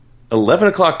11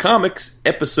 O'Clock Comics,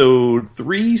 episode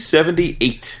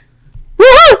 378.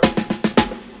 Woohoo!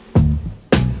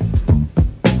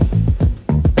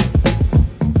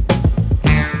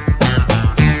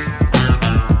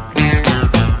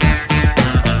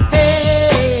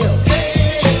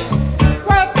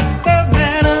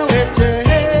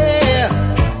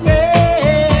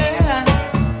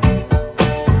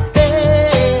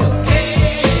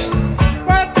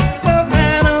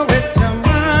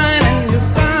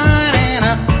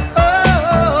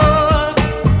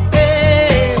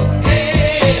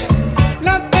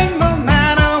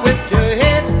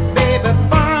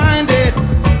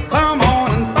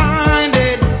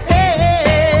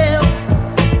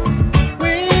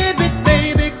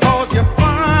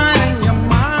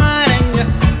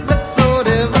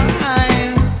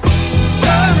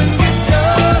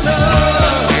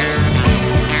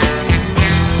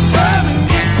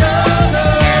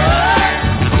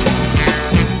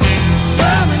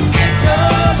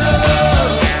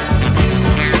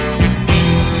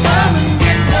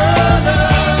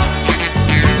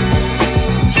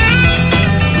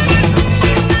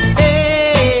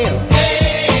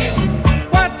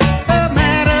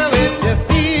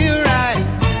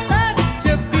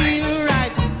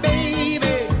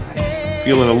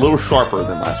 Sharper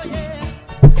than last week.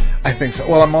 I think so.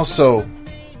 Well,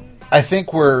 I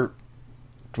think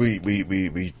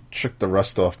we shook the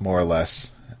rust off more or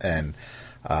less, and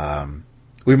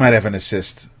we might have an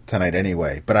assist tonight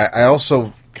anyway. But I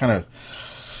also kind of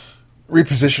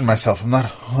repositioned myself. I'm not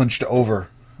hunched over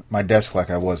my desk like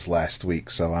I was last week,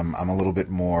 so I'm a little bit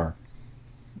more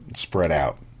spread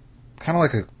out. Kind of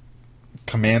like a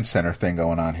command center thing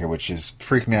going on here, which is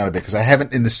freaking me out a bit, because I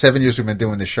haven't, in the 7 years we've been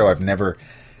doing this show, I've never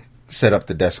set up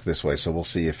the desk this way, so we'll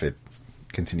see if it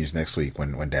continues next week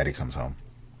when Daddy comes home.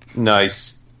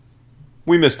 Nice.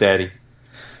 We miss Daddy.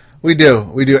 We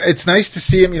do. It's nice to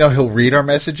see him. He'll read our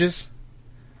messages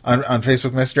on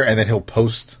Facebook Messenger, and then he'll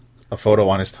post a photo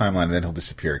on his timeline, and then he'll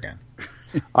disappear again.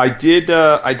 I did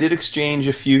exchange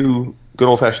a few good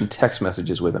old-fashioned text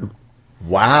messages with him.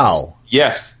 Wow.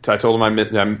 Yes. I told him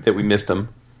that we missed him,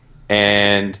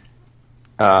 and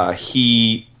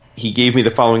he gave me the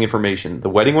following information. The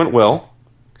wedding went well,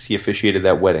 because he officiated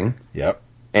that wedding. Yep.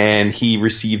 And he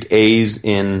received A's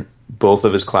in both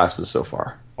of his classes so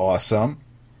far. Awesome.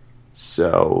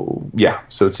 So, yeah.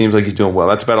 So it seems like he's doing well.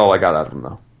 That's about all I got out of him,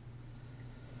 though.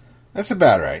 That's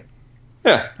about right.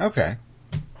 Yeah. Okay.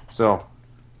 So,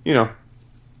 it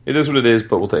is what it is,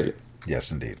 but we'll take it.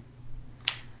 Yes, indeed.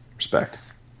 Respect.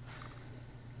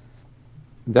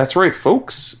 That's right,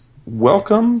 folks.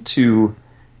 Welcome to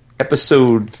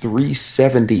episode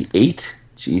 378.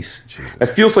 Jeez. Jesus. It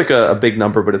feels like a big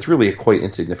number, but it's really a quite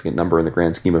insignificant number in the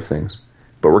grand scheme of things.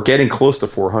 But we're getting close to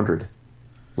 400,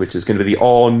 which is going to be the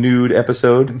all-nude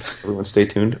episode. Everyone stay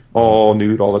tuned. All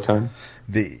nude all the time.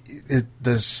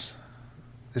 It's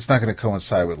not going to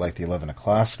coincide with like the 11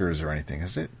 O'Clockers or anything,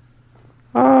 is it?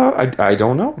 I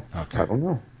don't know. Okay. I don't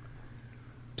know.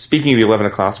 Speaking of the 11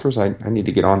 O'Clockers, I need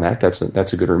to get on that. That's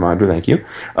a good reminder. Thank you.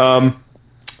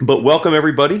 But welcome,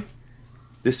 everybody.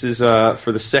 This is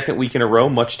for the second week in a row,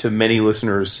 much to many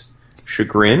listeners'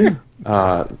 chagrin.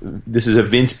 This is the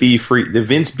Vince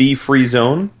B free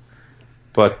zone.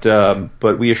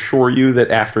 But we assure you that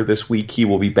after this week, he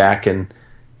will be back and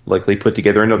likely put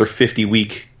together another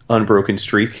 50-week unbroken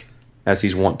streak, as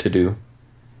he's wont to do.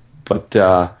 But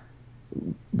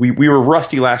we were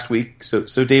rusty last week, so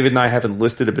David and I have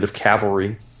enlisted a bit of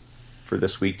cavalry for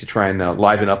this week to try and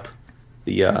liven up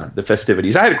the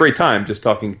festivities. I had a great time just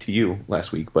talking to you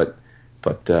last week, but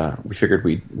we figured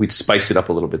we'd spice it up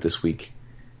a little bit this week.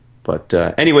 But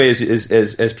anyway,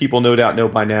 as people no doubt know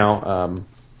by now,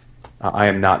 I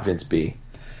am not Vince B.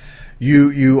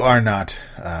 You are not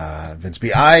Vince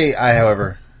B. I,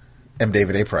 however, am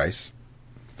David A. Price.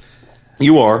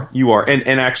 You are,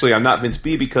 and actually, I'm not Vince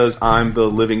B. because I'm the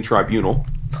living tribunal.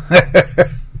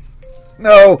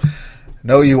 No,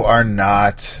 you are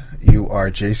not. You are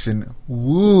Jason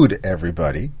Wood,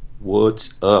 everybody.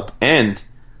 What's up? And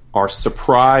our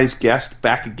surprise guest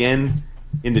back again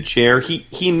in the chair.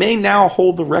 He may now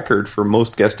hold the record for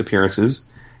most guest appearances.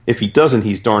 If he doesn't,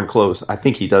 he's darn close. I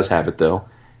think he does have it, though.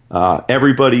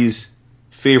 Everybody's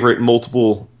favorite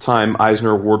multiple-time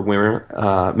Eisner Award winner,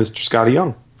 Mr. Skottie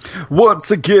Young.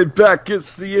 Once again, back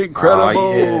it's the incredible.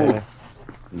 Oh, yeah.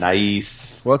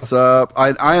 Nice. What's up?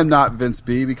 I am not Vince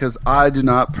B. because I do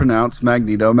not pronounce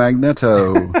Magneto.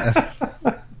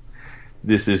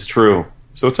 This is true.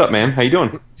 So what's up, man? How you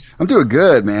doing? I'm doing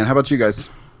good, man. How about you guys?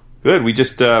 Good. We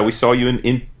just we saw you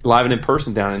in live and in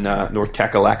person down in North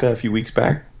Kakalaka a few weeks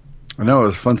back. I know, it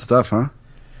was fun stuff, huh?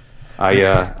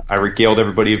 I regaled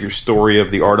everybody of your story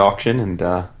of the art auction and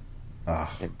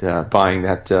buying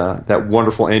that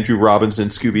wonderful Andrew Robinson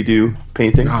Scooby-Doo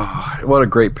painting. Oh, what a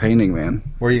great painting, man!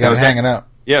 Where are you guys hanging up?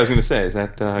 Yeah, I was going to say, is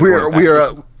that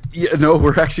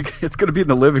we're actually it's going to be in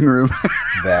the living room.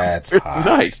 That's hot.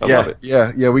 Nice. I love it.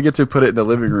 Yeah. We get to put it in the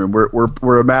living room.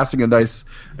 We're amassing a nice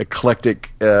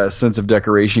eclectic sense of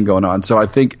decoration going on. So I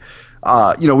think.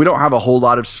 We don't have a whole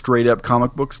lot of straight up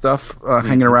comic book stuff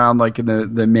hanging around like in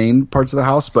the main parts of the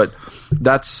house, but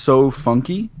that's so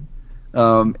funky.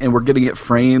 And we're getting it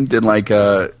framed in like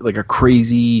a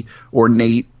crazy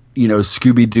ornate,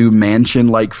 Scooby-Doo mansion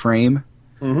like frame.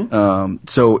 Mm-hmm.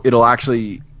 So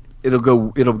it'll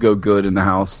go good in the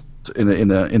house in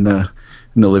the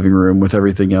living room with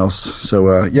everything else.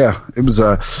 So it was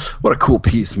what a cool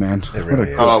piece, man. It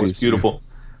really is. Oh, it was beautiful.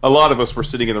 A lot of us were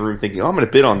sitting in the room thinking, I'm going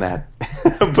to bid on that.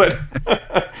 But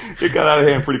it got out of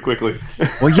hand pretty quickly.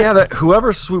 Well, yeah,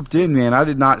 whoever swooped in, man, I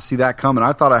did not see that coming.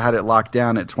 I thought I had it locked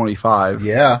down at 25.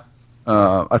 Yeah.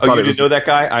 I thought you didn't know that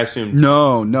guy? I assumed.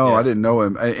 No, yeah. I didn't know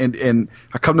him. And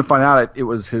I come to find out it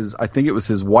was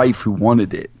his wife who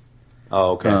wanted it.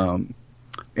 Oh, okay.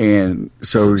 And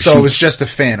so it was just a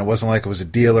fan. It wasn't like it was a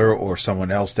dealer or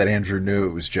someone else that Andrew knew.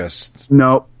 It was just...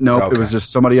 No, okay. It was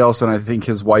just somebody else, and I think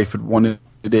his wife had wanted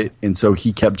it, and so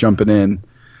he kept jumping in.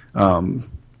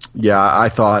 I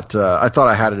thought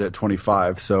I had it at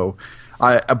 25. So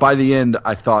by the end,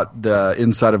 I thought the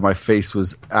inside of my face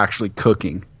was actually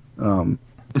cooking.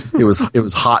 It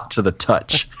was hot to the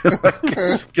touch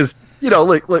because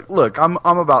look, I'm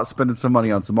about spending some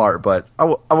money on some art, but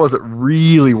I wasn't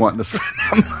really wanting to spend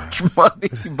that much money.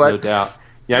 But no doubt.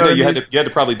 Yeah, I know you had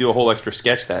to probably do a whole extra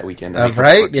sketch that weekend.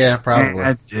 Right? Yeah, probably.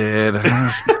 I did.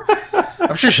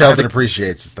 I'm sure Sheldon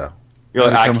appreciates it though. You're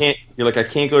like, I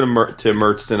can't go to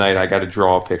Mertz tonight. I got to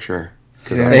draw a picture.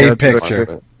 A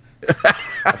picture.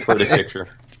 I put a picture.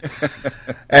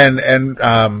 And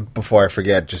before I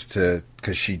forget, because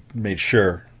she made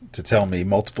sure to tell me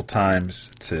multiple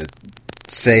times to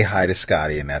say hi to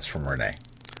Skottie, and that's from Renee.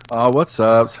 Oh, what's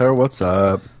up, Sarah? What's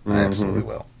up? I absolutely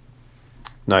will.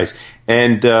 Nice.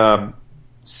 And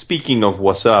speaking of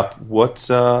what's up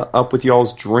with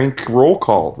y'all's drink roll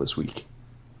call this week?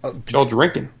 What y'all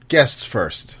drinking? Guests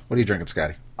first. What are you drinking,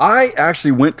 Skottie? I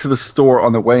actually went to the store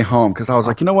on the way home because I was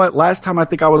like, you know what? Last time I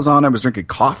think I was on, I was drinking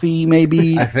coffee,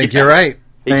 maybe. I think you're right.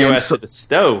 Take your ass to the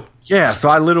stove. Yeah, so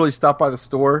I literally stopped by the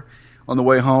store on the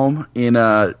way home, and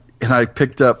I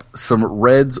picked up some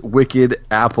Red's Wicked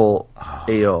Apple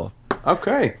Ale.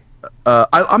 Okay.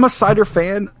 I'm a cider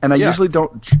fan, and I usually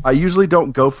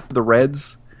don't go for the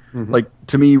Reds. Mm-hmm. Like,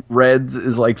 to me, Reds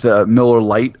is like the Miller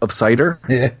Lite of cider.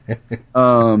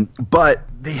 But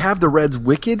they have the Red's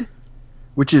Wicked,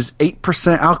 which is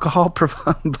 8% alcohol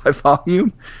by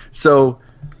volume. So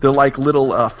they're like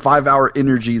little 5-hour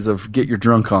energies of get your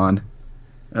drunk on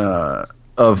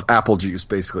of apple juice,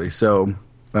 basically. So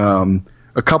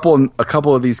a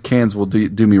couple of these cans will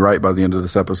do me right by the end of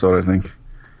this episode, I think.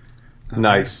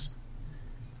 Nice.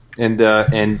 And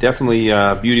definitely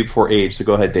beauty before age. So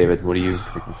go ahead, David. What are you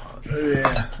drinking?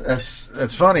 Yeah,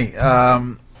 that's funny.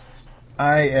 I'm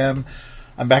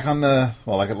back on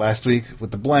like last week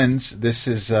with the blends. This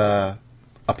is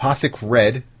Apothic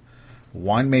Red,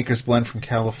 winemaker's blend from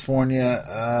California.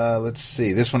 Let's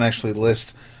see. This one actually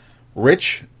lists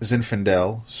rich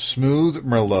Zinfandel, smooth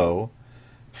Merlot,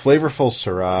 flavorful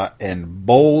Syrah, and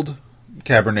bold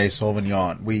Cabernet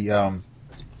Sauvignon.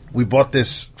 We bought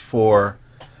this for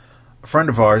a friend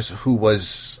of ours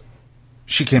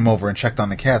she came over and checked on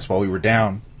the cats while we were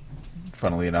down,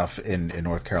 funnily enough, in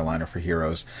North Carolina for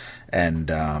Heroes. And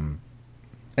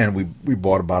we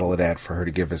bought a bottle of that for her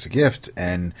to give as a gift.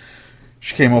 And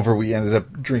she came over. We ended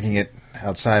up drinking it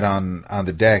outside on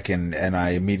the deck. And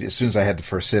I immediately, as soon as I had the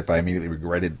first sip, I immediately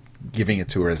regretted giving it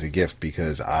to her as a gift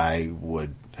because I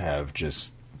would have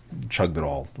just chugged it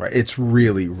all. Right? It's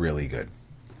really, really good.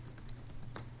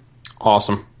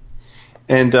 Awesome.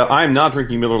 And I'm not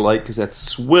drinking Miller Lite because that's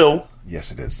swill.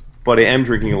 Yes, it is. But I am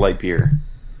drinking a light beer,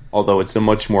 although it's a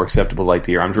much more acceptable light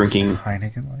beer. I'm drinking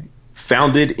Heineken Light.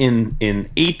 Founded in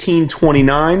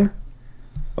 1829,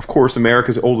 of course,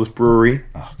 America's oldest brewery.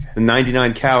 Okay. The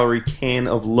 99-calorie can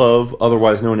of love,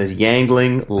 otherwise known as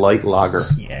Yangling Light Lager.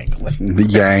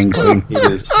 Yangling.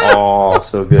 It is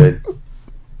so good.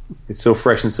 It's so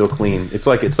fresh and so clean. It's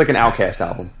like an Outkast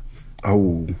album.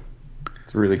 Oh,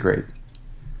 it's really great.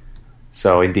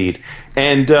 So, indeed.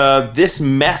 And this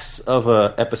mess of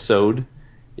a episode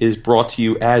is brought to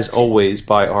you, as always,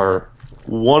 by our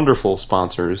wonderful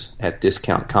sponsors at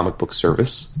Discount Comic Book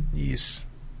Service. Yes.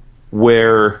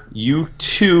 Where you,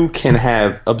 too, can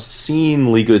have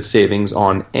obscenely good savings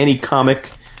on any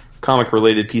comic,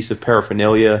 comic-related piece of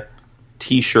paraphernalia,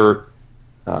 T-shirt,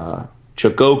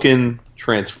 Chogokin,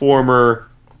 Transformer,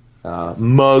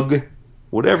 mug,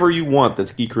 whatever you want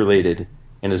that's geek-related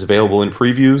and is available in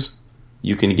previews,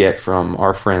 you can get from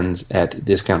our friends at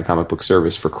Discount Comic Book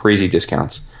Service for crazy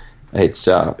discounts. It's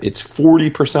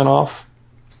 40% off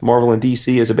Marvel and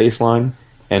DC as a baseline,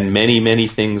 and many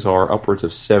things are upwards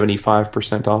of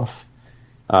 75% off.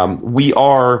 We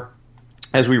are,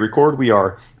 as we record, we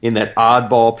are in that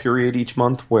oddball period each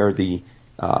month where the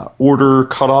order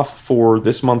cutoff for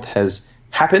this month has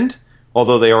happened,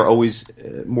 although they are always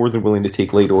more than willing to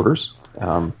take late orders.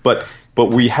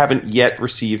 But we haven't yet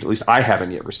received, at least I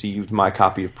haven't yet received my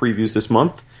copy of previews this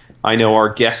month. I know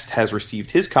our guest has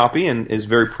received his copy and is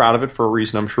very proud of it for a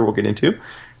reason I'm sure we'll get into.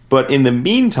 But in the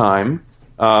meantime,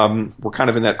 we're kind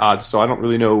of in that odd, so I don't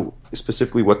really know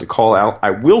specifically what to call out.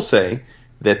 I will say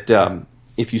that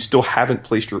if you still haven't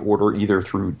placed your order either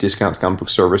through Discount Comic Book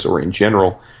Service or in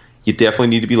general, you definitely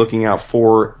need to be looking out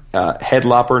for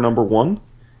Headlopper #1.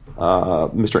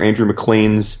 Mr. Andrew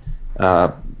McLean's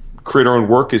creator-owned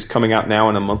work is coming out now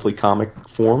in a monthly comic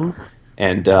form.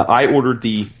 And I ordered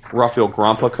the Rafael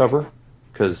Grampa cover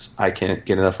because I can't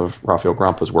get enough of Rafael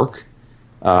Grampa's work.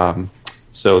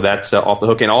 So that's off the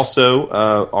hook. And also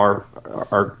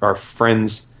our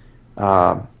friends,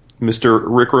 Mr.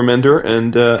 Rick Remender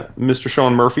and Mr.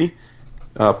 Sean Murphy,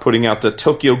 putting out the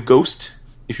Tokyo Ghost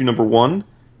issue #1,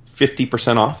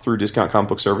 50% off through Discount Comic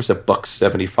Book Service at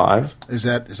 $1.75. Is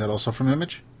that also from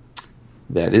Image?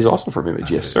 That is also from Image,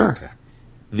 yes, sir. Okay.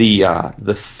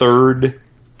 The third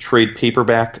trade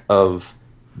paperback of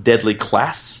Deadly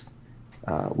Class,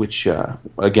 which,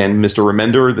 again, Mr.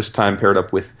 Remender, this time paired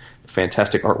up with the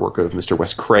fantastic artwork of Mr.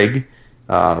 Wes Craig.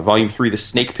 Volume 3, The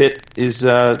Snake Pit, is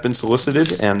been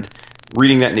solicited, and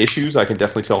reading that in issues, I can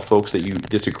definitely tell folks that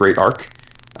it's a great arc.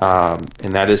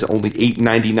 And that is only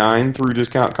 $8.99 through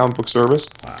Discount Comic Book Service.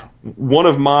 Wow. One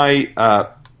of my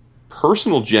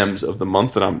personal gems of the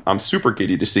month that I'm super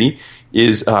giddy to see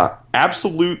is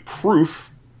Absolute Proof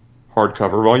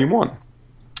hardcover Volume 1.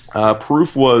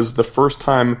 Proof was the first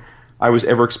time I was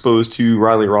ever exposed to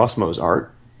Riley Rossmo's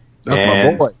art. That's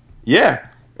my boy. Yeah,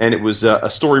 and it was a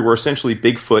story where essentially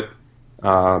Bigfoot,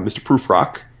 Mr.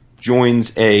 Proofrock,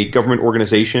 joins a government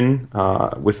organization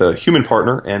with a human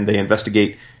partner, and they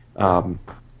investigate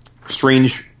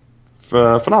strange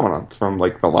phenomenon from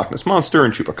like the Loch Ness Monster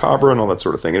and Chupacabra and all that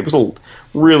sort of thing. It was a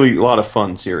lot of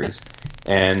fun series,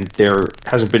 and there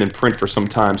hasn't been in print for some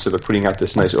time, so they're putting out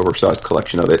this nice oversized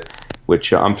collection of it,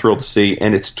 which I'm thrilled to see.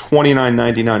 And it's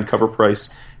 $29.99 cover price,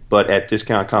 but at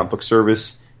Discount Comic Book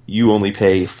Service, you only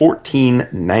pay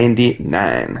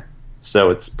 $14.99. So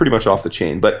it's pretty much off the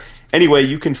chain. But anyway,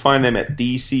 you can find them at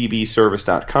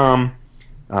dcbservice.com.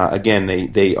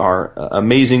 Again, they are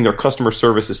amazing. Their customer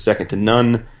service is second to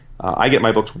none. I get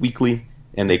my books weekly,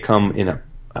 and they come in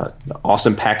an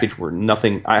awesome package where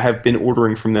I have been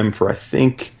ordering from them for, I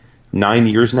think, 9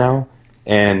 years now,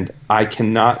 and I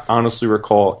cannot honestly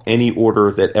recall any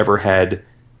order that ever had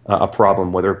a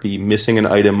problem, whether it be missing an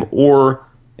item or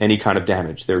any kind of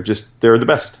damage. They're the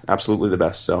best, absolutely the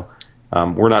best. So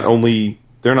they're not only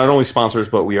sponsors,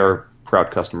 but we are proud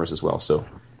customers as well. So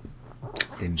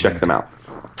check them out.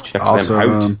 Check them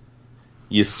out.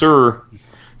 Yes, sir.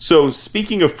 So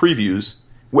speaking of previews,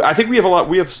 I think we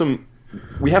have some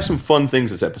fun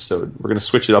things this episode. We're going to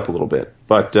switch it up a little bit,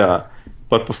 but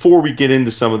before we get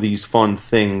into some of these fun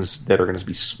things that are going to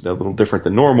be a little different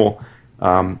than normal,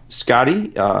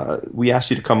 Skottie, we asked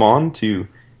you to come on to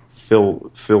fill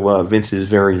Vince's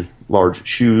very large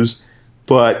shoes,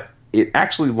 but it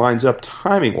actually lines up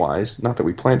timing-wise, not that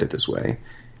we planned it this way,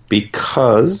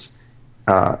 because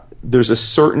there's a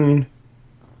certain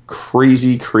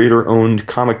crazy creator-owned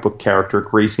comic book character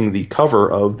gracing the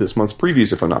cover of this month's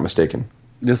previews, if I'm not mistaken.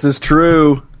 This is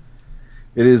true.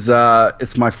 It is.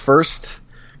 It's my first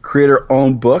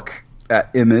creator-owned book at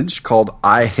Image called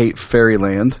I Hate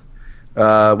Fairyland,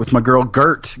 with my girl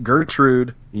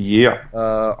Gertrude. Yeah.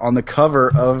 On the cover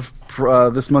of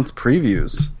this month's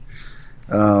previews.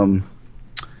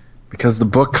 Because the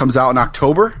book comes out in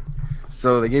October,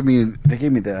 so they gave me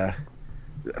the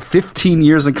 15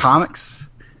 years in comics,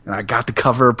 and I got the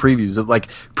cover of previews.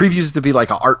 Previews used to be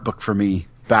like an art book for me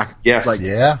back. Yes. Like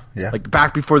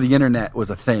back before the internet was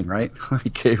a thing, right?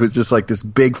 Like it was just like this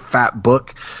big fat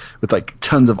book with like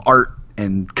tons of art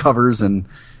and covers, and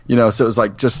so it was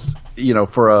like just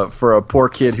for a poor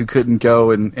kid who couldn't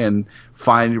go and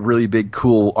find really big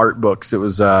cool art books. It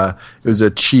was a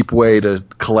cheap way to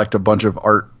collect a bunch of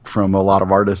art from a lot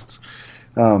of artists.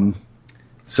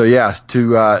 So yeah,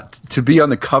 to be on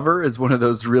the cover is one of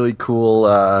those really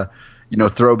cool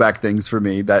throwback things for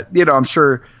me that I'm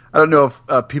sure I don't know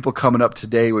if people coming up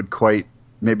today would quite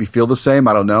maybe feel the same.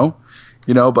 I don't know,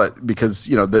 but because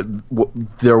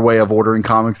their way of ordering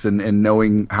comics and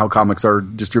knowing how comics are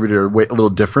distributed are a little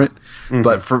different. Mm-hmm.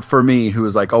 But for me, who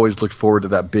has like always looked forward to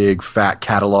that big fat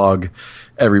catalog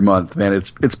every month, man,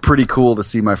 it's pretty cool to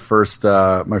see my first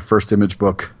image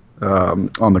book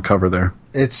on the cover there.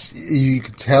 You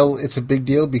can tell it's a big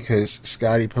deal because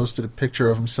Skottie posted a picture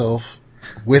of himself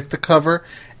with the cover,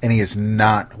 and he is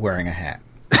not wearing a hat.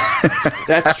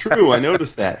 That's true. I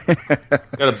noticed that.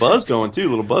 Got a buzz going too,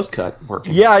 a little buzz cut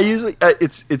working. Yeah, I usually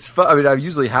it's fun. I mean, I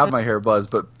usually have my hair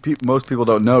buzzed, but most people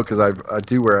don't know because I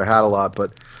do wear a hat a lot.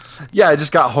 But yeah, I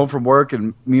just got home from work,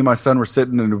 and me and my son were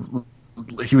sitting, and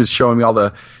he was showing me all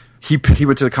the. He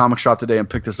went to the comic shop today and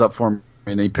picked this up for me,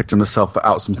 and he picked himself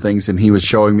out some things, and he was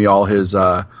showing me all his.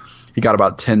 He got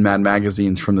about 10 Mad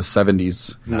magazines from the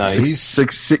 70s.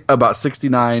 Nice. About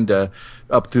 69 to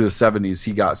up through the 70s,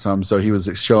 he got some. So he was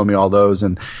showing me all those.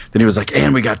 And then he was like,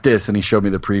 and we got this. And he showed me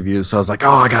the previews. So I was like,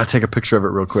 I got to take a picture of it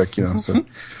real quick, So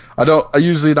I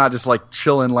usually not just like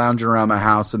chilling, lounging around my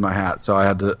house in my hat. So I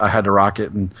had to rock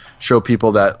it and show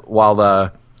people that while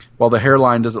the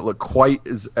hairline doesn't look quite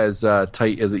as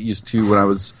tight as it used to when I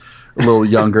was a little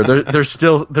younger, there's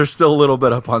still a little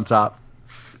bit up on top.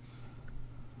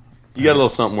 You got a little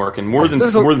something working, more than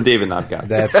David and I've got.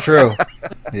 That's true.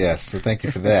 Yes, so thank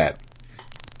you for that.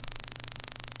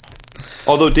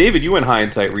 Although David, you went high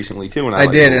and tight recently too, and I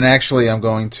did, and actually, I'm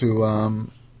going to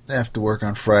after work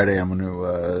on Friday. I'm going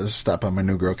to stop on my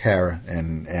new girl Kara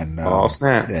and oh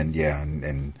snap, and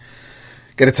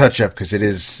get a touch up because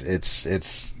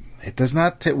it does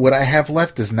not what I have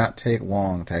left does not take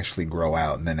long to actually grow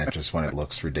out, and then just when it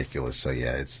looks ridiculous. So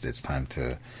yeah, it's time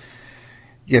to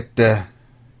get a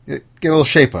little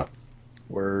shape up.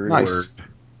 Nice.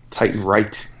 Tight and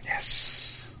right.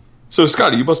 Yes. So,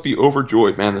 Skottie, you must be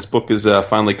overjoyed, man. This book is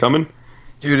finally coming.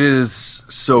 Dude, it is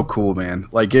so cool, man.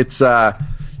 Like, it's... after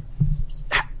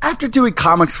doing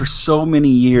comics for so many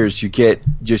years, you get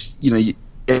just, and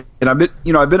I've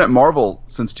been at Marvel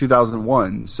since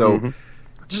 2001, so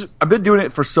I've been doing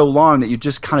it for so long that you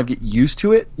just kind of get used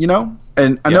to it,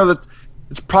 And I know that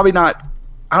it's probably not...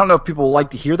 I don't know if people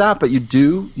like to hear that, but you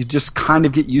do. You just kind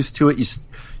of get used to it.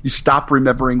 You stop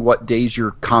remembering what days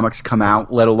your comics come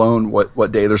out, let alone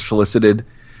what day they're solicited,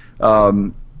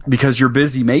 because you're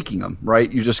busy making them, right?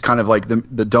 You just kind of like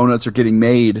the donuts are getting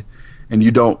made, and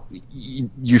you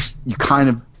kind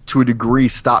of to a degree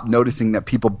stop noticing that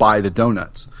people buy the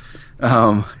donuts,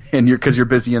 and because you're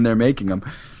busy in there making them.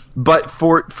 But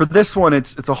for this one,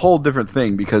 it's a whole different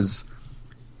thing because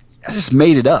I just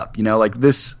made it up,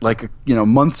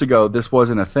 months ago, this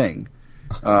wasn't a thing.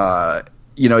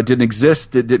 It didn't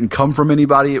exist. It didn't come from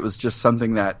anybody. It was just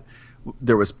something that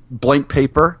there was blank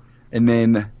paper, and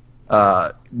then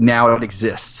now it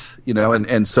exists,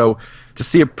 and so to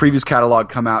see a previous catalog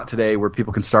come out today where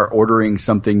people can start ordering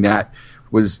something that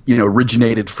was,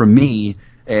 originated from me,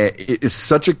 it is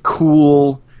such a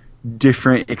cool,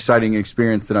 different, exciting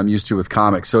experience that I'm used to with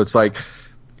comics. So it's like,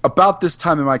 about this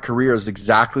time in my career is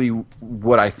exactly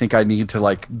what I think I need to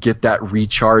like get that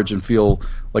recharge and feel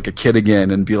like a kid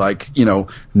again and be like,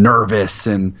 nervous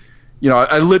and,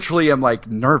 I literally am like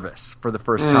nervous for the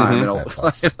first time.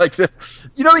 Like, because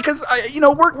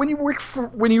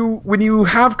when you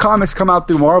have comics come out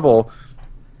through Marvel,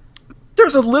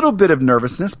 there's a little bit of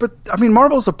nervousness, but I mean,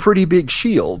 Marvel's a pretty big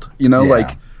shield,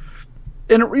 like.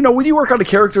 And, when you work on the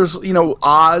characters,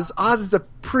 Oz is a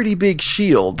pretty big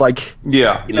shield. Like,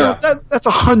 that's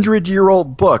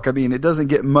 100-year-old book. I mean, it doesn't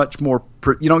get much more,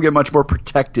 you don't get much more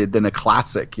protected than a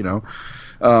classic,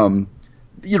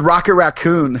 Rocket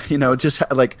Raccoon, just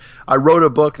like, I wrote a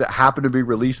book that happened to be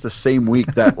released the same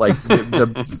week that, like,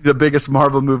 the biggest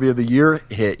Marvel movie of the year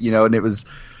hit, and it was,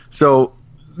 so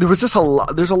there was just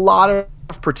there's a lot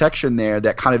of protection there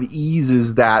that kind of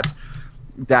eases that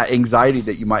anxiety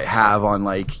that you might have on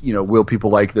like, will people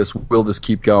like this? Will this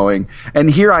keep going? And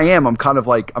here I am. I'm kind of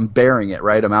like, I'm bearing it,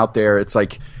 right? I'm out there. It's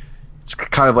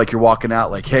kind of like you're walking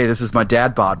out like, hey, this is my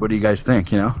dad bod. What do you guys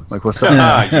think? Like, what's up?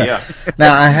 Yeah.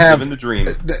 Now I have living the dream.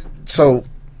 So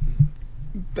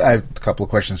I have a couple of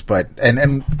questions, but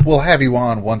and we'll have you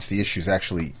on once the issue's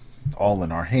actually all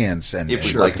in our hands and if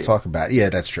we'd like to talk about it. Yeah,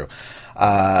 that's true.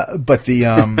 But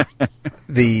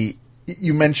the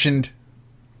you mentioned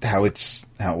how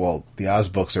the Oz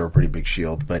books are a pretty big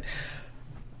shield,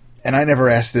 and I never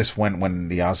asked this when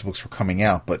the Oz books were coming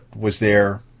out, but was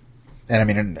there, and I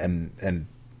mean, and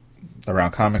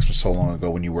Around Comics was so long ago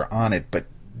when you were on it, but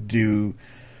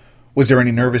was there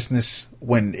any nervousness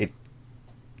when it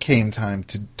came time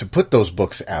to put those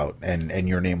books out and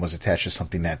your name was attached to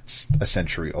something that's a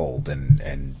century old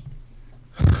and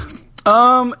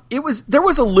There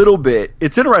was a little bit.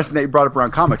 It's interesting that you brought up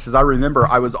Around Comics, because I remember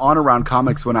I was on Around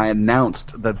Comics when I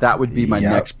announced that would be my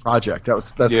next project.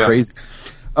 That's crazy.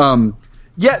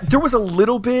 Yeah, there was a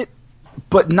little bit,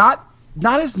 but not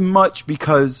as much,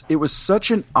 because it was such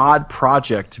an odd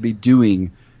project to be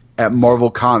doing at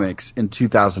Marvel Comics in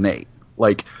 2008.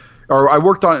 Or I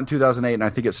worked on it in 2008, and I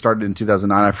think it started in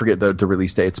 2009. I forget the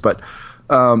release dates, but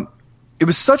it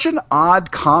was such an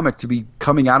odd comic to be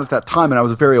coming out at that time, and I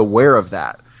was very aware of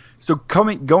that. So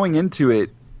going into it,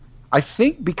 I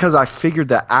think because I figured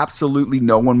that absolutely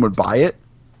no one would buy it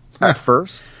at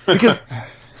first, because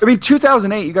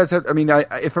 2008, you guys had.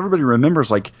 If everybody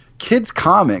remembers, kids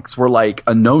comics were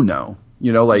a no-no.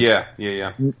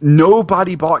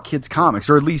 Nobody bought kids comics,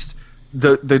 or at least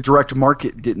the direct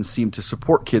market didn't seem to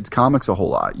support kids comics a whole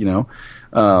lot.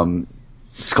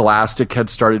 Scholastic had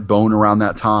started Bone around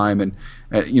that time, and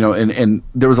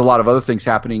there was a lot of other things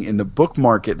happening in the book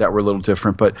market that were a little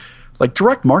different. But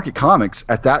direct market comics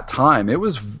at that time, it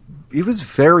was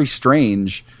very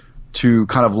strange to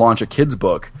kind of launch a kids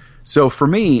book. So for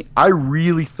me, I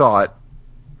really thought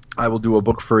I will do a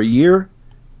book for a year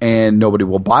and nobody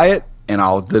will buy it, and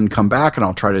I'll then come back and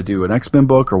I'll try to do an X-Men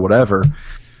book or whatever.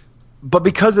 But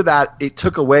because of that, it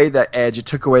took away that edge, it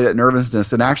took away that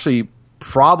nervousness, and actually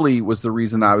probably was the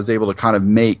reason I was able to kind of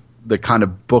make the kind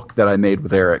of book that I made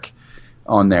with Eric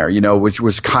on there, which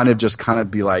was kind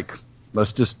of be like,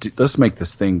 let's make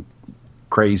this thing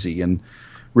crazy and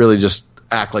really just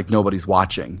act like nobody's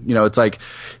watching. It's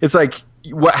like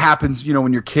what happens,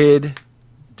 when your kid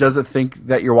doesn't think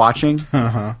that you're watching,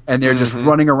 and they're just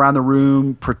running around the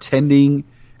room pretending,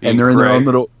 and they're in their own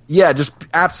little, just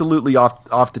absolutely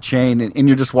off the chain, and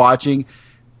you're just watching.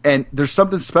 And there's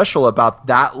something special about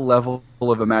that level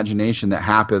of imagination that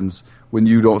happens when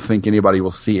you don't think anybody will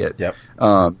see it. Yep.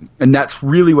 And that's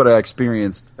really what I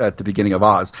experienced at the beginning of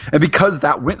Oz. And because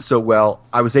that went so well,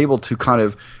 I was able to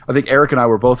I think Eric and I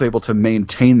were both able to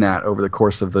maintain that over the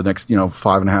course of the next,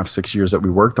 5.5, 6 years that we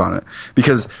worked on it.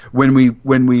 Because when we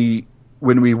went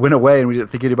away and we didn't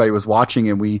think anybody was watching,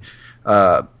 and we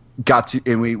got to,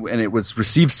 and it was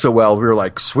received so well, we were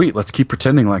like, sweet, let's keep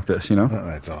pretending like this, Oh,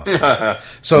 that's awesome.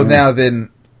 So now then,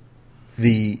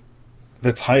 the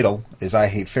title is I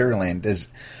Hate Fairyland. Is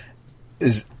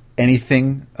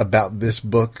anything about this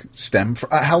book stem from,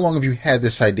 how long have you had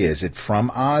this idea? Is it from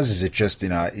Oz? Is it just,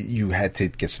 you had to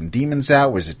get some demons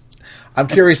out? Was it, I'm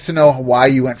curious to know why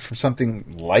you went from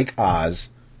something like Oz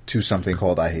to something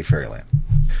called I Hate Fairyland.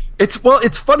 It's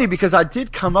funny because I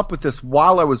did come up with this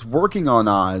while I was working on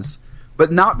Oz,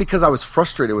 but not because I was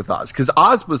frustrated with Oz, because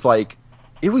Oz was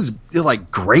it was like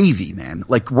gravy, man.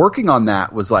 Working on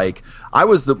that was I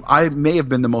may have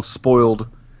been the most spoiled,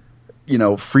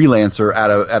 freelancer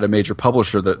at a major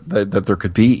publisher that there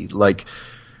could be.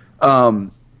 I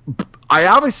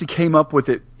obviously came up with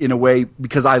it in a way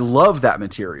because I love that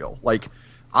material.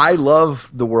 I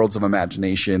love the worlds of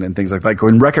imagination and things like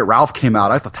when Wreck-It Ralph came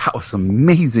out, I thought that was an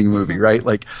amazing movie, right?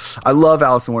 I love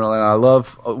Alice in Wonderland, I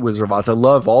love Wizard of Oz, I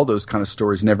love all those kind of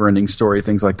stories, Never-Ending Story,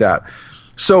 things like that.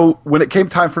 So when it came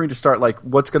time for me to start,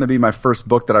 what's going to be my first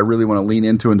book that I really want to lean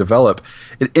into and develop,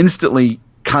 it instantly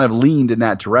kind of leaned in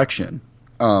that direction.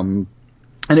 And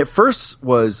it first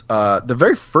was the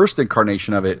very first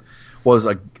incarnation of it was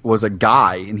a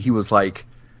guy, and he was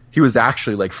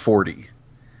actually 40.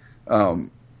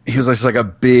 He was just a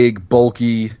big,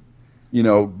 bulky,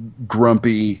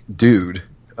 grumpy dude.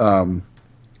 And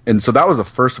so that was the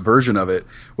first version of it,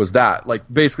 was that.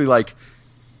 Basically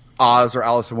Oz or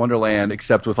Alice in Wonderland,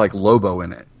 except with Lobo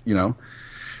in it,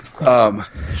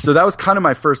 So that was kind of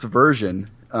my first version.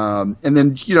 And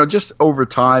then, just over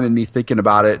time and me thinking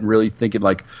about it and really thinking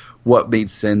what made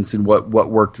sense and what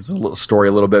worked as a little story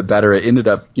a little bit better, it ended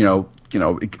up,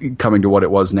 coming to what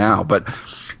it was now. But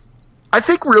I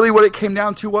think really what it came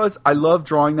down to was I love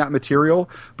drawing that material,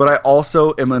 but I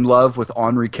also am in love with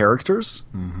ornery characters.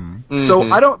 Mm-hmm. So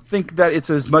I don't think that it's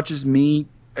as much as me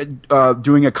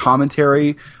doing a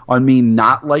commentary on me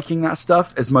not liking that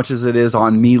stuff as much as it is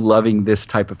on me loving this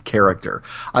type of character.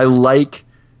 I like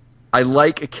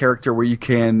a character where you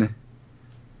can,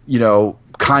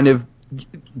 kind of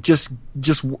just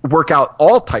work out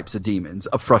all types of demons,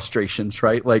 of frustrations,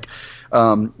 right? But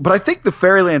I think the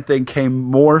Fairyland thing came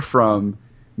more from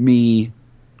me,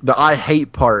 the I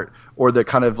hate part, or the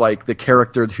kind of the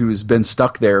character who's been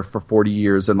stuck there for 40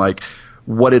 years and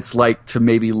what it's like to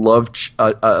maybe love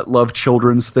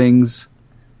children's things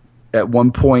at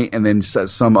one point and then at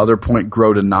some other point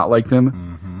grow to not like them.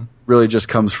 Mm-hmm. Really just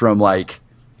comes from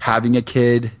having a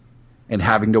kid and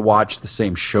having to watch the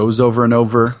same shows over and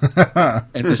over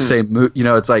and the same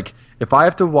it's if I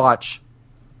have to watch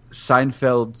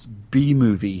Seinfeld's B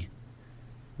movie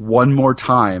one more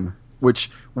time, which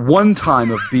one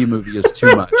time of B movie is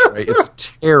too much, right? It's a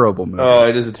terrible movie. Oh,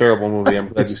 it is a terrible movie.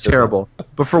 It's terrible.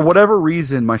 But for whatever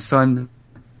reason, my son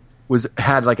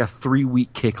had like a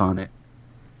 3-week kick on it.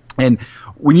 And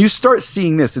when you start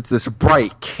seeing this, it's this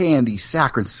bright, candy,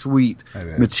 saccharine, sweet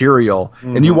material.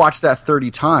 Mm-hmm. And you watch that 30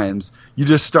 times, you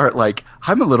just start like,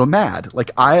 I'm a little mad.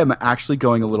 Like, I am actually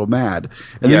going a little mad.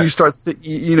 And then you start,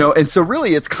 and so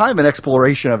really it's kind of an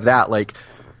exploration of that. Like,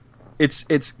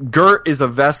 it's Gert is a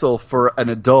vessel for an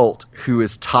adult who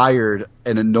is tired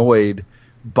and annoyed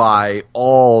by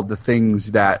all the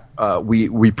things that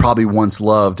we probably once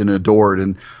loved and adored.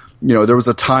 And, there was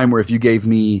a time where if you gave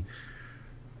me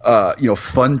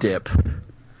Fun Dip,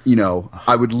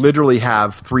 I would literally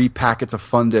have 3 packets of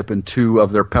Fun Dip and 2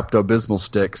 of their Pepto-Bismol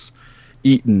sticks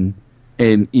eaten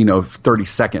in, 30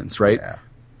 seconds, right? Yeah.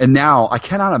 And now I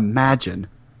cannot imagine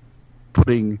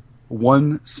putting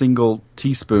 1 single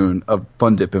teaspoon of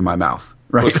Fun Dip in my mouth,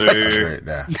 right?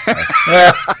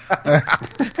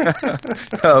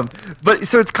 But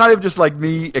so it's kind of just like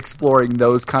me exploring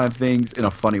those kind of things in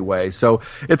a funny way. So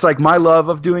it's like my love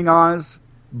of doing Oz,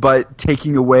 but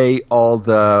taking away all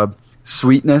the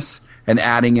sweetness and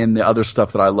adding in the other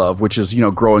stuff that I love, which is,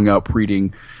 growing up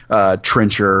reading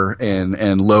Trencher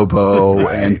and Lobo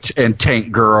and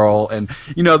Tank Girl and,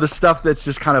 the stuff that's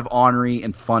just kind of ornery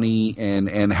and funny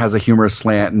and has a humorous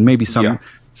slant and maybe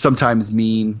sometimes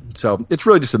mean. So it's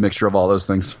really just a mixture of all those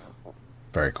things.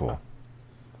 Very cool.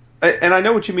 And I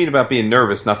know what you mean about being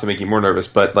nervous, not to make you more nervous,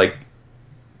 but like,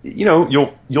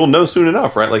 you'll know soon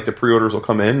enough, right? Like the pre-orders will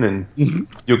come in and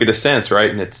you'll get a sense, right?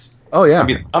 And it's, I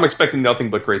mean, I'm expecting nothing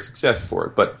but great success for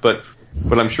it, but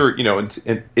I'm sure,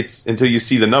 it's until you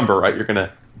see the number, right? You're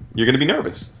gonna be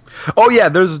nervous. Oh yeah,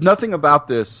 there's nothing about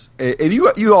this, and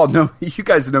you all know, you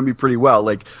guys know me pretty well.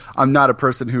 Like, I'm not a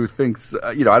person who thinks,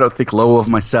 I don't think low of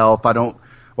myself. I don't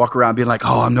walk around being like,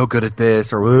 oh, I'm no good at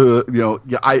this, or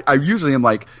I usually am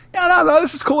like, no,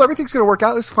 this is cool. Everything's gonna work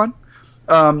out. It's fun.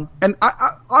 And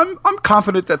I'm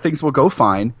confident that things will go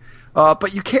fine,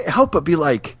 but you can't help but be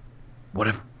like, what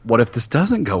if this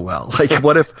doesn't go well? Like,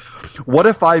 what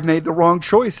if I made the wrong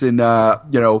choice in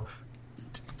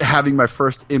having my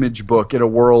first Image book in a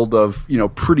world of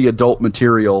pretty adult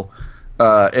material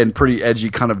and pretty edgy,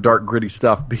 kind of dark, gritty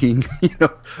stuff being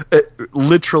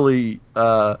literally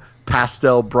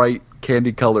pastel, bright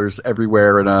candy colors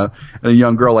everywhere, and a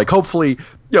young girl. Like, hopefully,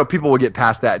 people will get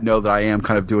past that and know that I am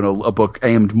kind of doing a book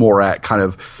aimed more at kind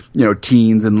of,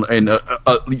 teens and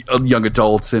young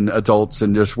adults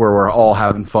and just where we're all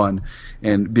having fun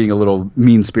and being a little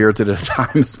mean-spirited at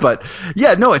times. But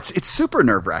yeah, no, it's super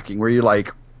nerve-wracking where you're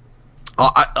like,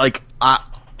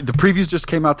 the previews just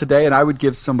came out today, and I would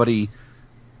give somebody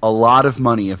a lot of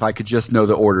money if I could just know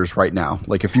the orders right now.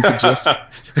 Like, if you could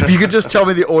just tell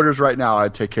me the orders right now,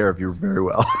 I'd take care of you very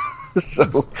well.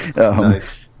 So,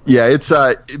 nice. Yeah, it's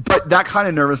but that kind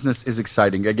of nervousness is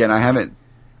exciting. Again, I haven't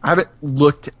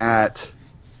looked at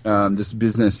this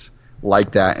business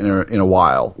like that in a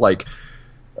while. Like,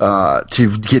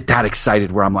 to get that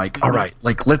excited where I'm like, all right,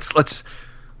 like let's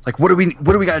like, what do we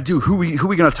got to do? Who we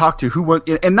going to talk to?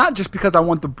 And not just because I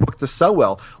want the book to sell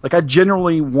well. Like, I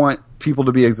generally want people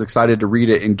to be as excited to read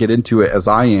it and get into it as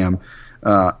I am,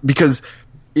 because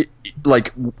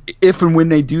like, if and when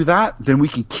they do that, then we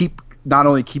can not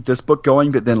only keep this book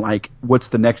going, but then like, what's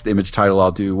the next Image title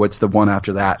I'll do? What's the one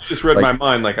after that? Just read my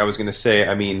mind. Like I was going to say,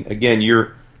 I mean, again,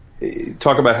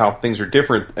 talk about how things are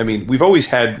different. I mean, we've always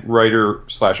had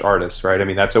writer/artists, right? I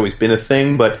mean, that's always been a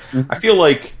thing, but I feel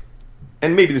like,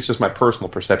 and maybe this is just my personal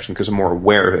perception because I'm more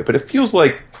aware of it, but it feels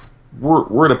like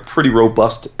we're at a pretty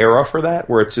robust era for that,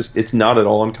 where it's not at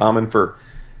all uncommon for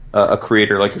a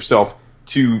creator like yourself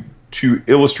to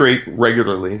illustrate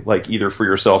regularly, like either for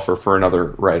yourself or for another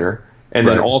writer, and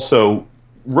then also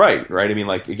write, right? I mean,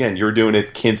 like, again, you're doing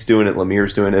it, Kint's doing it,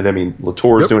 Lemire's doing it, I mean,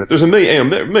 Latour's doing it. There's a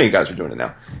million guys are doing it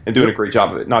now and doing a great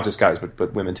job of it, not just guys,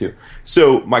 but women too.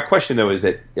 So my question, though, is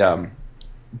that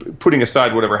putting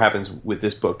aside whatever happens with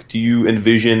this book, do you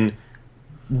envision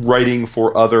writing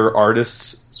for other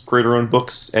artists, creator-owned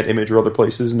books at Image or other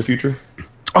places in the future?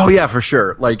 Oh, yeah, for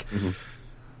sure. Like,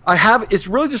 I have. It's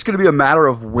really just going to be a matter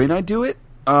of when I do it,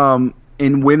 and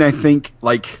when I think,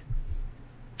 like,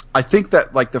 I think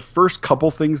that, like, the first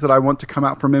couple things that I want to come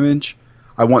out from Image,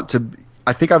 I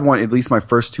think I want at least my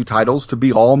first 2 titles to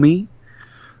be all me.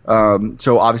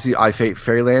 So obviously Hate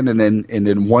Fairyland, and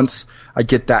then once I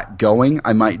get that going,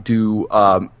 I might do.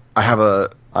 I have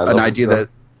an idea that.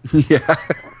 Yeah.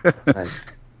 Nice.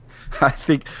 I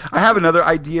think I have another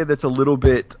idea that's a little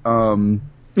bit. I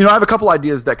have a couple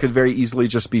ideas that could very easily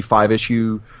just be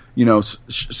 5-issue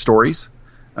stories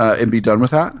and be done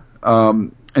with that.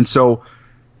 And so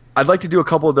I'd like to do a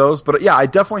couple of those, but yeah, I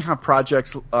definitely have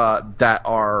projects that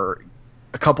are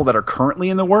a couple that are currently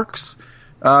in the works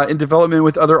in development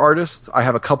with other artists. I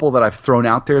have a couple that I've thrown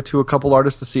out there to a couple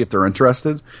artists to see if they're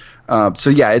interested. So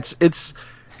yeah, it's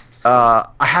I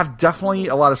have definitely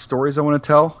a lot of stories I want to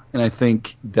tell, and I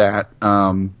think that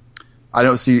I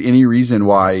don't see any reason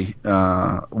why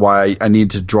I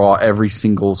need to draw every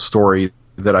single story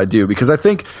that I do, because I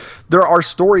think there are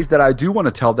stories that I do want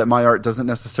to tell that my art doesn't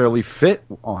necessarily fit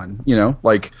on,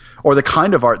 or the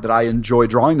kind of art that I enjoy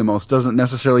drawing the most doesn't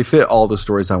necessarily fit all the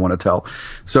stories I want to tell.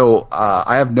 So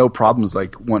I have no problems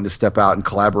wanting to step out and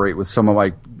collaborate with some of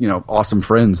my awesome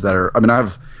friends that are. I mean,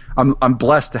 I'm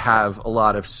blessed to have a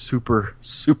lot of super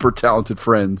talented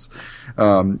friends.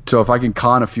 So if I can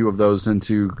con a few of those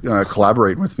into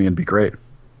collaborating with me, it'd be great.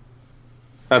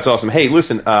 That's awesome. Hey,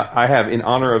 listen, I have, in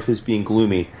honor of his being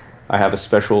gloomy, I have a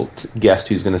special guest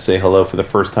who's going to say hello for the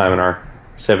first time in our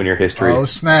 7-year history. Oh,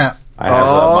 snap. I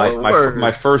have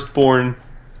my firstborn,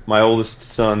 my oldest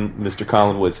son, Mr.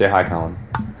 Colin Wood. Say hi, Colin.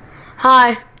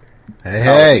 Hi.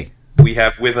 Hey. We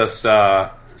have with us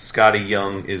Skottie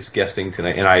Young is guesting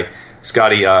tonight. And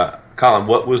Skottie, Colin,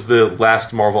 what was the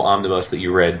last Marvel omnibus that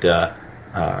you read that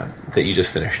you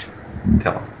just finished?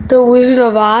 Tell him. The Wizard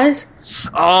of Oz.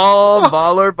 Oh,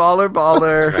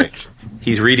 baller. Right.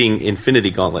 He's reading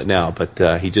Infinity Gauntlet now,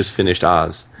 but he just finished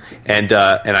Oz. And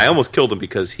I almost killed him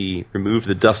because he removed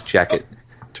the dust jacket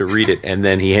to read it, and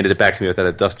then he handed it back to me without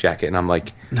a dust jacket. And I'm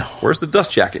like, no. Where's the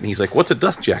dust jacket? And he's like, what's a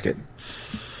dust jacket?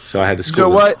 So I had to school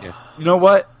him. What? Yeah. You know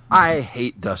what? I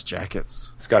hate dust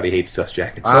jackets. Skottie hates dust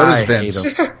jackets. So does Vince.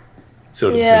 So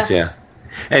does Vince, yeah.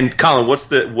 And Colin,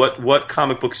 what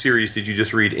comic book series did you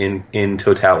just read in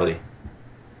totality?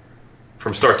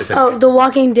 From start to finish. Oh, The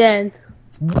Walking Dead.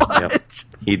 What? Yep.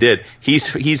 He did.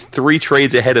 He's 3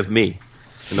 trades ahead of me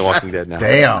in The Walking Dead now.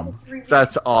 Damn.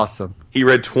 That's awesome. He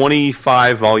read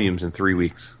 25 volumes in 3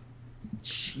 weeks.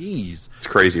 Jeez. It's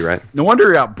crazy, right? No wonder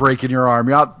you're out breaking your arm.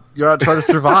 You're out trying to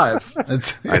survive.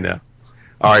 I know.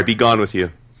 All right, be gone with you.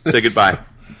 Say goodbye.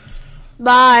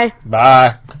 Bye.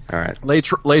 Bye. All right.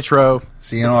 Latro.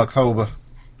 See you in October.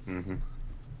 Mm-hmm.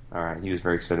 All right, he was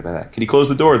very excited about that. Can you close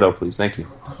the door, though, please? Thank you.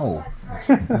 Oh,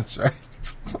 that's right.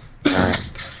 All right.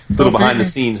 Little behind the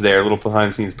scenes there. Little behind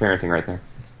the scenes parenting right there.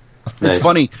 Nice. It's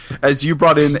funny, as you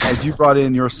brought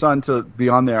in your son to be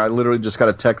on there, I literally just got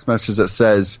a text message that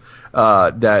says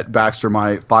that Baxter,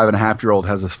 my 5.5-year-old,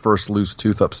 has his first loose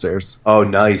tooth upstairs. Oh,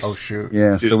 nice. Oh, shoot.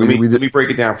 Yeah. Dude, So let me break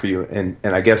it down for you, and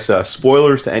I guess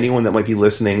spoilers to anyone that might be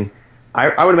listening.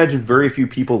 I would imagine very few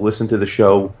people listen to the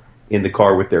show in the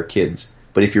car with their kids,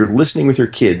 but if you're listening with your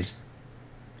kids,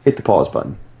 hit the pause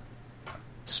button.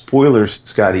 Spoilers,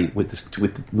 Skottie, with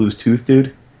the loose tooth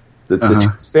dude, the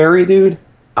tooth fairy dude.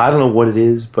 I don't know what it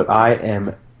is, but I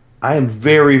am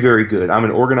very, very good. I'm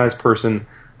an organized person.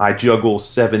 I juggle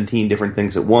 17 different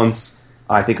things at once.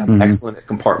 I think I'm excellent at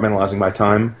compartmentalizing my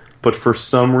time. But for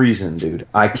some reason, dude,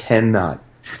 I cannot,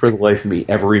 for the life of me,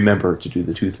 ever remember to do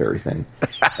the tooth fairy thing.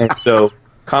 And so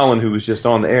Colin, who was just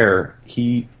on the air,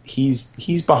 he's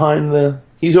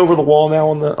over the wall now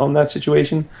on that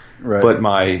situation. Right. But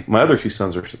my other 2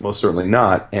 sons are most certainly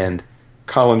not. And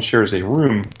Colin shares a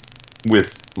room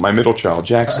with my middle child,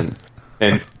 Jackson.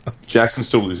 And Jackson's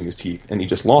still losing his teeth, and he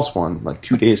just lost one like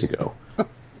 2 days ago.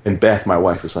 And Beth, my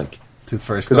wife, was like, tooth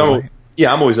fairy because I'm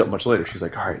always up much later. She's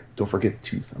like, all right, don't forget the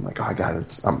tooth. I'm like, oh, I got it.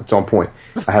 It's on point.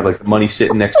 I had like the money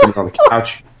sitting next to me on the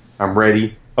couch. I'm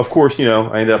ready. Of course,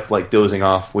 I end up like dozing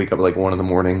off, wake up at like 1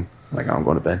 a.m. I'm like, oh, I'm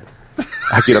going to bed.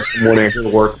 I get up in the morning after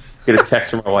work, get a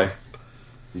text from my wife.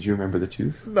 Did you remember the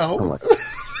tooth? No. I'm like,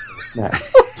 snap.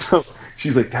 So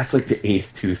she's like, that's like the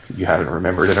 8th tooth you haven't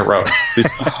remembered in a row. So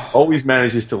she always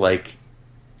manages to like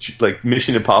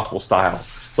Mission Impossible style,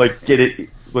 like get it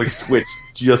like switched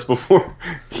just before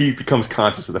he becomes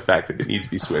conscious of the fact that it needs to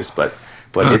be switched. But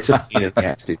it's a pain in the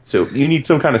ass, dude. So you need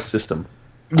some kind of system.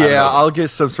 Yeah, I'll get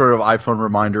some sort of iPhone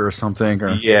reminder or something. Or,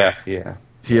 yeah.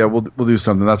 We'll do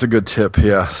something. That's a good tip.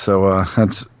 Yeah, so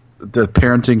that's the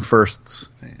parenting firsts.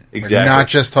 Exactly. We're not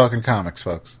just talking comics,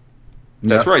 folks.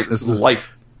 That's right. This is life.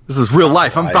 This is real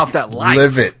life. I'm about that life.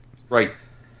 Live it. Right.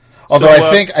 Although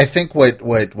I think what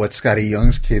Skottie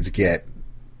Young's kids get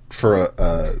for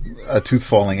a tooth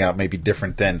falling out may be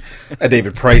different than a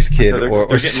David Price kid. They're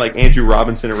getting like Andrew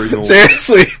Robinson original.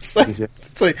 Seriously,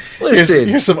 it's like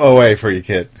here's some OA for you,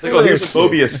 kid. It's like, oh, here's a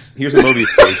Mobius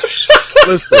page.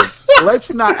 Listen,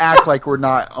 let's not act like we're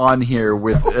not on here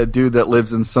with a dude that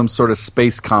lives in some sort of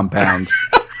space compound.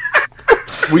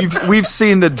 We've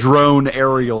seen the drone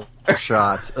aerial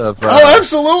shot of. Oh,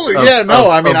 absolutely. Yeah, no.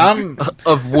 I mean, I'm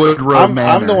of Woodrow Manor.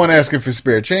 I'm the one asking for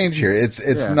spare change here.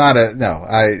 It's not a no.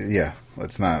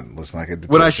 Let's not get.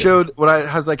 When I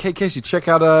was like, hey Casey, check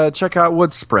out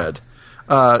Wood's spread.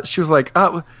 She was like,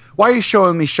 why are you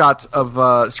showing me shots of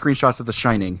screenshots of The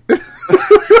Shining?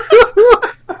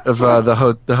 Of the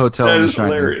hotel That in The is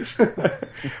Shining. hilarious.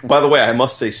 By the way, I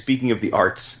must say, speaking of the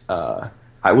arts,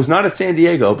 I was not at San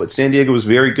Diego, but San Diego was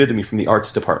very good to me from the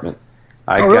arts department.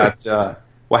 I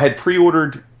had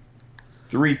pre-ordered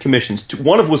 3 commissions.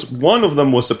 One of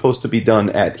them was supposed to be done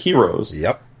at Heroes.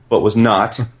 Yep. But was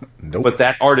not. Nope. But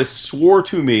that artist swore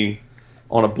to me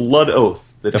on a blood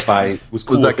oath that if I was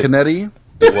cool Was that with Kennedy?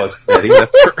 it was Kennedy.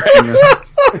 That's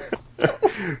correct.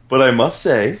 But I must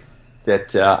say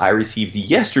that I received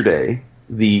yesterday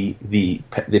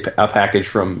a package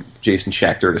from Jason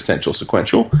Schachter at Essential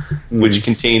Sequential, which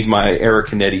contained my Eric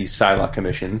Kennedy Psylocke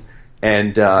commission,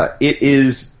 and it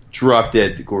is drop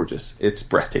dead gorgeous. It's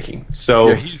breathtaking. So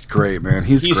Yeah, he's great, man.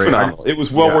 He's great. phenomenal. It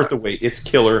was well worth the wait. It's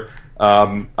killer.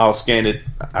 I'll scan it.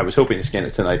 I was hoping to scan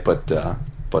it tonight,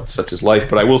 but such is life.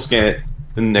 But I will scan it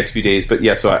in the next few days. But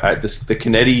yeah, so the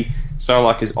Kennedy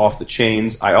Psylocke is off the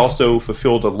chains. I also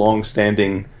fulfilled a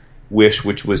long-standing wish,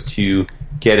 which was to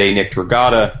get a Nick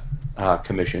Dragata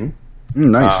commission.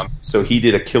 Nice. So he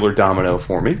did a killer domino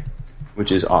for me,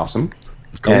 which is awesome.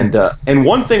 Cool. And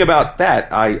one thing about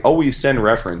that, I always send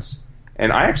reference,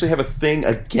 and I actually have a thing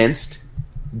against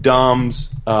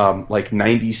Dom's like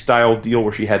 90s style deal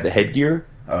where she had the headgear.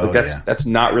 That's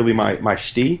not really my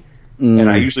shtick, and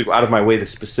I usually go out of my way to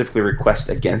specifically request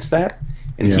against that.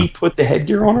 And he put the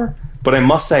headgear on her, but I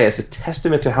must say, as a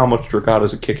testament to how much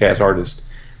Dragata's a kick-ass artist,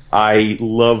 I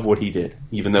love what he did,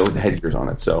 even though the headgear's on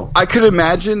it. So I could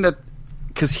imagine that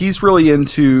because he's really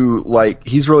into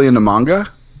manga.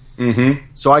 Mm-hmm.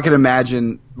 So I could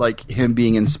imagine like him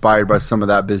being inspired by some of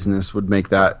that business would make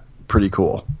that pretty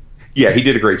cool. Yeah, he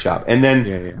did a great job. And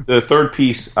then the third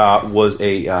piece was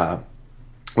a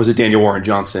Daniel Warren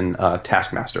Johnson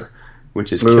Taskmaster,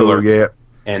 which is killer. Ooh, yeah.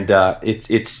 And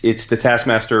it's the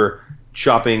Taskmaster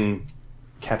chopping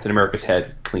Captain America's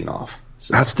head clean off.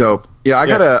 So, That's dope. Yeah,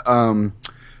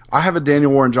 I have a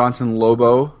Daniel Warren Johnson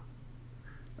Lobo.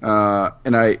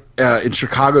 And I in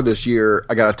Chicago this year,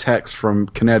 I got a text from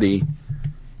Kennedy,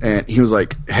 and he was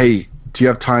like, "Hey, do you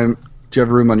have time? Do you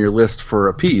have room on your list for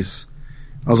a piece?"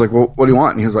 I was like, "Well, what do you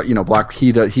want?" And he was like,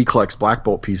 he collects Black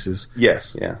Bolt pieces.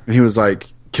 yes, yeah. And he was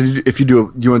like, do you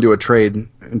want to do a trade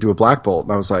and do a Black Bolt?"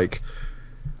 And I was like,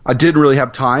 I didn't really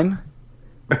have time,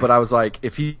 but I was like,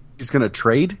 if he's going to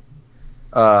trade,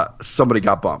 somebody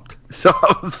got bumped. So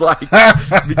I was like,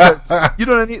 because you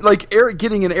know what I mean? Like Eric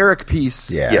getting an Eric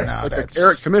piece, like an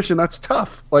Eric commission, that's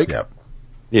tough. Like,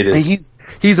 It is. and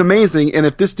he's amazing. And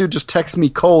if this dude just texts me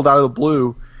cold out of the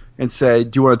blue and say,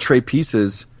 "Do you want to trade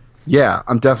pieces?" Yeah,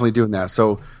 I'm definitely doing that.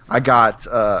 So I got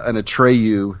an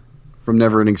Atreyu from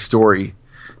Neverending Story.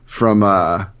 From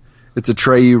it's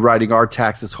Atreyu riding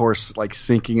Artax's horse, like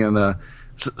sinking in the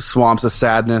swamps of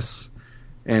sadness,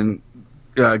 and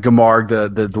Gamarg,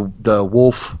 the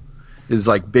wolf, is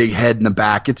like big head in the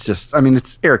back. It's just, I mean,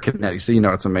 it's Eric Kennedy, so you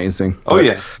know it's amazing. Oh, But,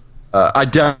 yeah. I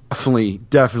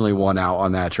definitely won out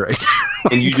on that trade.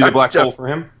 And you did a Black Bolt for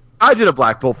him? I did a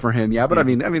Black Bolt for him, yeah. But I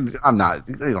mean, I'm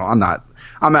not.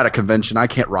 I'm at a convention. I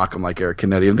can't rock him like Eric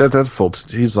Kennedy. That's full.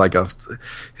 He's like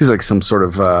some sort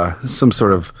of.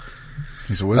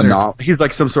 He's a wizard. He's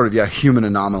like some sort of human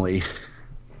anomaly.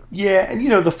 Yeah,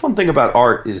 and the fun thing about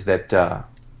art is that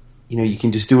you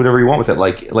can just do whatever you want with it.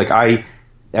 Like I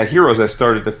at Heroes, I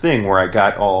started a thing where I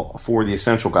got all 4 of the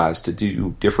Essential guys to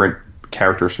do different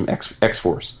characters from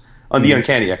X-Force on the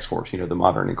Uncanny X-Force, the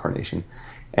modern incarnation.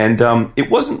 And it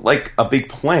wasn't like a big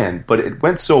plan, but it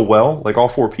went so well. Like all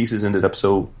 4 pieces ended up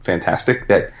so fantastic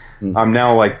that I'm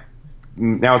now like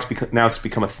now it's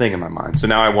become a thing in my mind. So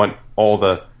now I want all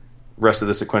the rest of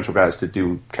the sequential guys to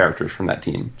do characters from that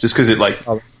team, just because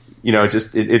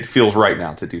it feels right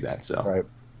now to do that. So Right.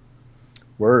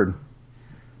 Word.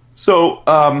 So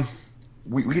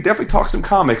we could definitely talk some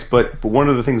comics, but one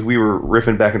of the things we were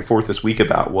riffing back and forth this week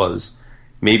about was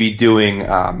maybe doing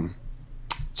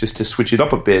just to switch it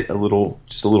up a bit, a little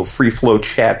free flow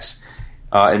chats,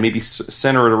 and maybe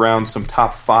center it around some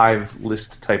top 5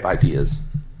 list type ideas.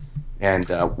 And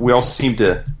we all seem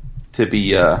to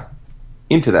be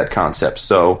into that concept.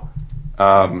 So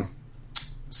I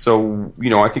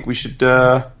think we should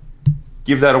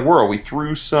give that a whirl. We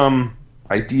threw some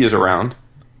ideas around,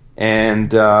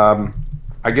 and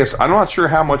I guess I'm not sure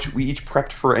how much we each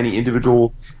prepped for any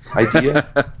individual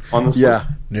idea on this list.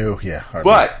 No, yeah.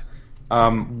 But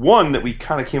one that we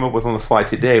kind of came up with on the fly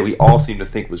today, we all seem to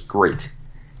think was great.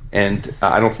 and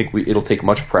I don't think it'll take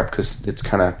much prep because it's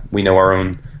kind of we know our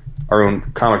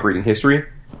own comic reading history.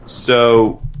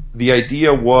 So the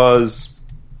idea was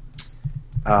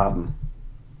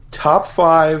top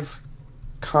 5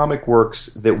 comic works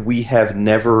that we have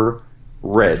never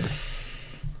read,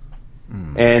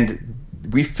 and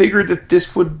we figured that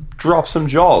this would drop some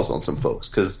jaws on some folks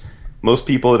because most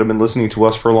people that have been listening to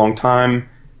us for a long time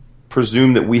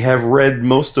presume that we have read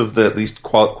most of the at least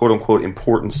quote-unquote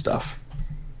important stuff.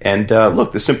 And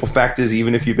look, the simple fact is,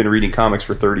 even if you've been reading comics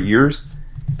for 30 years,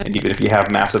 and even if you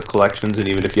have massive collections, and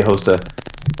even if you host a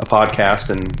podcast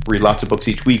and read lots of books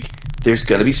each week, there's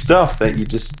going to be stuff that you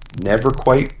just never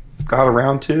quite got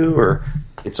around to, or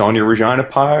it's on your Regina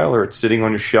pile, or it's sitting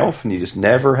on your shelf, and you just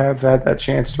never have had that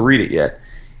chance to read it yet.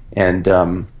 And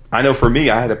I know for me,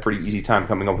 I had a pretty easy time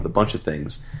coming up with a bunch of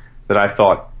things that I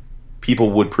thought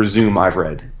people would presume I've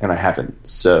read, and I haven't.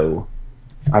 So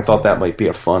I thought that might be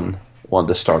a fun one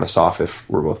to start us off if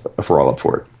we're all up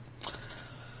for it.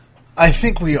 I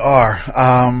think we are.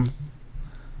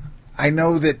 I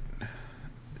know that.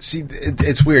 See,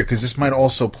 it's weird because this might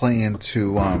also play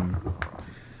into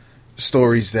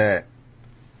stories that.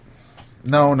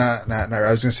 No, not.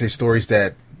 I was going to say stories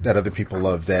that other people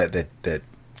love that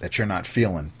you're not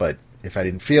feeling. But if I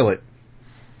didn't feel it,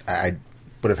 I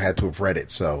would have had to have read it.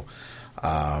 So,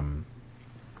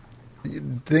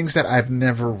 things that I've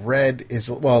never read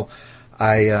is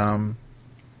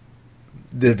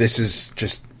this is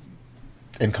just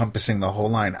encompassing the whole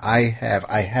line. I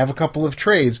have a couple of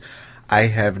trades. I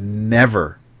have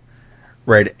never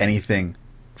read anything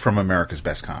from America's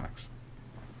Best Comics.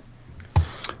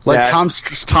 Like Tom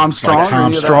Strong, like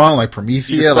Tom Strong, like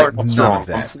Promethea, like none of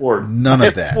that. None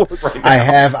of that. Right, I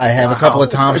have a couple of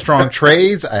Tom Strong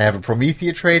trades. I have a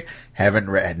Promethea trade.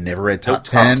 Never read Top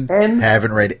 10.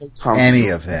 Haven't read any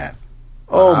of that.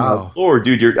 Oh my lord,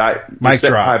 dude! You're mic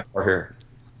drop high bar here.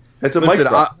 It's a mic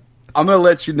drop. I'm gonna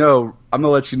let you know.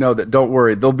 That don't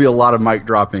worry. There'll be a lot of mic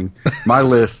dropping. My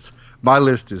list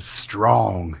is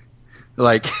strong.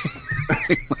 Like,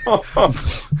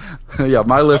 yeah,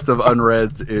 my list of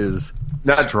unreads is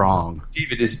strong.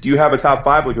 David, do you have a top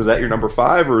 5? Like, was that your number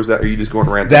 5, or are you just going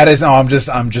random? That is, no. I'm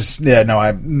just. Yeah, no.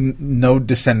 I'm no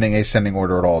ascending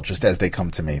order at all. Just as they come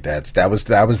to me. That was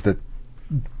the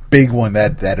big one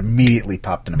that immediately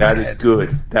popped into my head. That is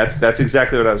good. That's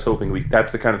exactly what I was hoping.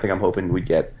 That's the kind of thing I'm hoping we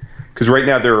get. Because right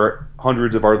now there are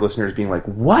hundreds of our listeners being like,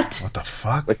 "What? What the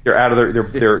fuck?" Like they're out of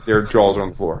their jaws are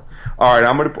on the floor. All right,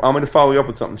 I'm gonna follow you up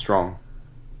with something strong.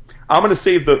 I'm gonna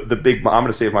save I'm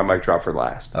gonna save my mic drop for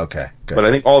last. Okay, good. But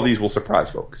I think all of these will surprise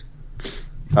folks.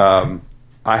 I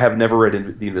have never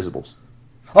read The Invisibles.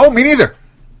 Oh, me neither.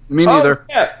 Me neither. Oh,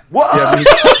 yeah. What? Yeah,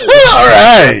 all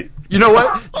right. You know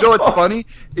what? You know what's funny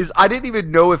is I didn't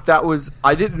even know if that was.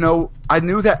 I didn't know. I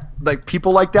knew that like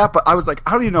people like that, but I was like,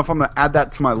 I don't even know if I'm going to add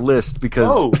that to my list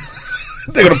because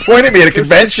they're going to point at me at a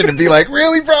convention and be like,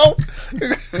 "Really, bro?"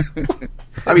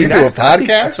 I mean, that's a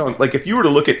podcast. Like, if you were to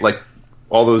look at like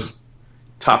all those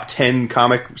top 10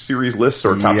 comic series lists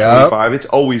or top 25, it's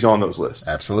always on those lists.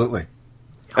 Absolutely.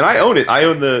 And I own it. I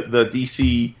own the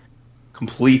DC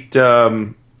complete.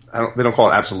 They don't call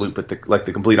it absolute, but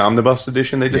the complete omnibus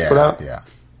edition they just put out. Yeah.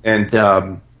 And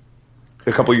a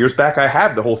couple of years back, I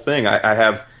have the whole thing. I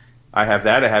have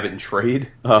that. I have it in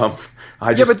trade. But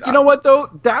you know what though?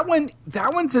 That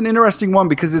one's an interesting one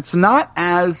because it's not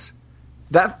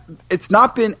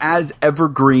been as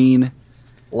evergreen,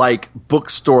 like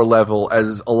bookstore level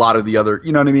as a lot of the other.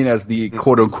 You know what I mean? As the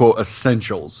quote unquote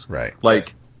essentials, right?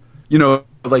 Like, you know,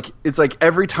 like it's like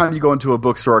every time you go into a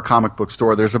bookstore or a comic book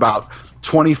store, there's about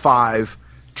 25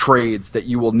 trades that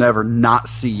you will never not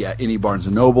see at any Barnes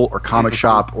and Noble or comic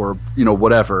shop or, you know,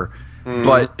 whatever.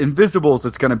 But Invisibles,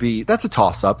 that's a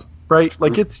toss up, right?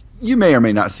 Like you may or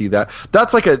may not see that.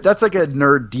 That's like a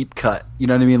nerd deep cut. You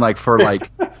know what I mean? Like for like,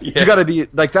 you gotta be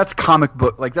like, that's comic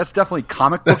book. Like that's definitely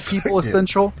comic book people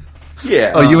essential.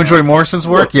 Yeah. Oh, you enjoy Morrison's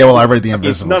work? Yeah. Well, I read The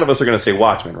Invisibles. None of us are going to say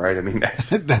Watchmen, right? I mean,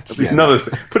 that's at least none of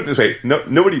us. Put it this way: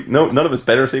 none of us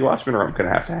better say Watchmen, or I'm going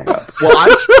to have to hang up.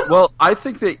 I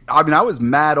think that. I mean, I was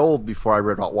mad old before I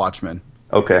read about Watchmen.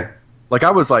 Okay. Like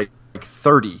I was like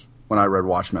 30 when I read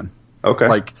Watchmen.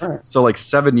 Okay. So like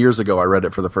 7 years ago, I read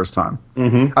it for the first time.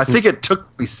 Mm-hmm. I think it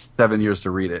took me 7 years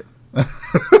to read it.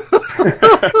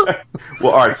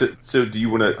 Well, all right. So do you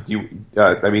want to?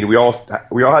 I mean, we all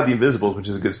had The Invisibles, which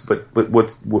is a good. But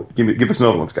give us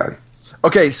another one, Scotty.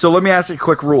 Okay, so let me ask you a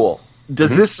quick rule.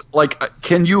 Does this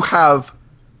can you have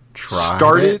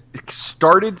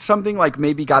started something like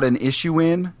maybe got an issue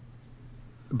in,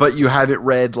 but you haven't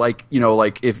read like, you know,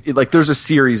 like if like there's a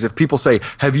series. If people say,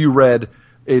 "Have you read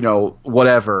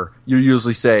whatever, you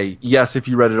usually say yes if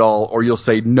you read it all, or you'll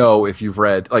say no if you've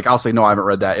read. Like I'll say no, I haven't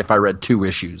read that if I read 2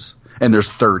 issues, and there's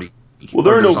 30. Well,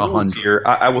 there are no rules here.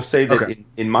 I will say that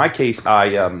in my case, there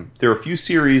are a few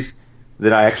series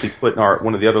that I actually put in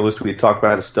one of the other lists we had talked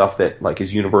about, is stuff that like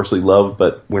is universally loved,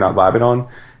 but we're not vibing on.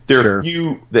 There are a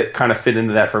few that kind of fit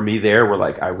into that for me. There, where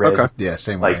like I read,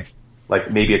 same way. Like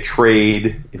maybe a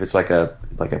trade, if it's like a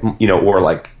or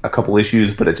like a couple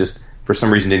issues, but it just for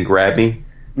some reason didn't grab me.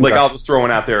 Like I'll just throw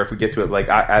one out there if we get to it. Like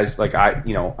I just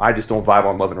don't vibe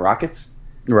on Love and Rockets.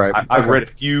 Right. I've read a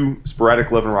few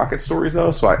sporadic Love and Rocket stories though,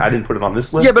 so I didn't put it on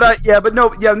this list.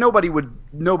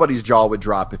 Nobody's jaw would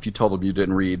drop if you told them you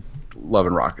didn't read Love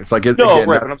and Rockets. Like but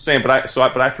I'm saying, but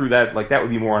I threw that, like that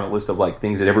would be more on a list of like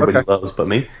things that everybody loves but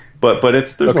me. But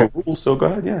there's no rules, so go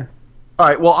ahead, yeah. All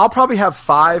right. Well, I'll probably have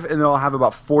 5, and then I'll have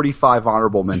about 45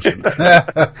 honorable mentions.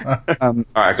 All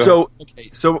right. So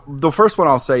the first one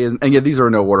I'll say, and again, these are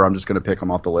in no order. I'm just going to pick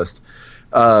them off the list.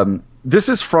 This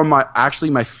is from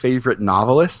my favorite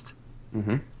novelist,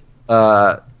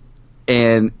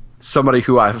 and somebody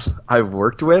who I've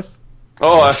worked with.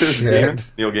 Oh, that's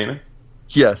Neil Gaiman.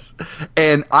 Yes,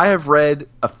 and I have read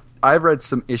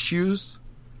some issues,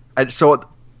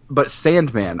 but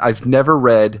Sandman I've never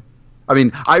read. I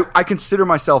mean, I consider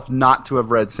myself not to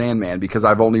have read Sandman because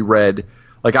I've only read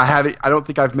I don't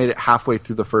think I've made it halfway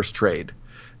through the first trade.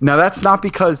 Now that's not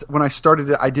because when I started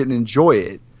it I didn't enjoy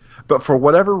it. But for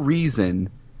whatever reason,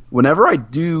 whenever I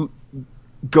do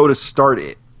go to start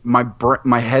it,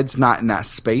 my head's not in that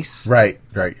space. Right,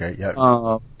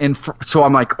 yeah. So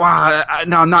I'm like,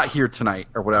 no, I'm not here tonight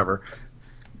or whatever.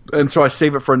 And so I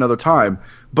save it for another time.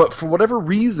 But for whatever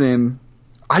reason,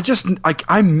 I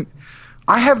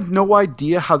have no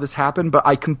idea how this happened, but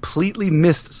I completely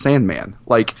missed Sandman.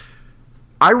 Like,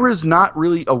 I was not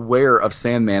really aware of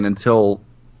Sandman until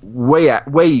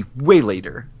way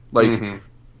later. Like.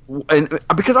 And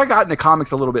because I got into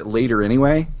comics a little bit later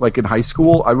anyway, like in high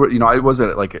school, I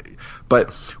wasn't but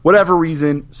whatever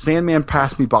reason, Sandman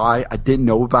passed me by. I didn't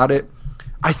know about it.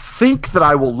 I think that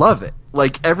I will love it.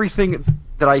 Like everything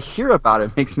that I hear about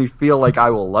it makes me feel like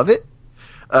I will love it.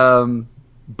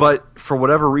 But for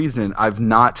whatever reason, I've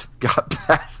not got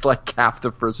past like half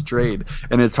the first trade,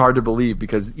 and it's hard to believe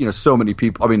because so many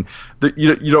people. I mean,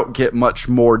 you don't get much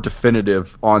more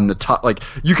definitive on the top. Like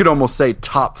you could almost say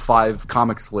top 5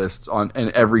 comics lists and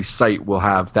every site will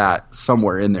have that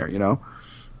somewhere in there.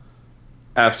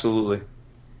 Absolutely.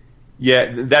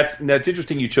 Yeah, that's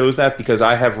interesting. You chose that because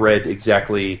I have read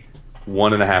exactly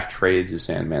 1.5 trades of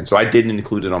Sandman, so I didn't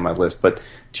include it on my list. But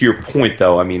to your point,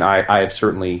 though, I mean, I have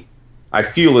certainly. I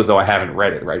feel as though I haven't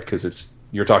read it, right? Because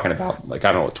you're talking about, like,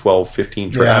 I don't know, 12,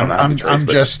 15 trades. Yeah, I'm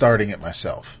just starting it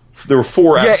myself. There were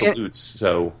 4 absolutes,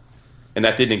 and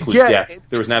that didn't include death.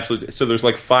 There was an absolute, so there's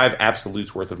like 5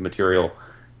 absolutes worth of material.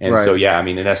 And so, yeah, I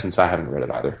mean, in essence, I haven't read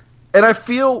it either. And I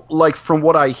feel like from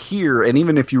what I hear, and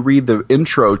even if you read the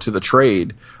intro to the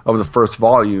trade of the first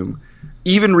volume,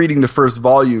 even reading the first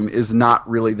volume is not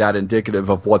really that indicative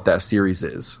of what that series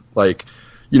is. Like,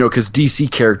 because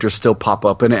DC characters still pop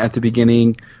up in it at the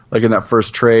beginning, like in that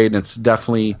first trade, and it's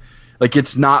definitely like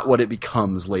it's not what it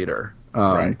becomes later.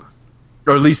 Right.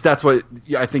 Or at least that's what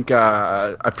I think.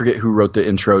 I forget who wrote the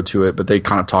intro to it, but they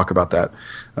kind of talk about that.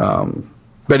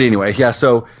 But anyway, yeah.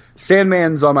 So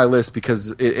Sandman's on my list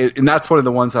because and that's one of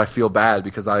the ones I feel bad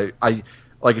because I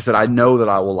like I said, I know that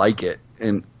I will like it,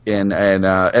 and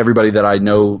everybody that I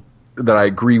know that I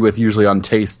agree with usually on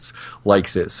tastes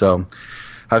likes it. So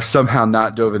I've somehow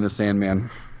not dove into Sandman.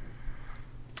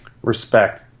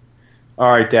 Respect.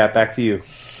 All right, Dap, back to you.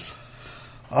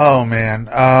 Oh man,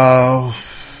 I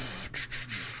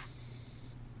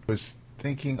was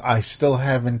thinking I still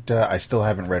haven't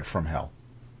read From Hell.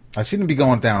 I seem to be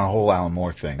going down a whole Alan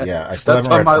Moore thing. Yeah, I still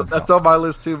haven't read From Hell. That's on my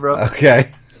list too, bro.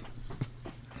 Okay.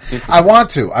 I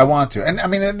want to, and I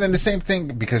mean, and the same thing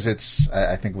because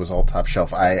I think it was all top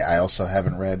shelf. I also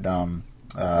haven't read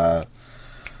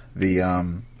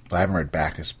I haven't read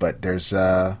Bacchus, but there's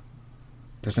an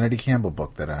Eddie Campbell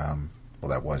book that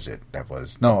that was it.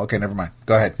 Okay, never mind.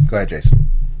 Go ahead, Jason.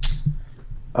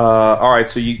 All right,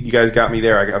 so you guys got me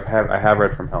there. I have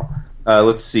read From Hell.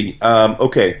 Let's see.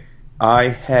 Okay, I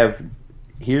have.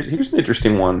 Here's an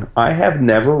interesting one. I have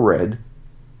never read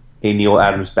a Neil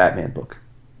Adams Batman book.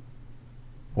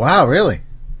 Wow, really?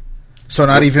 So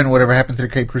not even Whatever Happened to the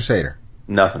Cape Crusader?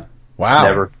 Nothing. Wow.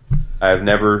 Never. I've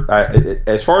never.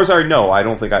 As far as I know, I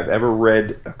don't think I've ever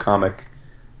read a comic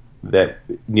that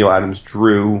Neil Adams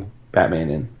drew Batman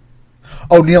in.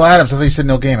 Oh, Neil Adams. I thought you said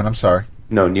Neil Gaiman. I'm sorry.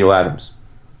 No, Neil Adams.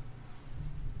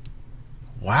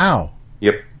 Wow.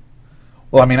 Yep.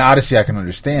 Well, I mean, Odyssey I can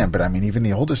understand, but I mean, even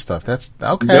the older stuff, that's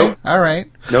okay. Nope. All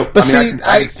right. Nope. But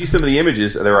I can see some of the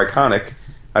images; they're iconic.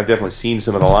 I've definitely seen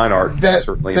some of the line art,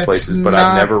 certainly in places, but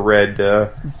I've never read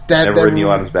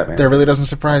Neil Adams' Batman. That really doesn't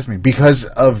surprise me because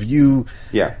of you.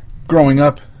 Yeah. Growing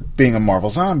up, being a Marvel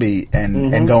zombie,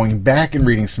 and going back and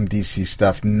reading some DC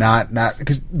stuff. Not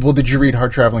because. Well, did you read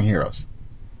Hard Traveling Heroes?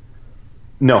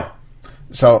 No.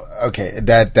 So okay,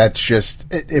 that's just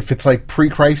if it's like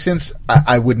pre-Crisis,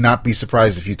 I would not be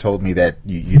surprised if you told me that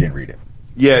you didn't read it.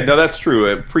 Yeah, no, that's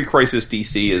true. Pre-Crisis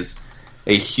DC is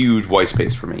a huge white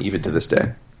space for me, even to this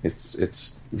day.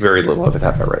 It's very little of it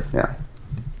have I read. Yeah.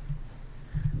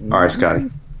 All right,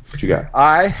 Skottie, what you got?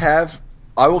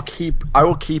 I will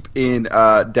keep in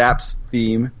Dap's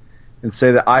theme and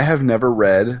say that I have never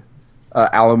read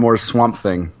Alan Moore's Swamp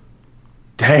Thing.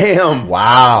 Damn!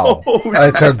 Wow,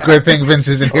 that's a good thing Vince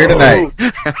isn't here tonight.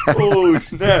 Oh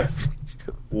snap!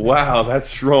 Wow, that's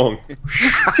strong.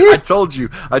 I told you.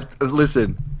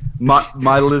 Listen.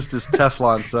 My list is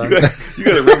Teflon, son. You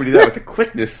got to remedy that with the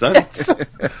quickness, son.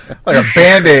 Like a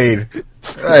Band-Aid.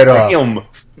 Right off.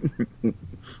 Damn.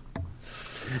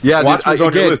 Yeah, Watchmen's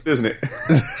on your list, isn't it?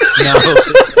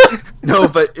 No,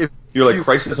 but if you're like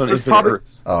Crisis on Infinite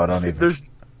Earths. Oh, don't even.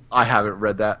 I haven't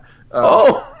read that.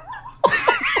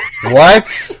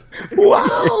 What?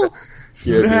 Wow.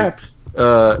 Snap.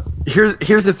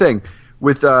 Here's the thing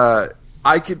with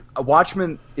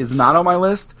Watchmen is not on my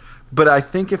list. But I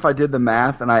think if I did the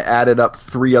math and I added up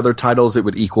 3 other titles, it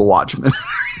would equal Watchmen.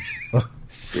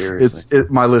 Seriously.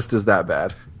 My list is that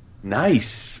bad.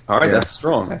 Nice. All right, that's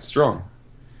strong. That's strong.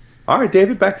 All right,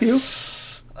 David, back to you.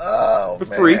 Oh, for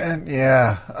free. Man.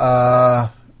 Yeah.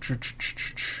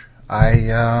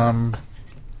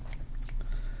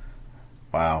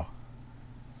 Wow.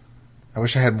 I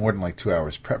wish I had more than like 2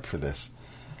 hours prep for this.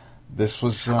 This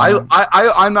was.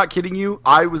 I'm not kidding you.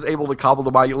 I was able to cobble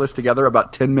the my list together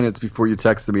about 10 minutes before you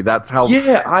texted me. That's how.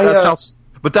 Yeah,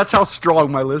 but that's how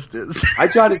strong my list is. I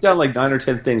jotted down like 9 or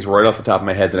 10 things right off the top of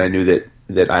my head that I knew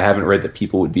that I haven't read that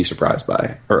people would be surprised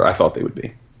by, or I thought they would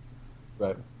be.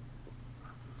 Right.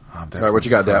 I'm all right, what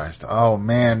you got, Dap? Oh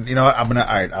man, you know what? I'm gonna.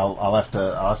 All right, I'll have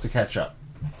to catch up.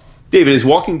 David, is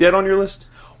Walking Dead on your list?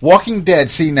 Walking Dead.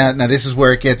 See now this is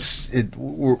where it gets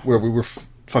where we were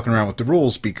fucking around with the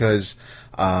rules because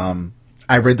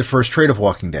I read the first trade of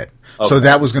Walking Dead, so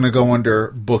that was going to go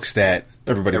under books that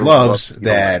everybody loves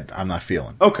that I'm not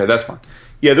feeling. Okay, that's fine.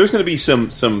 Yeah, there's going to be some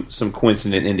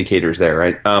coincident indicators there,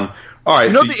 right? All right.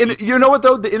 You know what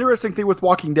though? The interesting thing with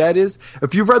Walking Dead is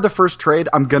if you've read the first trade,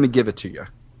 I'm going to give it to you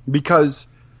because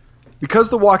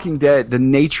the Walking Dead, the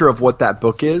nature of what that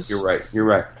book is. You're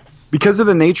right. Because of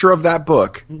the nature of that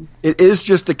book, it is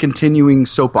just a continuing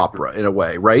soap opera in a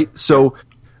way, right? So.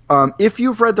 If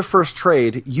you've read the first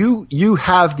trade, you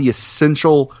have the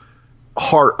essential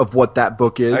heart of what that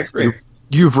book is. I agree.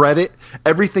 You've read it.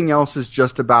 Everything else is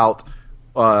just about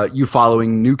you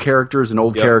following new characters and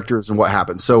old characters and what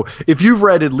happens. So if you've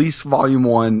read at least volume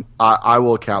 1, I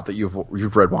will account that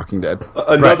you've read Walking Dead.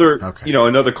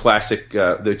 Another classic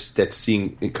that's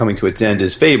coming to its end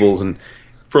is Fables, and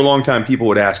for a long time people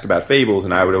would ask about Fables,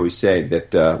 and I would always say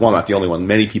that not the only one.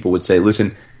 Many people would say,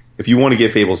 listen, if you want to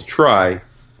give Fables a try,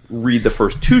 read the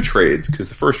first 2 trades, because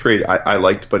the first trade I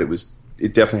liked, but it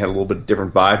definitely had a little bit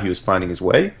different vibe. He was finding his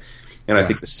way, and I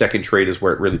think the second trade is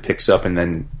where it really picks up and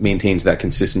then maintains that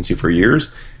consistency for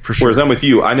years. For sure. Whereas I'm with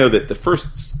you, I know that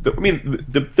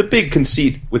the big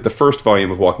conceit with the first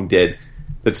volume of Walking Dead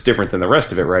that's different than the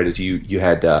rest of it, right? Is you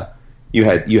had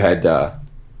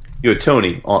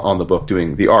Tony on the book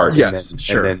doing the art,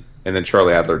 and then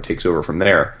Charlie Adler takes over from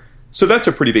there. So that's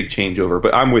a pretty big changeover,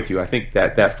 but I'm with you. I think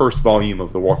that first volume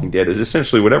of The Walking Dead is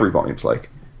essentially what every volume's like.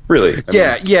 Really.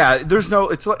 There's no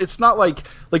it's not like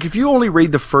if you only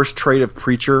read the first trade of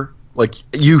Preacher, like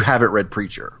you haven't read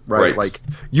Preacher, right? Like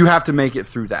you have to make it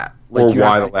through that. Like, or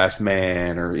Why the Last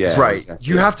Man right. Exactly.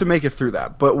 You have to make it through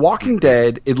that. But Walking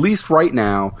Dead, at least right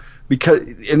now,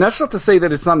 and that's not to say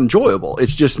that it's not enjoyable.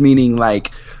 It's just meaning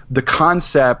like the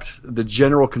concept, the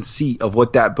general conceit of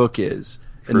what that book is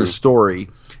and the story.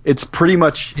 It's pretty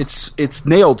much it's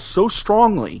nailed so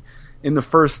strongly in the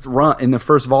first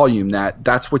volume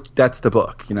that's the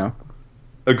book, you know.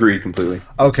 Agreed completely.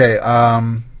 Okay,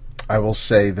 I will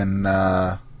say then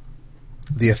The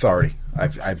Authority.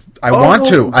 I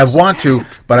want to,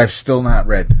 but I've still not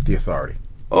read The Authority.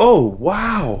 Oh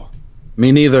wow!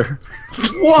 Me neither.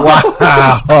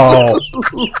 Wow!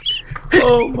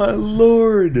 Oh my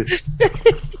lord!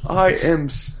 I am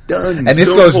stunned. And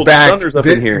this goes back.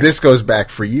 This goes back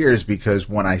for years because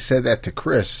when I said that to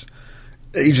Chris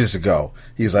ages ago,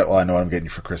 he was like, "Well, I know what I'm getting you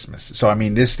for Christmas." So I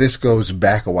mean, this goes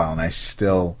back a while, and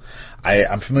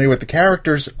I'm familiar with the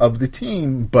characters of the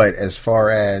team, but as far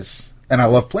as, and I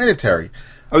love Planetary.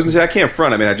 I was going to say, I can't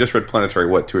front. I mean, I just read Planetary,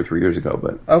 2 or 3 years ago,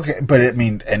 but... Okay, but I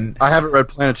mean, and... I haven't read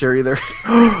Planetary either.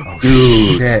 Oh,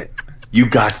 dude. Shit. You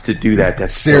got to do that.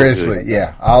 That's seriously, so good.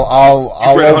 yeah.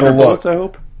 I'll read 100 overlook. Bullets, I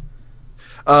hope?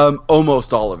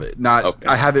 Almost all of it. Not. Okay.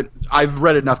 I haven't. I've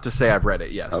read enough to say I've read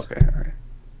it. Yes. Okay, all right.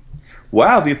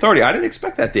 Wow, The Authority. I didn't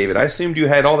expect that, David. I assumed you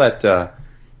had all that...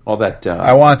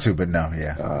 I want to, but no,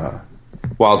 yeah.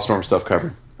 Wildstorm stuff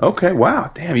covered. Okay,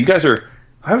 wow. Damn, you guys are...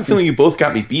 I have a feeling you both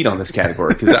got me beat on this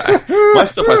category, because my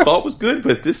stuff I thought was good,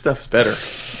 but this stuff is better.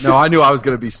 No, I knew I was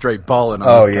going to be straight balling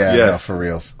on this. Yeah, yes. no, for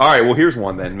reals. All right, well, here's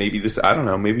one then. Maybe this... I don't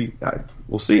know. Maybe...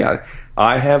 we'll see.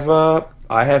 I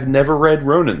have never read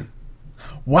Ronin.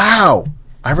 Wow.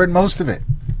 I read most of it.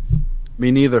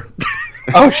 Me neither.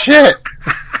 Oh, shit.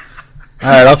 All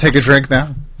right, I'll take a drink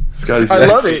now. Scotty's I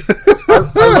love it.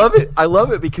 I love it. I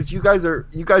love it because you guys are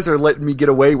letting me get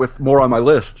away with more on my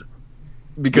list.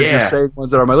 Because you're saying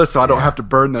ones that are on my list, so I don't have to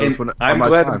burn those. I'm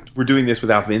glad we're doing this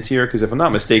without Vince here, because if I'm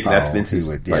not mistaken, that's Vince's.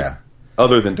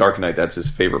 Other than Dark Knight, that's his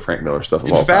favorite Frank Miller stuff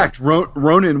of all time. In fact,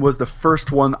 Ronin was the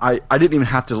first one I didn't even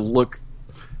have to look.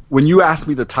 When you asked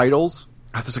me the titles,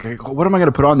 I was like, what am I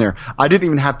going to put on there? I didn't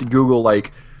even have to Google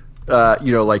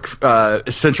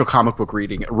essential comic book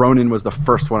reading. Ronin was the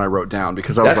first one I wrote down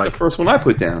because I was That's the first one I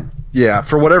put down. Yeah,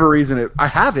 for whatever reason, I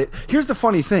have it. Here's the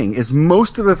funny thing: is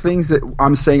most of the things that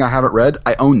I'm saying I haven't read,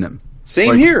 I own them.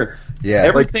 Same here. Yeah,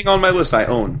 everything on my list I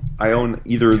own. I own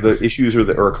either the issues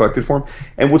or a collected form.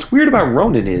 And what's weird about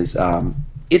Ronin is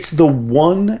it's the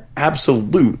one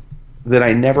absolute that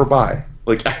I never buy.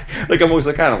 Like I'm always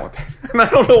like, I don't want that, and I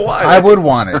don't know why. I would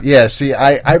want it. Yeah. See,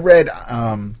 I read.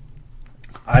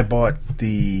 I bought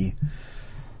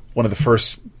one of the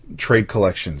first trade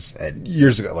collections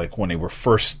years ago, like when they were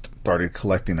first started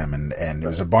collecting them, and it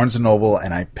was a Barnes & Noble,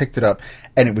 and I picked it up,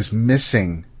 and it was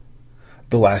missing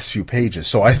the last few pages.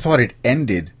 So I thought it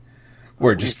ended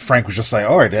where Frank was just like,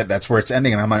 all right, that's where it's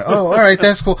ending. And I'm like, oh, all right,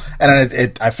 that's cool. And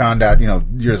then I found out,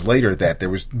 years later that there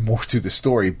was more to the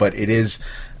story, but it is,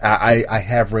 I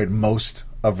have read most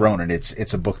of Ronin.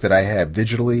 It's a book that I have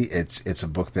digitally. It's a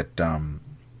book that,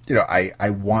 I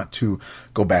want to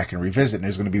go back and revisit. And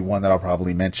there's going to be one that I'll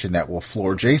probably mention that will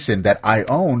floor Jason that I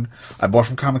own. I bought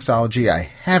from Comixology. I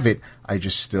have it. I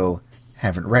just still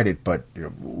haven't read it, but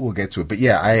we'll get to it. But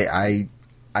yeah, I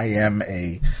am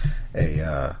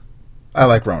I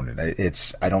like Ronin.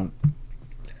 I don't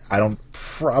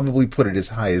probably put it as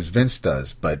high as Vince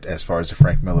does, but as far as the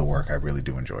Frank Miller work, I really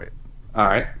do enjoy it. All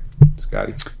right,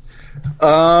 Scotty.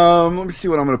 Let me see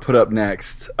what I'm going to put up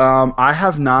next. I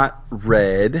have not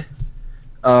read.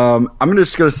 I'm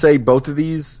just going to say both of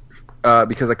these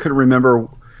because I couldn't remember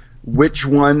which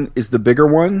one is the bigger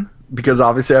one because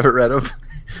obviously I haven't read them.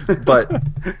 But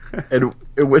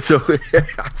so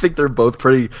I think they're both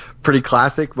pretty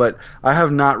classic. But I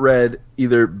have not read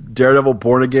either Daredevil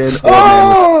Born Again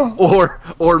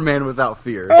or Man Without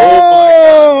Fear.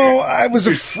 Oh, I was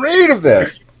afraid of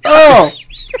that. Oh,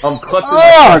 I'm clutching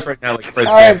my chest right now like Fred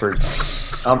Sanford.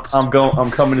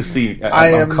 I'm coming to see. I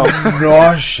am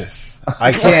nauseous.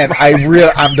 I can't.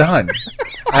 I'm done.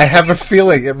 I have a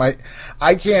feeling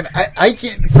I can't.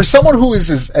 For someone who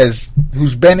is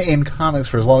who's been in comics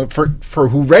for as long, for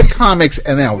who read comics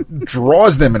and now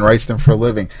draws them and writes them for a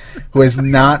living, who has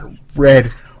not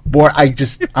read more,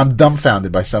 I'm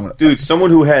dumbfounded by someone. Dude,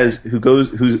 someone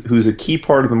who's a key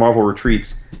part of the Marvel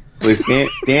retreats. Was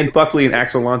Dan Buckley and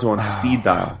Axel Alonso on speed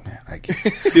dial. Man,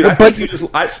 dude, I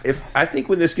think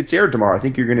when this gets aired tomorrow, I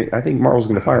think Marvel's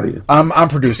gonna fire you. I'm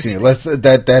producing it.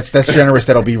 That's generous.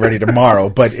 That'll be ready tomorrow.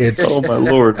 But it's oh my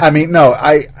lord. I mean, no.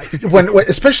 When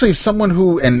especially if someone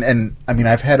who and I mean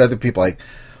I've had other people like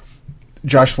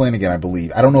Josh Flanagan, I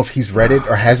believe. I don't know if he's read it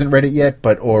or hasn't read it yet,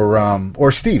 but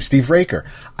or Steve Raker.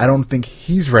 I don't think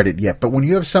he's read it yet. But when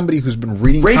you have somebody who's been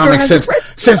reading comics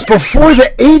since before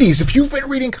the 80s, if you've been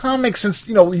reading comics since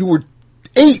you were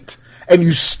 8 and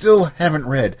you still haven't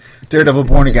read Daredevil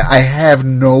Born Again, I have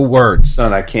no words.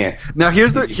 Son, I can't. Now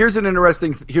here's an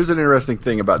interesting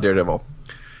thing about Daredevil.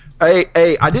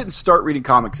 I didn't start reading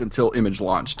comics until Image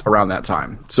launched around that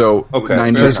time. So okay,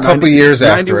 there's a couple years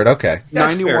after it. Okay,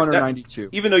 91 or 92.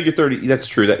 Even though you're 30, that's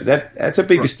true. That's a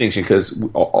big distinction because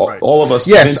all of us,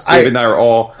 yes, Vince, David, and I are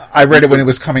all. I read it when it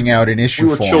was coming out in issue. We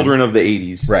were children of the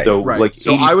 80s, right? So right. like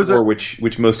so 84, I was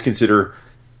which most consider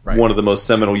one of the most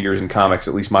seminal years in comics,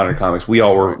 at least modern comics. We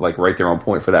all were like right there on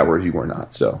point for that, where you were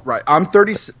not. So right, I'm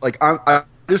 30. I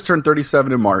just turned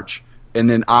 37 in March, and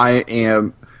then I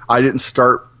didn't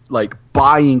start like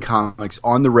buying comics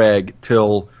on the reg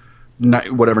till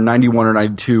whatever 91 or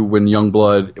 92 when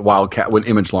Youngblood Wildcat when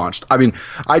Image launched. I mean,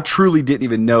 I truly didn't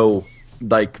even know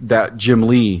like that Jim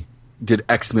Lee did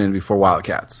X-Men before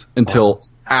Wildcats until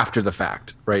after the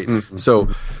fact, right? Mm-hmm. So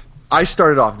I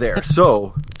started off there.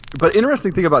 So, but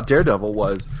interesting thing about Daredevil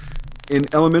was in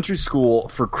elementary school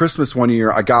for Christmas one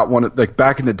year, I got one like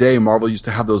back in the day. Marvel used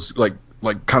to have those like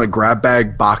kind of grab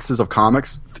bag boxes of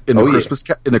comics in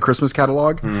the Christmas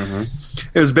catalog. Mm-hmm.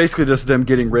 It was basically just them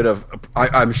getting rid of,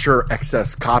 I'm sure,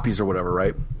 excess copies or whatever,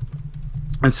 right?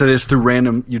 And so just through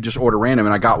random, you just order random,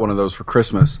 and I got one of those for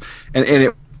Christmas, and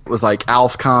it was like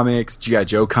Alf comics, G.I.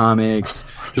 Joe comics,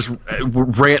 just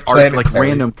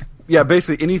random, yeah,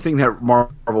 basically anything that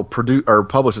Marvel produced or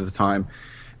published at the time.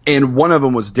 And one of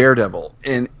them was Daredevil,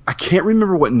 and I can't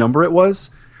remember what number it was,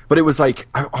 but it was like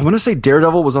I want to say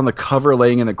Daredevil was on the cover,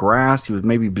 laying in the grass. He was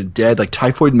maybe been dead, like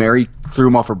Typhoid Mary threw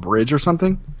him off a bridge or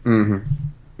something. Mm-hmm.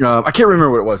 I can't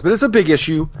remember what it was, but it's a big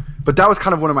issue. But that was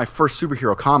kind of one of my first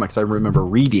superhero comics I remember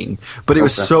reading. But it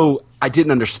was so I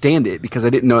didn't understand it because I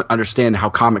didn't understand how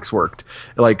comics worked.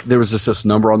 Like there was just this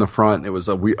number on the front. It was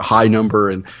a high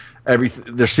number and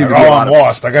everything. There seemed to be a lot I'm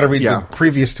lost. I got to read the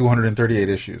previous 238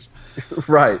 issues.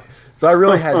 Right. So I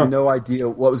really had no idea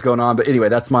what was going on. But anyway,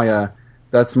 that's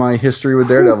my history with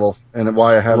Daredevil and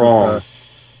why I haven't.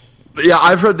 Yeah,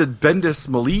 I've read the Bendis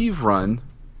Malieve run.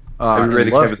 Have you read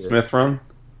the Kevin Smith run?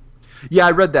 Yeah,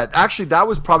 I read that. Actually, that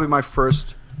was probably my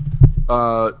first.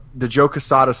 The Joe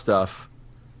Quesada stuff.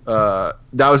 That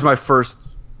was my first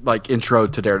like intro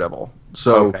to Daredevil.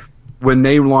 So when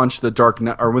they launched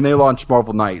when they launched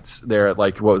Marvel Knights, they're at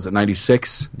like what was it,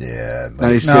 96? Yeah,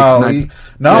 96.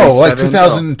 Like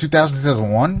 2000,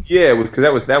 2001. Yeah,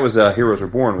 because that was Heroes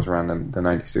Reborn was around the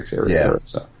 96 area. Yeah.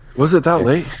 So was it that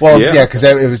late? Well, yeah, because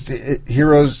it was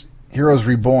Heroes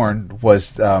Reborn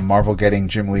was Marvel getting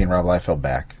Jim Lee and Rob Liefeld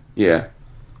back. Yeah,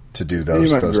 to do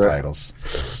those titles.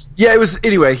 Yeah, it was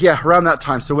anyway. Yeah, around that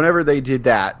time. So whenever they did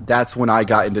that, that's when I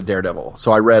got into Daredevil.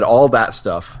 So I read all that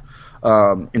stuff,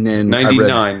 and then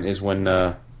 99 is when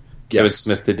Kevin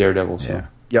Smith did Daredevil. So. Yeah.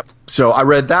 Yep. So I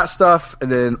read that stuff,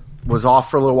 and then was off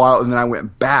for a little while, and then I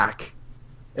went back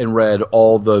and read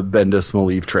all the Bendis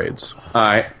Malieve trades. All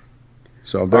right.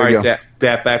 So there you go.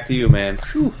 Dap, back to you, man.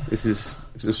 Whew. This is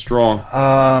strong.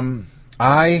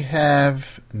 I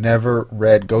have never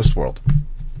read Ghost World.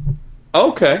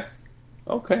 Okay.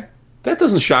 That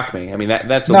doesn't shock me. I mean,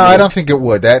 that's no, I don't think it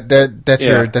would. That's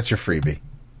your freebie.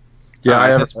 Yeah, I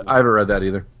haven't read that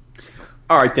either.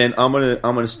 All right, then I'm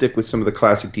gonna stick with some of the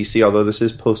classic DC. Although this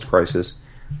is post-crisis,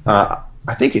 I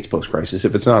think it's post-crisis.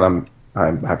 If it's not, I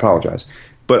apologize.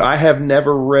 But I have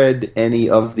never read any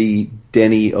of the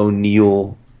Denny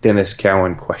O'Neil, Dennis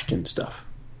Cowan question stuff.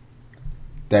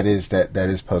 That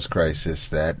is post-crisis.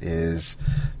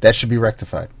 That should be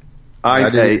rectified. I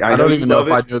don't even know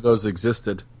if I knew those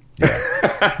existed.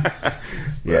 Yeah,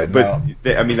 yeah, but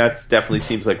I mean that definitely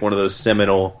seems like one of those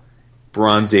seminal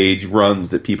Bronze Age runs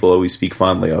that people always speak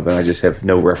fondly of, and I just have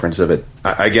no reference of it.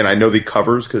 I know the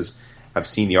covers because I've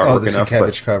seen the artwork enough. The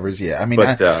Sienkiewicz covers, yeah. I mean,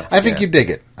 I think you dig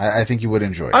it. I think you would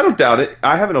enjoy it. I don't doubt it.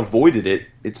 I haven't avoided it.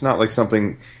 It's not like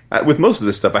something with most of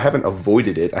this stuff. I haven't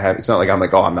avoided it. It's not like I'm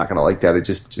like, oh, I'm not going to like that. It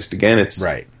just again, it's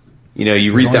right. You know,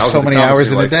 you read thousands so many of comics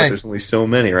hours in a day. But there's only so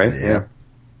many, right? Yeah.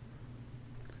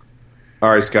 All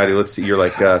right, Skottie, let's see. You're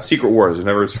like Secret Wars. I've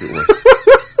never read Secret Wars.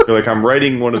 You're like, I'm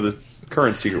writing one of the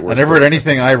current Secret Wars. I never read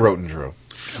anything I wrote and drew.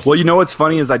 Well, you know what's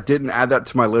funny is I didn't add that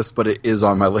to my list, but it is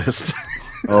on my list.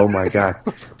 Oh my god,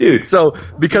 dude! So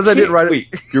because I didn't write it,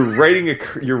 you're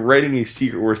writing a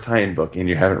Secret Wars tie-in book, and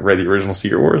you haven't read the original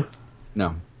Secret Wars?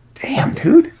 No. Damn,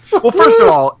 dude. Well, first of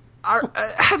all,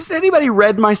 has anybody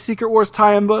read my Secret Wars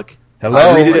tie-in book? Hello.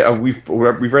 I read it.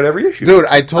 We've read every issue, dude.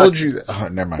 I told you. Oh,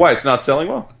 never mind. Why it's not selling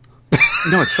well?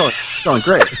 No, it's selling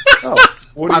great. Oh,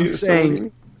 what I'm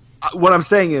saying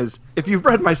is, if you've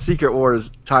read my Secret Wars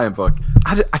tie-in book,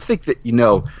 I think that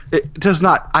it does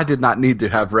not. I did not need to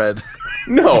have read.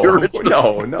 No,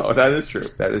 that is true.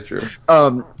 That is true.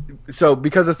 So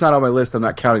because it's not on my list, I'm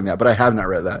not counting that. But I have not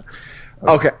read that.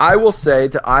 Okay, I will say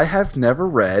that I have never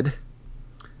read.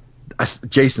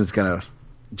 Jason's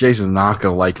not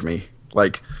gonna like me.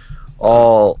 Like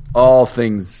all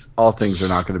things are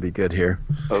not going to be good here.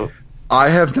 Oh. I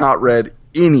have not read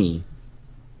any.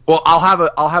 Well, I'll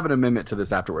have an amendment to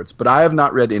this afterwards, but I have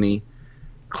not read any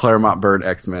Claremont Byrne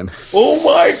X-Men. Oh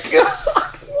my god!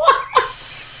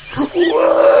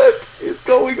 What is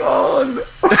going on?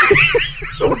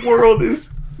 The world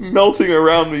is melting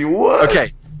around me. What?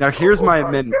 Okay, now here's my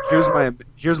amendment.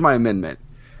 Here's my amendment.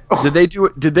 Did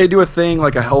they do a thing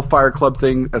like a Hellfire Club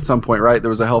thing at some point? Right, there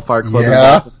was a Hellfire Club.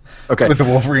 Yeah. Okay. With the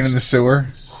Wolverine in the sewer.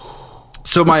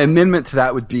 So my amendment to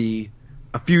that would be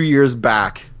a few years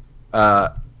back.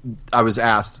 I was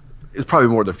asked. It's probably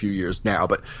more than a few years now,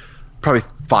 but probably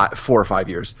 4 or 5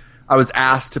 years. I was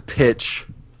asked to pitch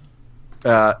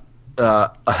a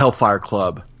Hellfire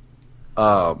Club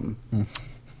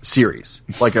series,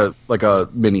 like a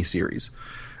mini series,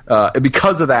 and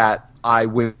because of that, I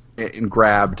went and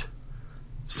grabbed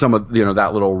some of that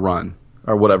little run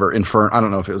or whatever. Inferno. I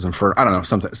don't know if it was Inferno. I don't know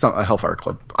a Hellfire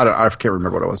Club. I can't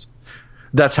remember what it was.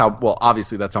 That's how. Well,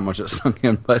 obviously that's how much it sunk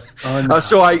in. But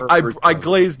so I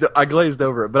glazed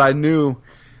over it. But I knew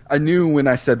when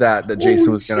I said that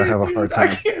Jason was going to have a hard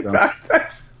time.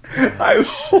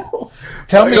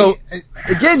 Tell me. So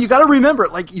again, you got to remember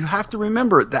it. Like you have to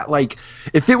remember that. Like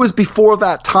if it was before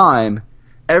that time,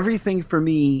 everything for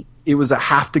me, it was a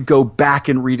have to go back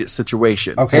and read it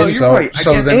situation. Okay,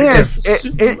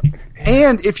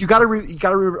 and if you got to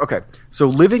remember. Okay, so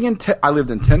I lived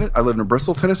in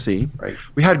Bristol, Tennessee. Right.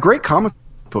 We had great comic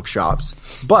book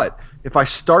shops, but if I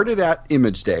started at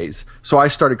Image Days, so I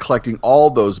started collecting all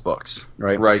those books,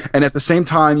 right? Right. And at the same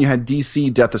time, you had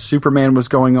DC Death of Superman was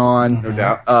going on. No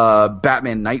doubt.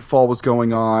 Batman Nightfall was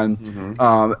going on.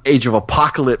 Mm-hmm. Age of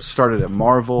Apocalypse started at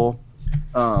Marvel.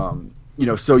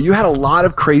 So you had a lot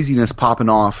of craziness popping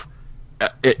off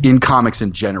in comics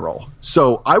in general.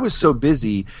 So I was so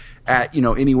busy at,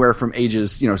 anywhere from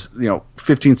ages,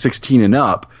 15, 16 and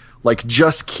up, like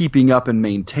just keeping up and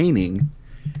maintaining.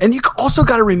 And you also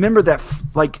got to remember that,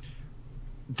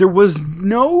 there was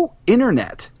no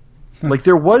internet. Like,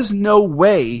 there was no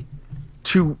way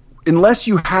to, unless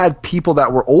you had people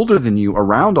that were older than you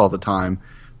around all the time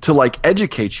to,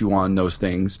 educate you on those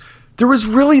things, there was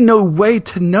really no way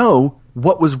to know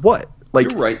what was what.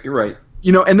 You're right.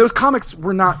 And those comics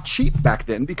were not cheap back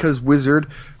then because Wizard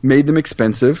made them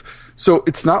expensive. So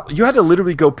it's not, you had to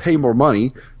literally go pay more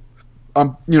money.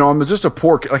 I'm just a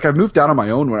poor kid. Like I moved out on my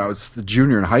own when I was a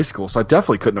junior in high school, so I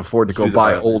definitely couldn't afford to go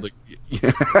buy old.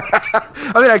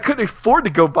 I couldn't afford to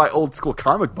go buy old school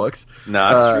comic books.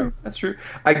 No, that's true.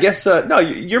 I guess no,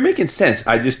 you're making sense.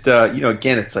 I just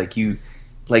again, it's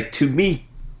to me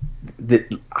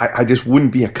that I just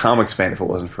wouldn't be a comics fan if it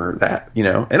wasn't for that,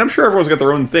 And I'm sure everyone's got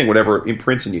their own thing, whatever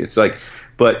imprints in you. It's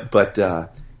but the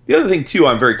other thing too,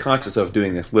 I'm very conscious of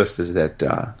doing this list is that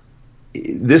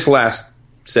this last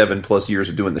 7+ years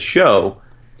of doing the show,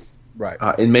 right?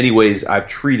 In many ways, I've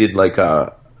treated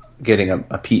getting a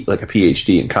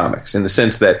PhD in comics in the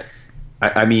sense that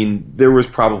I mean there was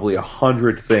probably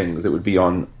 100 things that would be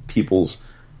on people's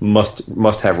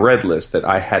must have read list that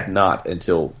I had not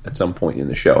until at some point in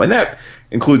the show, and that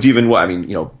includes even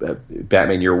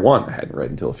Batman Year One I hadn't read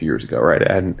until a few years ago, right?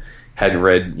 I hadn't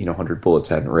read 100 Bullets,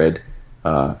 hadn't read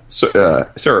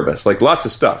Cerebus, lots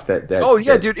of stuff that. Oh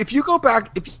yeah, dude! If you go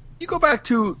back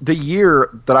to the year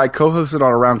that I co-hosted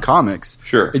on Around Comics,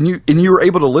 sure, and you were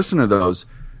able to listen to those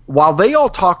while they all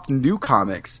talked new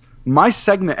comics. My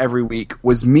segment every week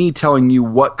was me telling you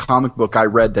what comic book I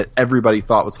read that everybody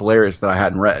thought was hilarious that I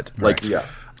hadn't read. Right.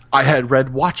 I had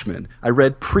read Watchmen. I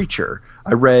read Preacher.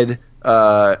 I read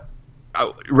Y.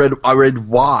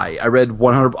 I read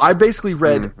 100. I basically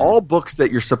read all books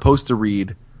that you're supposed to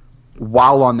read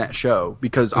while on that show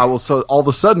because I was all of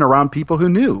a sudden around people who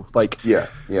knew. Yeah.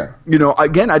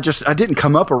 Again, I didn't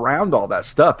come up around all that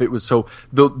stuff. It was so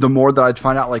the more that I'd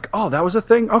find out, oh, that was a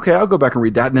thing. Okay, I'll go back and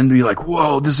read that, and then be like,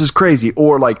 whoa, this is crazy.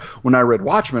 Or when I read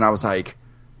Watchmen, I was like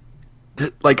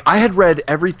I had read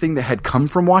everything that had come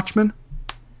from Watchmen.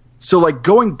 So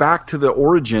going back to the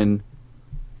origin,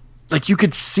 you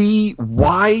could see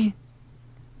why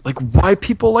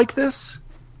people like this.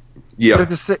 Yeah.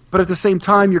 But at the same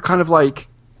time, you're kind of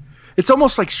it's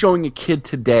almost like showing a kid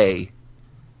today,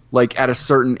 at a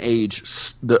certain age,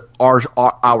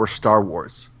 our Star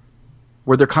Wars,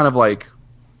 where they're kind of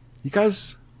you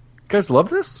guys love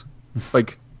this? You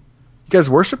guys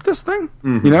worship this thing?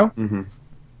 Mm-hmm. Mm-hmm.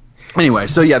 Anyway,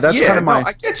 so yeah, that's kind of my. No,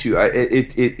 I get you.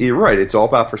 You're right. It's all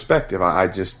about perspective. I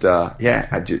just I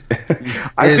figured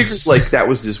that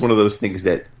was just one of those things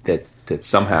that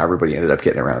somehow everybody ended up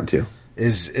getting around to.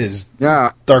 Is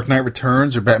Dark Knight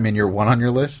Returns or Batman Year One on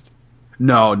your list?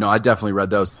 No, I definitely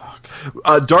read those.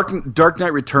 Dark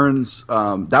Knight Returns,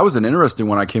 that was an interesting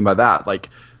one. I came by that.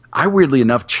 I weirdly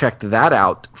enough checked that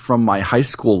out from my high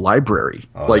school library.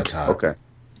 Oh, that's hot. Okay.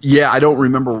 Yeah, I don't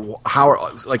remember how.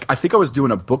 I think I was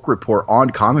doing a book report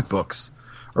on comic books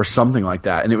or something like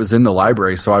that, and it was in the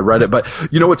library, so I read it. But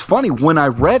what's funny? When I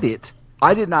read it,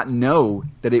 I did not know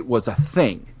that it was a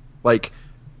thing.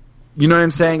 You know what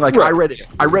I'm saying? Right. I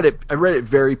read it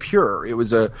very pure. It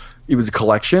was a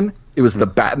collection. It was the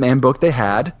Batman book they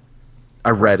had, I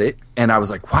read it, and I was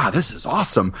like, wow, this is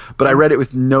awesome. But I read it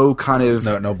with no kind of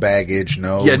no baggage,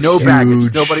 no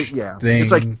baggage. Nobody, thing.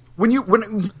 It's like when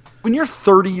you're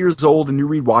 30 years old and you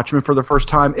read Watchmen for the first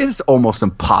time, it's almost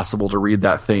impossible to read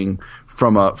that thing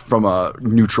from a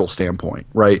neutral standpoint,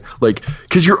 right? Like,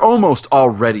 because you're almost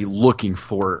already looking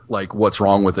for like what's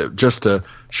wrong with it, just to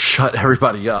shut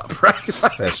everybody up, right?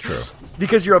 Like, that's true.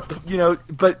 Because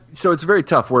but so it's very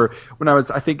tough. Where when I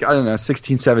was, I think, I don't know,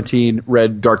 16, 17,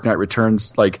 read Dark Knight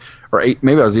Returns, like, or 8,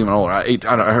 maybe I was even older, 8,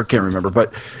 I can't remember,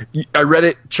 but I read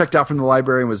it, checked out from the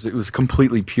library, and it was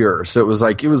completely pure. So it was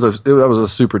like, that was a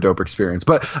super dope experience.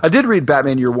 But I did read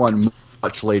Batman Year One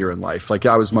much later in life. Like,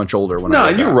 I was much older when I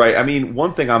read you're that. right. I mean,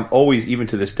 one thing I'm always, even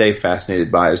to this day,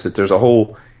 fascinated by is that there's a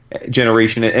whole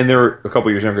generation, and they're a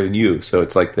couple years younger than you, so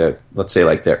it's like let's say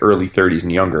the early 30s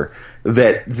and younger,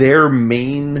 that their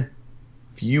main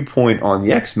viewpoint on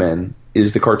the X-Men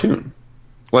is the cartoon.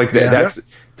 Like that's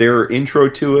their intro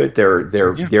to it,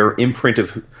 their imprint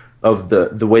of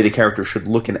the way the character should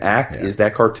look and act is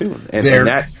that cartoon. And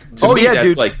that to me,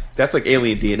 that's like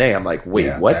alien DNA. I'm like,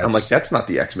 wait, what? I'm like, that's not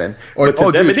the X-Men. But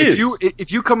to them, it is.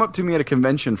 If you come up to me at a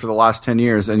convention for the last 10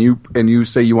 years and you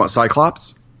say you want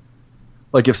Cyclops,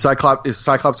 like if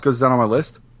Cyclops goes down on my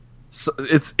list, so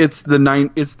it's the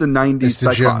 90s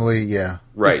Cyclops. Jim Lee,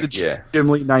 right, it's the Jim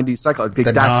Lee 90s Cyclops. The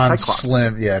that's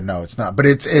non-slim, no, it's not. But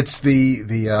it's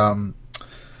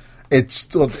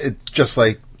just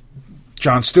like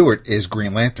Jon Stewart is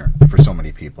Green Lantern for so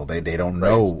many people. They don't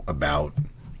know about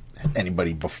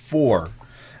anybody before.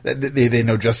 They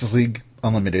know Justice League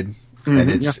Unlimited, and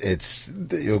it's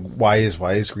why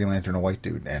is Green Lantern a white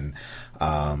dude? And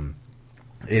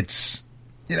it's.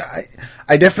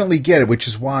 I definitely get it, which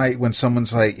is why when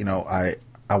someone's like, I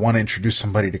want to introduce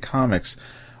somebody to comics,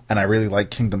 and I really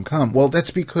like Kingdom Come. Well,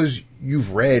 that's because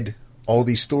you've read all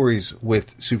these stories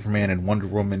with Superman and Wonder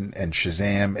Woman and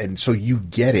Shazam, and so you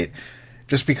get it.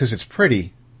 Just because it's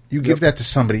pretty, you give that to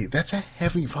somebody. That's a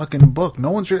heavy fucking book. People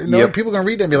are gonna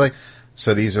read that and be like,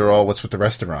 so these are all what's with the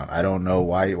restaurant. I don't know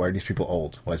why are these people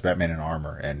old? Why is Batman in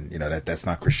armor? And that's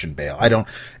not Christian Bale.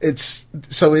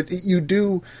 You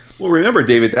do. Well, remember,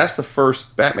 David, that's the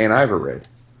first Batman I ever read.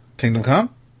 Kingdom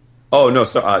Come? Oh no,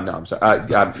 so no, I'm sorry.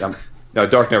 I'm no,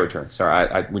 Dark Knight Returns.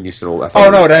 Sorry, when you said old, that's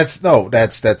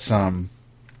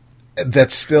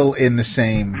still in the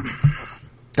same.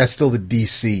 That's still the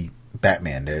DC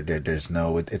Batman. There's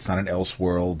no. It's not an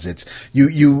Elseworlds. It's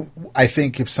you. I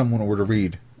think if someone were to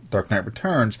read Dark Knight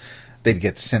Returns, they'd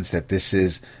get the sense that this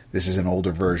is an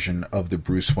older version of the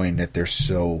Bruce Wayne that they're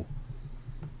so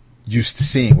used to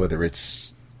seeing, whether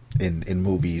it's in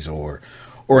movies or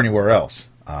anywhere else.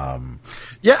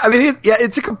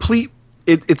 It's a complete.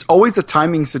 It's always a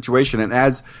timing situation, and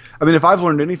if I've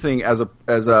learned anything as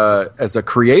a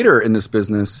creator in this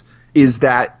business, is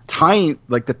that time,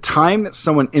 like the time that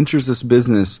someone enters this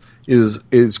business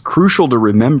is crucial to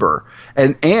remember,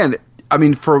 and I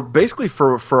mean for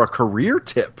a career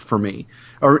tip for me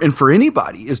and for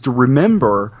anybody is to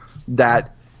remember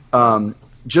that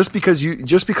just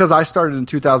because I started in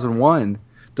 2001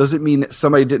 doesn't mean that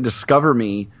somebody didn't discover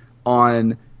me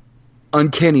on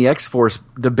Uncanny X-Force,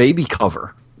 the baby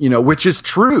cover, which is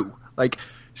true. Like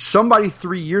somebody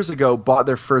 3 years ago bought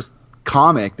their first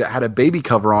comic that had a baby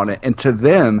cover on it, and to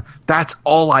them, that's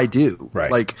all I do.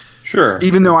 Right. Like, sure.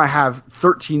 Even though I have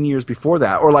 13 years before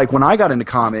that, or like when I got into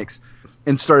comics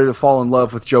and started to fall in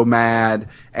love with Joe Mad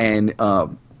and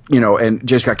and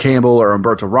J. Scott Campbell or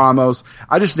Humberto Ramos,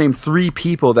 I just named 3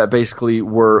 people that basically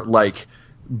were like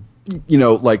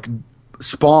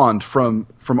spawned from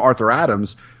Arthur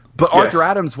Adams. But Arthur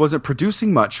Adams wasn't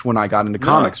producing much when I got into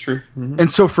comics. That's true. Mm-hmm.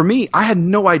 And so for me, I had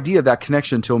no idea that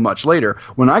connection until much later.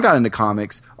 When I got into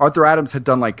comics, Arthur Adams had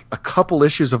done like a couple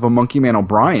issues of a Monkey Man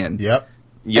O'Brien. Yep.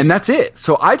 And that's it.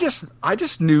 So I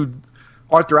just knew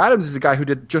Arthur Adams is a guy who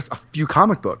did just a few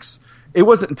comic books. It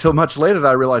wasn't until much later that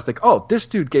I realized, like, oh, this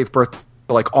dude gave birth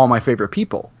to like all my favorite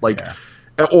people. Like,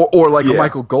 or like a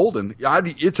Michael Golden.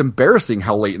 It's embarrassing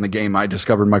how late in the game I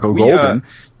discovered Michael Golden.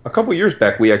 A couple years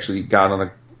back, we actually got on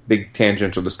a big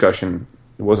tangential discussion.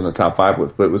 It wasn't a top 5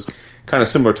 list, but it was kind of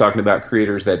similar, talking about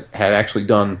creators that had actually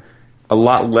done a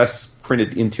lot less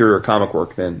printed interior comic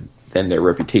work than their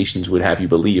reputations would have you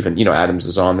believe. And Adams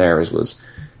is on there, as was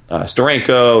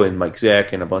Steranko and Mike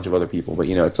Zeck and a bunch of other people. But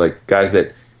it's like guys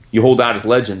that you hold out as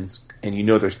legends, and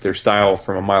their style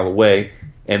from a mile away,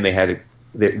 and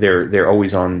they're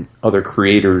always on other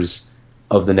creators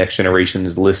of the next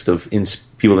generation's list of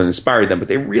people that inspired them, but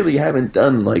they really haven't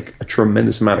done like a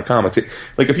tremendous amount of comics.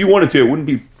 Like if you wanted to, it wouldn't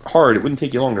be hard. It wouldn't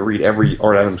take you long to read every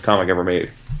Art Adams comic ever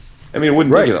made. I mean, it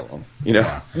wouldn't take you that long,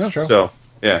 Yeah, true. So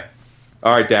yeah.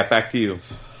 All right, Dap, back to you.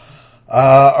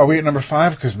 Are we at number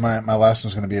 5? Because my last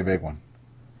one's going to be a big one.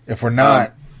 If we're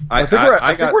not... I think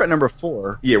we're at number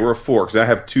 4. Yeah, we're at 4 because I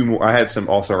have 2 more. I had some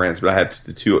also rants, but I have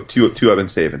the two I've been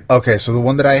saving. Okay, so the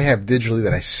one that I have digitally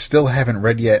that I still haven't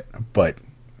read yet, but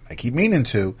I keep meaning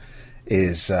to,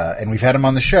 is, and we've had him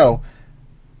on the show,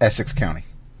 Essex County.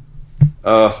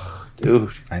 Ugh,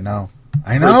 dude. I know.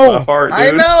 My heart, dude.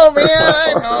 I know, man.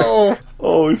 I know.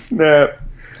 Oh, snap.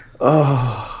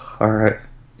 Oh, all right.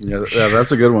 Yeah,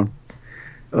 that's a good one.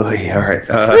 Oh, yeah, all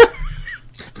right.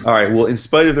 All right, well, in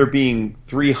spite of there being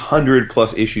 300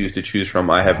 plus issues to choose from,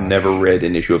 I have never read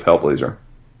an issue of Hellblazer.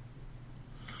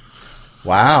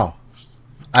 Wow.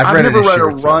 I've never read a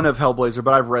run of Hellblazer,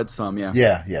 but I've read some, yeah.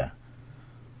 Yeah.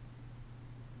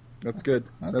 That's good.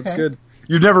 Okay. That's good.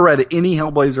 You've never read any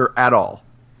Hellblazer at all?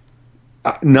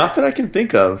 Not that I can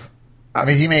think of. I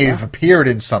mean, he may have appeared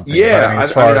in something. Yeah, but I mean,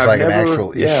 as far as like never, an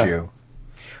actual issue.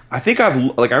 I think I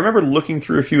remember looking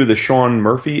through a few of the Sean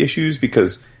Murphy issues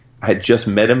because I had just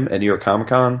met him at New York Comic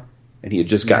Con, and he had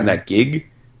just gotten that gig.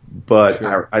 But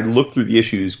sure. I looked through the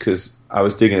issues because I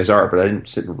was digging his art, but I didn't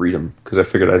sit and read them because I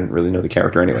figured I didn't really know the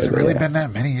character anyway. Has it really been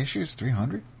that many issues?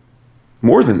 300?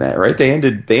 More than that, right? They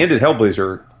ended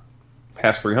Hellblazer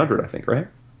past 300, I think, right?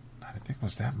 I didn't think it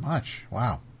was that much.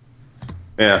 Wow.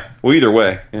 Yeah. Well, either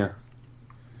way, yeah.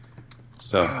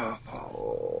 So.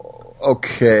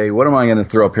 Okay, what am I going to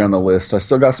throw up here on the list? I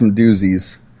still got some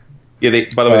doozies. Yeah,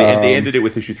 by the way, they ended it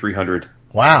with issue 300.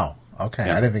 Wow. Okay,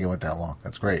 yeah. I didn't think it went that long.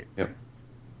 That's great. Yep.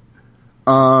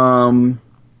 I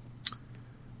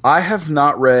have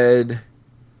not read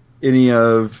any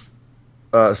of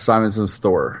Simonson's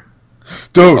Thor.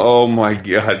 Dude. Oh my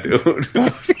god, dude.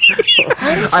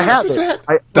 I have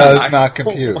it. Does not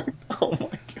compute. Oh my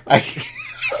god. I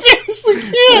seriously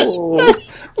can't.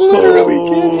 Literally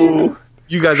can't even.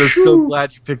 You guys are so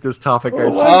glad you picked this topic. This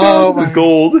is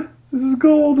gold. This is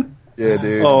gold. Yeah,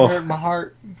 dude. Oh, it hurt my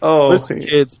heart. Oh, listen,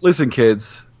 kids.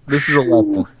 This is a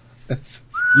lesson.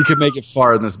 You can make it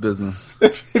far in this business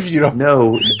if you don't.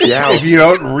 No doubt. If you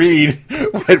don't read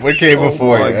what came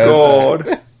before you. Oh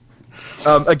my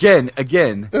god. Again.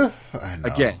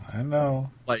 I know.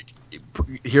 Like,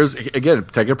 here's again.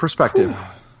 Take a perspective.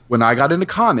 When I got into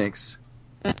comics,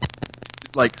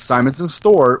 like Simonson's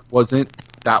Thor wasn't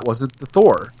the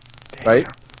Thor, right?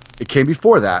 It came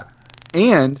before that,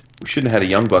 and we shouldn't have had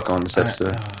a young buck on this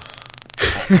episode.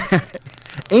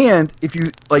 And if you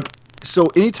like, so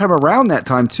anytime around that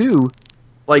time too,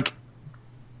 like,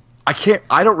 I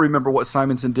don't remember what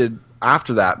Simonson did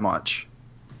after that much,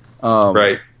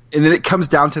 right? And then it comes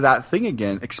down to that thing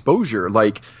again, exposure.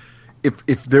 Like,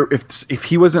 if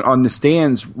he wasn't on the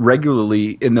stands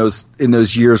regularly in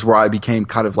those years where I became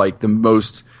kind of like the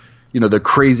most, the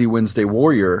crazy Wednesday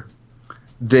Warrior,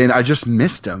 then I just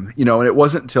missed him, and it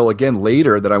wasn't until again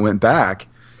later that I went back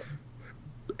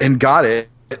and got it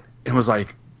and was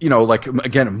like, like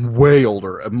again, way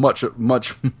older, much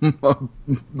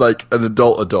like an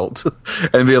adult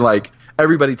and being like,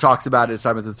 everybody talks about it,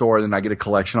 Simon the Thor, and then I get a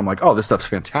collection. I'm like, oh, this stuff's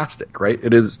fantastic, right?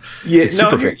 It is. Yeah,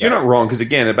 you're not wrong, because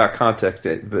again, about context,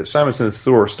 the Simonson and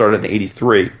Thor started in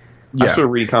 '83. Yeah. I started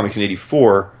reading comics in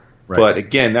 '84, right. But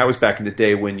again, that was back in the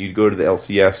day when you'd go to the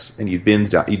LCS and you'd bin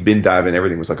dive, and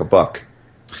everything was like $1.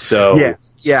 So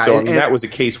yeah. So that was a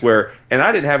case where, and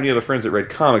I didn't have any other friends that read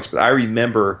comics, but I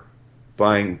remember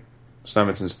buying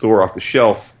Simonson's Thor off the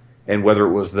shelf, and whether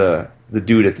it was the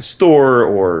dude at the store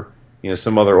or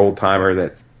some other old timer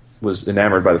that was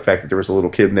enamored by the fact that there was a little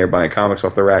kid in there buying comics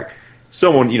off the rack.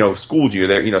 Someone, schooled you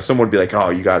there. Someone would be like, "Oh,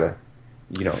 you gotta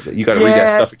read that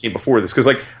stuff that came before this." Because,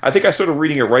 I think I started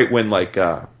reading it right when,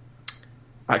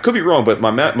 I could be wrong, but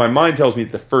my mind tells me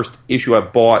that the first issue I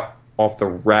bought off the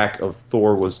rack of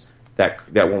Thor was that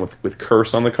one with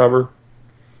Curse on the cover.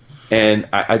 And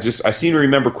I seem to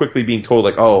remember quickly being told,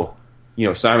 like, "Oh,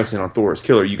 Simonson on Thor is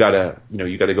killer. You gotta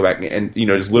go back and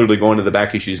just literally going to the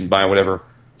back issues and buying whatever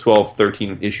 12,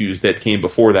 13 issues that came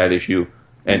before that issue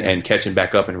and catching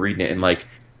back up and reading it." And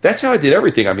that's how I did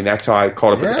everything. I mean, that's how I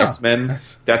caught up with X-Men.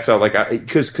 That's how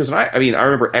because I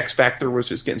remember X Factor was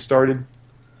just getting started.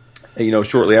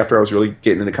 Shortly after I was really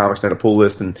getting into comics, and I had a pull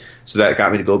list, and so that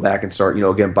got me to go back and start,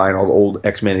 again, buying all the old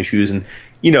X-Men issues. And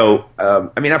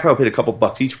I probably paid a couple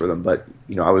bucks each for them, but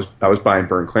I was buying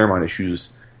Byrne Claremont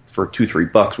issues for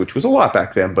 $2-3, which was a lot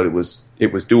back then, but it was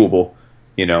doable.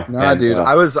 Dude,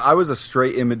 I was a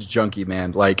straight Image junkie,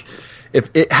 man. Like, if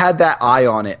it had that eye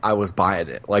on it, I was buying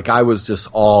it. Like, I was just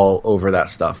all over that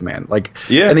stuff, man. Like,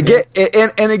 yeah. And again,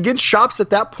 and again, shops at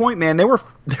that point, man, they were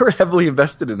heavily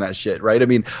invested in that shit, right? I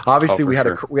mean, obviously we had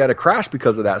a crash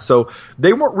because of that, so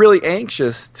they weren't really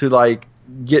anxious to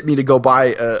get me to go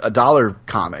buy a dollar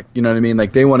comic. You know what I mean?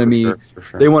 Like they wanted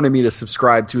they wanted me to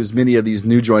subscribe to as many of these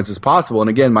new joints as possible. And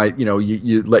again,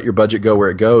 you let your budget go where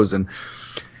it goes. And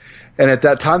at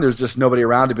that time, there's just nobody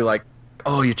around to be like,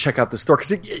 oh, you check out the store.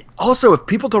 Because also, if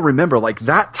people don't remember, like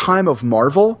that time of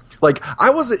Marvel, like I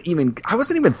wasn't even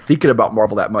thinking about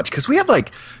Marvel that much because you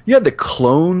had the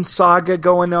Clone Saga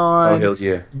going on. Oh, hells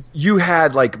yeah. You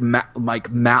had like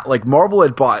Marvel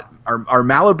had bought or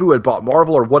Malibu had bought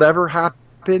Marvel or whatever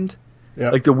happened.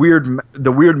 Yep. Like the weird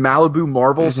Malibu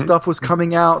Marvel stuff was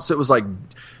coming out, so it was like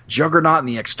Juggernaut and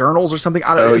the Externals or something.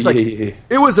 I don't know.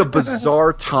 It was a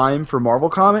bizarre time for Marvel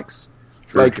comics.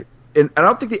 True. Like, and I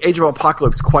don't think the Age of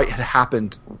Apocalypse quite had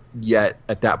happened yet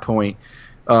at that point.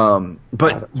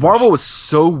 But Marvel was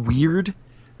so weird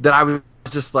that I was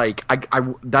just like,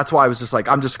 that's why I was just like,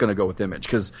 I'm just going to go with Image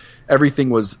because everything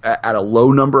was at a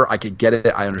low number. I could get it.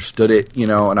 I understood it,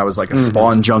 and I was like a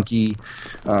Spawn junkie.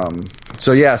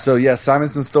 So yeah,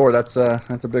 Simonson's Store. That's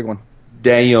a big one.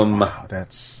 Damn. Wow,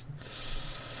 that's.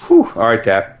 Whew. All right,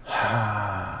 Tap.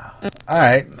 All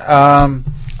right.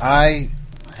 I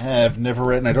have never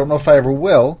read, and I don't know if I ever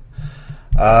will.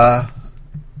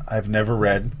 I've never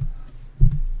read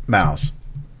Mouse.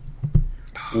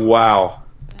 Wow.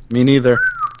 Me neither.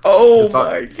 Oh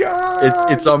my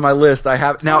god! It's on my list. I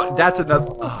have now. That's another.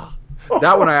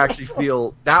 That one I actually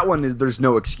feel. That one there's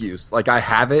no excuse. Like I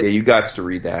have it. Yeah, you got to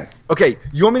read that. Okay,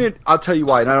 you want me to? I'll tell you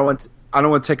why. And I don't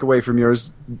want to take away from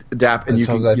yours, Dap. And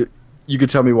you can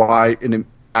tell me why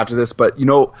after this. But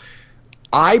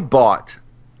I bought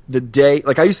the day.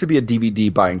 Like I used to be a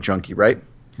DVD buying junkie, right?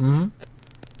 Mm-hmm.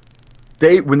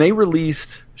 When they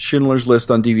released Schindler's List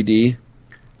on DVD,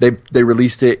 they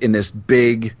released it in this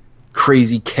big,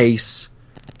 crazy case,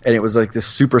 and it was like this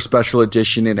super special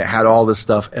edition, and it had all this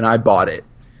stuff, and I bought it.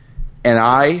 And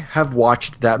I have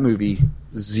watched that movie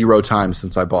 0 times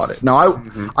since I bought it. Now,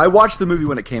 I watched the movie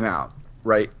when it came out,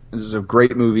 right? It was a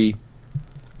great movie,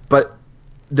 but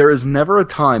there is never a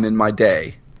time in my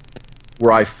day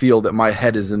where I feel that my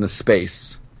head is in the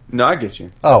space. No, I get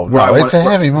you. Oh, no, it's a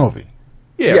heavy movie.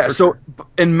 Yeah, so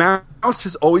and Mouse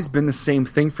has always been the same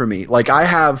thing for me. Like I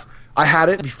had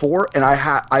it before, and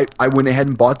I went ahead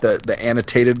and bought the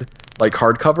annotated like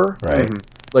hardcover, right?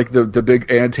 Like the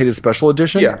big annotated special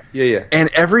edition. Yeah. And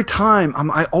every time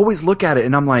I always look at it,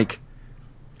 and I'm like,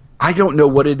 I don't know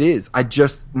what it is. I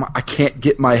can't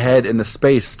get my head in the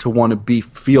space to want to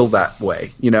feel that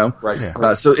way, Right.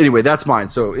 Yeah. So anyway, that's mine.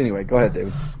 So anyway, go ahead,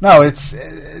 David. No, it's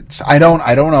I don't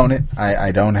own it.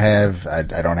 I don't have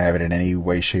it in any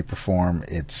way, shape, or form.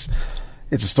 It's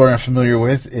a story I'm familiar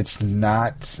with. It's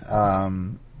not.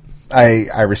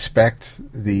 I respect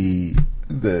the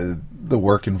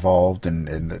work involved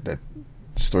and the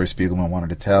story Spiegelman wanted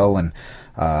to tell and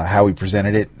how he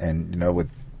presented it, and with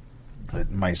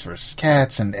mice versus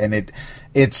cats, and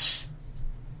it's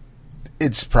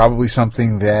probably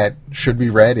something that should be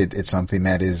read. It's something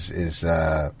that is it's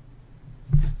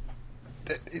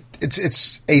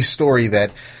a story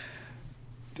that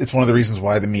it's one of the reasons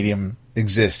why the medium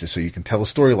exists, is so you can tell a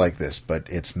story like this, but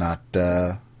it's not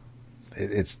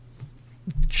it's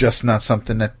just not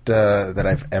something that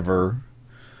I've ever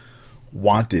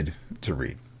wanted to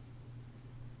read.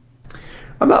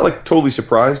 I'm not like totally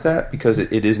surprised at, because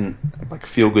it isn't like a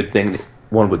feel-good thing that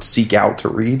one would seek out to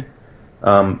read.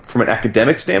 From an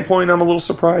academic standpoint, I'm a little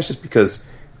surprised, just because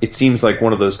it seems like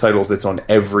one of those titles that's on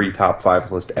every top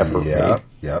 5 list ever made.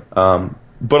 Yep.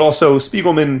 But also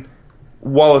Spiegelman,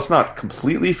 while it's not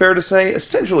completely fair to say,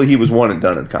 essentially he was one and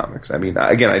done in comics. I mean,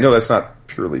 again, I know that's not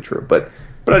purely true, but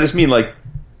I just mean, like,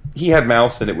 he had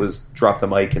Mouse and it was drop the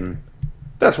mic, and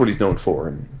that's what he's known for,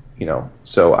 and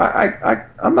so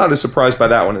I'm not as surprised by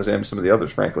that one as I am some of the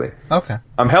others, frankly. Okay.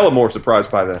 I'm hella more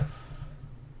surprised by the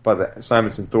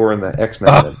Simonson Thor and the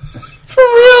X-Men. For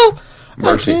real?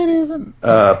 Mercy. I can't even.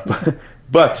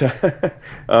 But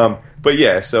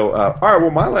yeah. So all right.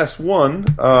 Well, my last one.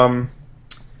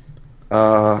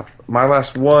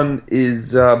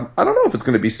 Is I don't know if it's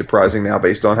going to be surprising now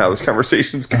based on how this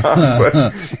conversation's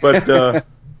gone, but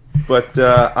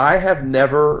I have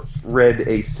never read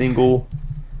a single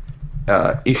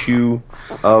issue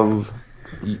of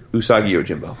Usagi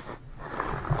Yojimbo.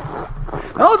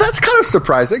 Oh, that's kind of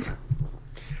surprising.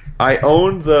 I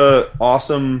own the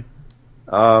awesome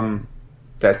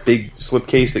that big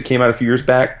slipcase that came out a few years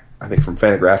back, I think from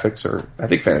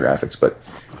Fantagraphics, but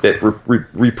that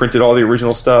reprinted all the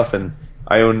original stuff, and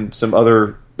I own some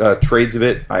other trades of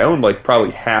it. I own like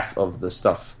probably half of the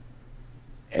stuff,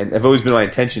 and I've always been my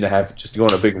intention to go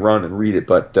on a big run and read it,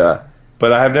 but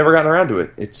I have never gotten around to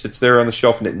it. It sits there on the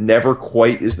shelf, and it never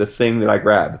quite is the thing that I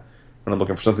grab when I'm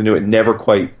looking for something new. It never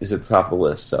quite is at the top of the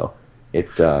list. So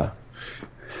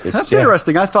That's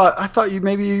interesting. I thought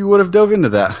you would have dove into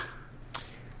that.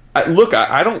 I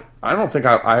don't think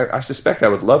I suspect I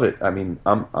would love it. I mean,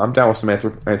 I'm down with some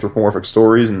anthropomorphic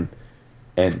stories,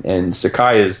 and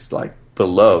Sakai is like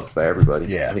beloved by everybody.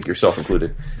 Yeah, I think yourself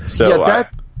included. So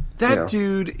that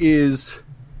dude is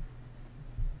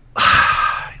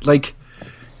like,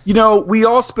 we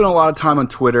all spend a lot of time on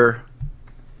Twitter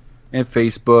and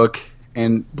Facebook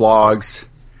and blogs,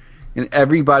 and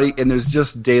everybody, and there's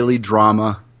just daily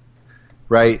drama,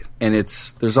 right? And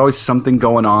there's always something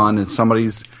going on, and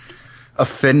somebody's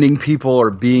offending people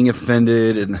or being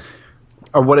offended,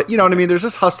 or what, you know what I mean? There's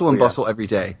just hustle and bustle every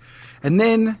day. And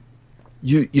then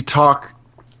you talk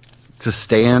to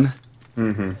Stan,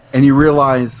 and you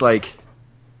realize, like,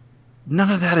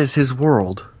 none of that is his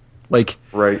world. Like,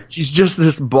 right. He's just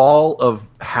this ball of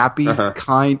happy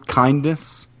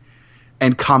kindness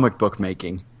and comic book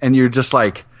making. And you're just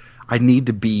like, I need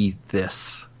to be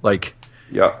this. Like,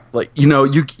 yeah. Like, you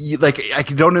like, I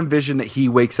don't envision that he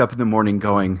wakes up in the morning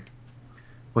going,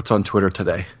 what's on Twitter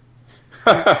today?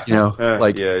 Like,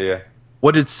 yeah.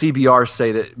 What did CBR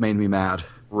say that made me mad?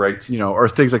 Right. Or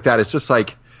things like that. It's just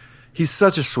like, he's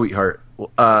such a sweetheart.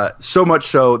 So much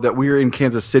so that we were in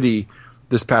Kansas City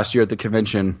this past year at the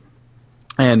convention,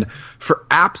 and for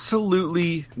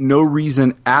absolutely no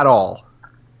reason at all,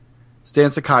 Stan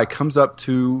Sakai comes up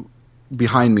to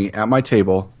behind me at my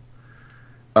table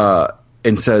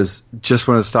and says, just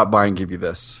want to stop by and give you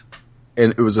this.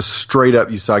 And it was a straight up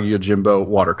Usagi Yojimbo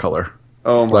watercolor.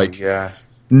 Oh my gosh.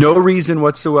 No reason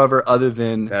whatsoever other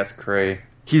than that's crazy.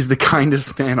 He's the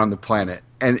kindest man on the planet.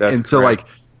 And so like,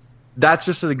 that's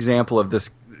just an example of this,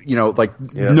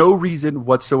 no reason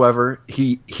whatsoever.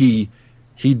 He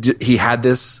had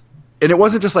this, and it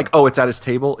wasn't just like, oh, it's at his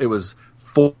table. It was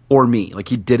for me. Like,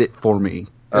 he did it for me.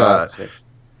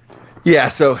 Yeah.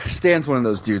 So Stan's one of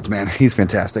those dudes, man. He's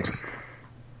fantastic.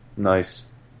 Nice.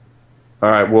 All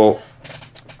right. Well,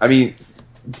 I mean,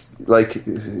 like,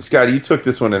 Skottie, you took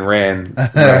this one and ran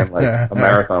like a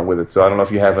marathon with it. So I don't know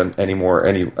if you have any.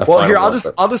 Well, here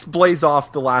I'll just blaze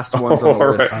off the last ones on the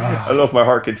list. Right. I don't know if my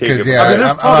heart can take it. Yeah,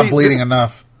 I'm not bleeding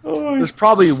enough. There's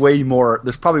probably way more.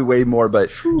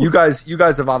 But you guys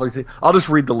have obviously. I'll just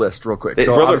read the list real quick.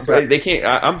 So brother, they can't.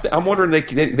 I'm wondering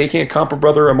they can't comp a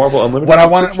brother a Marvel Unlimited. What I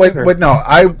want. Wait, no.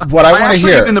 I want to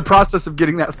hear. In the process of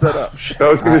getting that set up. I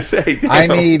was going to say.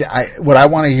 Damn. What I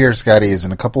want to hear, Skottie, is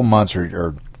in a couple of months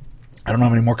or I don't know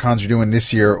how many more cons you're doing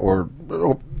this year, or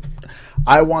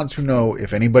I want to know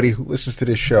if anybody who listens to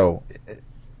this show,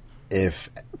 if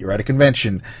you're at a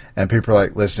convention and people are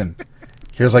like, listen,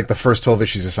 here's like the first 12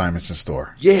 issues assignments in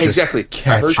store. Yeah, exactly.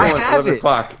 I heard you at 11 it.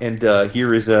 o'clock, and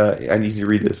here is I need you to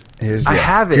read this. I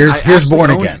have it. Here's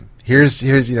Born Again. Here's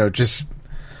just.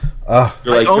 You're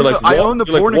like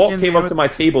Born Walt Again came up to my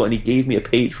table and he gave me a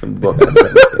page from the book.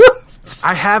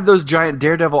 I have those giant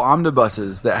Daredevil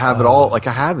omnibuses that have it all. Like,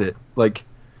 I have it. Like,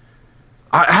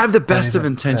 I have the best of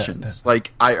intentions.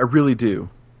 Like, I really do.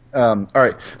 All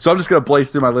right. So I'm just going to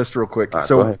blaze through my list real quick. Right,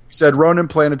 so you said Ronin,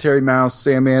 Planetary Mouse,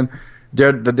 Sandman,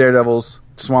 the Daredevils,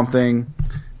 Swamp Thing.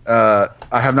 I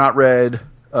have not read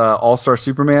All-Star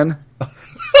Superman.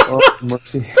 Oh,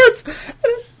 mercy.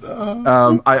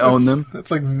 I own them.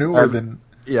 That's like newer than...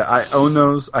 Yeah, I own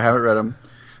those. I haven't read them.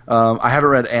 I haven't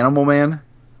read Animal Man.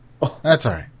 That's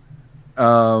all right.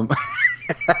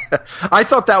 I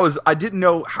thought that was. I didn't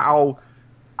know how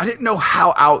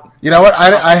out. You know what?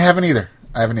 I haven't either.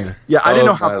 Yeah, I didn't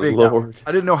know how my big.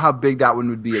 I didn't know how big that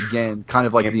one would be. Again, kind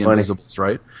of like the Invisibles,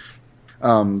 right?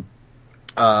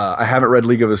 I haven't read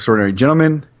League of Extraordinary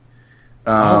Gentlemen.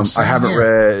 I haven't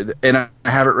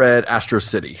read Astro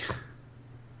City.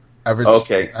 I've read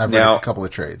a couple of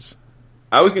trades.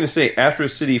 I was going to say Astro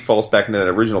City falls back into that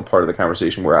original part of the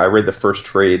conversation where I read the first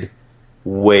trade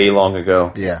way long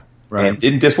ago. Yeah. Right. And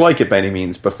didn't dislike it by any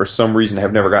means, but for some reason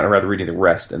have never gotten around to reading the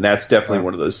rest. And that's definitely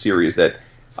one of those series that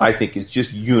I think is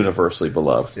just universally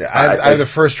beloved. Yeah, I have the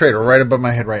first trade right above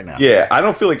my head right now. Yeah, I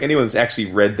don't feel like anyone that's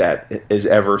actually read that has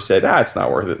ever said, it's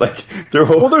not worth it. Like,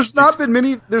 there's not been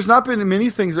many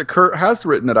things that Kurt has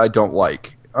written that I don't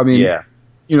like. I mean,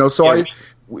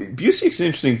 Busiek's an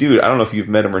interesting dude. I don't know if you've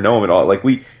met him or know him at all. Like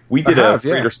we did a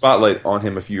creator spotlight on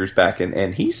him a few years back,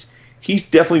 and he's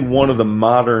definitely one of the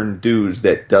modern dudes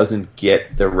that doesn't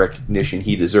get the recognition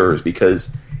he deserves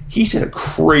because he's had a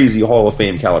crazy Hall of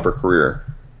Fame caliber career,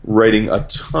 writing a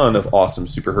ton of awesome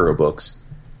superhero books,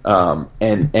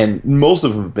 and most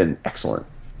of them have been excellent.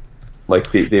 Like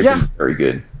they've been very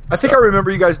good. I think I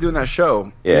remember you guys doing that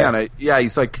show. Yeah. And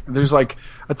he's like,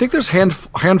 I think there's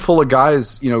handful of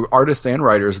guys, artists and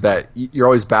writers that you're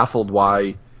always baffled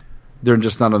why they're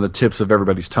just not on the tips of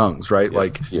everybody's tongues, right?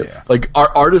 Yeah. Like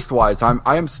artist wise, I'm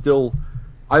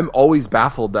always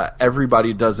baffled that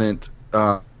everybody doesn't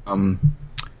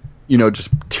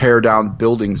just tear down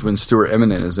buildings when Stuart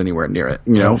Eminem is anywhere near it.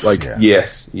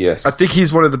 Yes. I think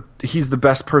he's he's the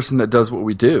best person that does what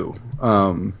we do.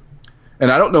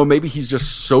 And I don't know, maybe he's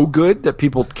just so good that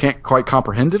people can't quite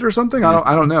comprehend it or something.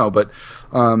 I don't know, but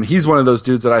he's one of those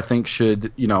dudes that I think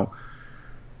should,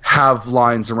 have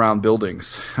lines around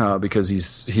buildings because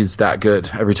he's that good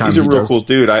every time. He's a real cool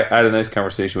dude. I had a nice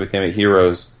conversation with him at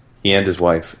Heroes, he and his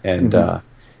wife, and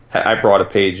I brought a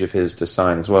page of his to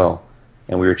sign as well.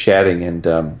 And we were chatting, and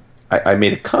I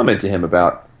made a comment to him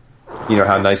about,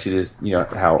 how nice it is,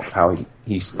 how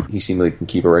he seemingly can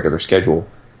keep a regular schedule,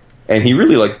 and he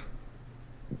really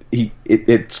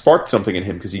it sparked something in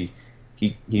him because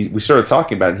we started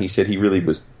talking about it, and he said he really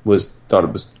thought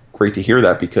it was great to hear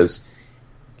that because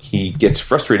he gets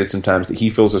frustrated sometimes that he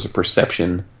feels there's a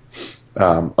perception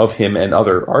of him and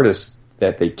other artists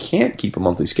that they can't keep a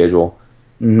monthly schedule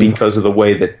because of the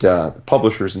way that the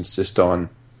publishers insist on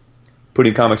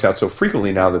putting comics out so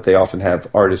frequently now that they often have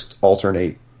artists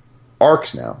alternate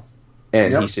arcs now.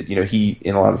 And he said, he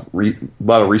in a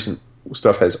lot of recent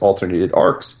stuff has alternated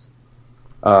arcs,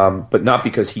 but not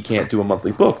because he can't do a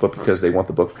monthly book, but because they want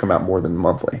the book to come out more than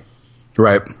monthly.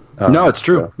 Right. No, it's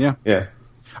true. So, yeah.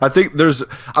 I think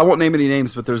I won't name any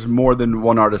names, but there's more than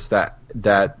one artist that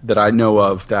I know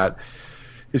of that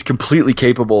is completely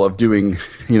capable of doing,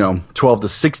 12 to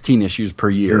 16 issues per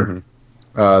year.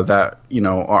 That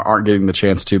aren't getting the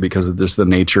chance to because of just the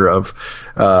nature of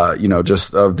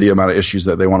just of the amount of issues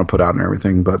that they want to put out and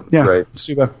everything. But yeah, right. It's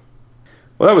too bad.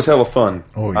 Well, that was hella fun.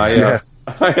 Oh yeah,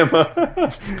 I am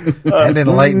and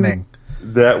enlightening.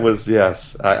 That was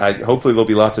yes. I hopefully there'll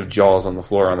be lots of jaws on the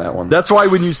floor on that one. That's why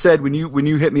when you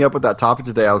hit me up with that topic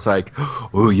today, I was like,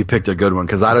 "Ooh, you picked a good one,"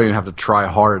 because I don't even have to try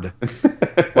hard.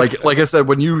 like I said,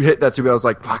 when you hit that to me, I was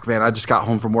like, "Fuck, man! I just got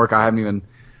home from work. I haven't even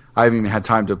had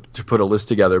time to put a list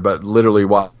together." But literally,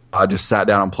 while I just sat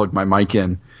down and plugged my mic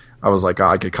in, I was like,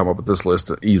 I could come up with this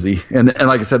list easy. And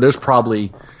like I said, there's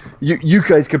probably you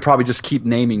guys could probably just keep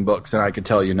naming books, and I could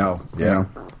tell no. Yeah,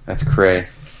 that's cray.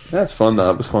 That's fun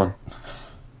though. It was fun.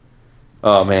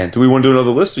 Oh man, do we want to do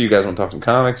another list, or you guys want to talk some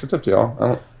comics? It's up to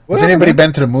y'all. Has anybody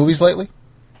been to the movies lately?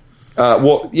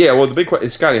 Well, the big question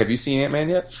is, Skottie, have you seen Ant-Man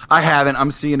yet? I haven't.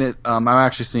 I'm seeing it. I'm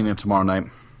actually seeing it tomorrow night.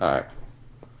 All right.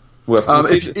 We'll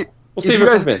save it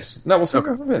for Vince. No, we'll save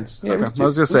it for Vince. Yeah, okay. I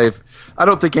was going to say, I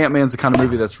don't think Ant-Man's the kind of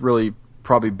movie that's really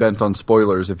probably bent on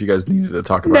spoilers if you guys needed to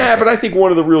talk about it. Nah, but I think one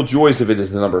of the real joys of it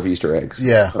is the number of Easter eggs.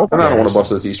 Yeah. And I don't want to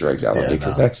bust those Easter eggs out on you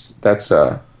because that's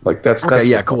okay,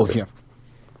 yeah, cool.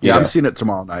 Yeah, I'm seeing it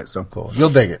tomorrow night, so cool. You'll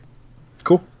dig it.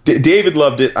 Cool. David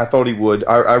loved it. I thought he would.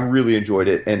 I really enjoyed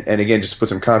it. And again, just to put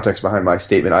some context behind my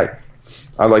statement,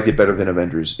 I liked it better than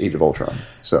Avengers: Age of Ultron.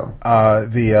 So I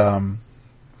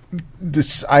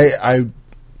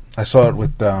saw it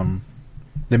with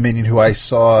the Minion, who I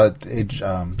saw Days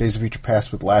of Future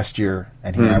Past with last year,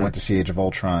 and he and I went to see Age of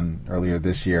Ultron earlier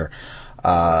this year.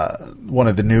 One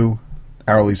of the new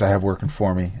hourlies I have working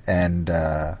for me, and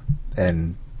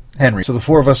Henry. So the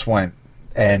four of us went,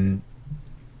 and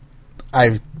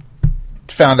I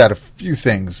found out a few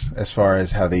things as far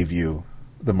as how they view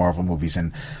the Marvel movies.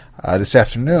 And this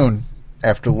afternoon,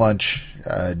 after lunch,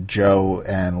 Joe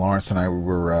and Lawrence and I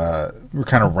were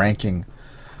kind of ranking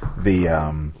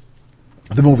the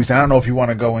movies. And I don't know if you want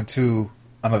to go into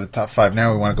another top five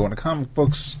now. We want to go into comic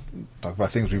books, talk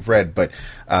about things we've read. But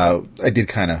I did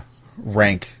kind of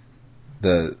rank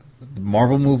the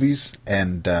Marvel movies,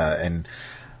 and I'm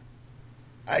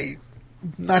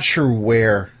not sure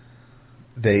where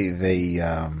they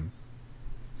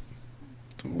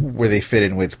fit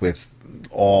in with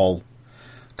all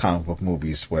comic book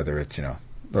movies, whether it's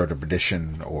Lord of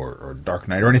Perdition or Dark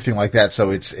Knight or anything like that.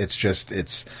 So it's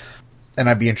and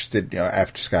I'd be interested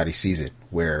after Skottie sees it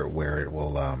where it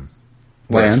will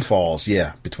where it falls,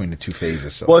 between the two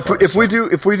phases. So well, if we do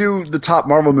the top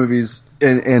Marvel movies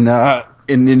and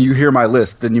then you hear my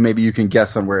list, then maybe you can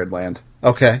guess on where it'd land.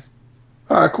 Okay.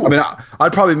 All right, cool. I mean,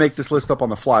 I'd probably make this list up on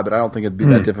the fly, but I don't think it'd be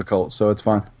that difficult, so it's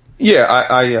fine. Yeah,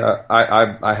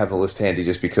 I have the list handy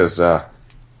just because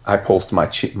I posted my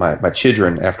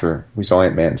children after we saw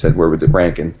Ant-Man and said where would it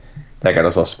rank, and that got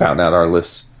us all spouting out our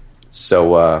lists.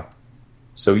 So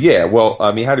yeah. Well,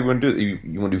 I mean, how do you want to do it?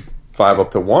 You want to do 5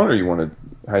 up to 1, or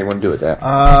how you want to do it? Dad?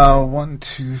 1,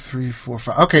 2, 3, 4,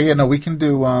 5. Okay, yeah, no, we can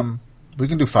do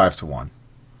 5 to 1.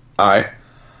 All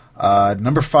right.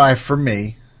 Number 5 for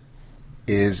me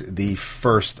is the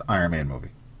first Iron Man movie.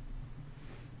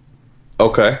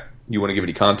 Okay. You want to give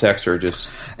any context or just...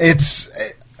 It's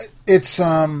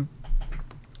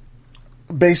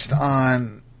based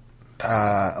on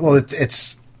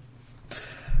it's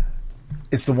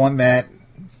the one that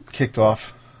kicked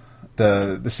off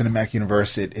the cinematic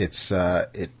universe. It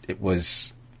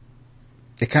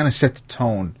kind of set the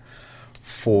tone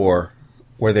for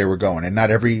where they were going, and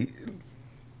not every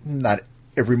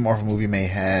Marvel movie may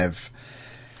have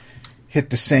hit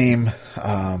the same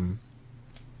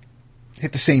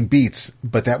beats,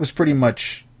 but that was pretty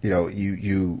much,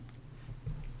 you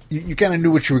kind of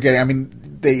knew what you were getting. I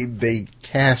mean, they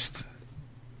cast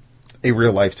a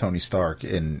real life Tony Stark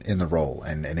in the role,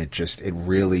 and it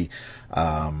really,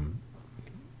 and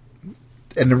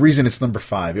the reason it's number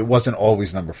 5, it wasn't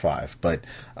always number 5, but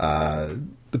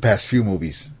the past few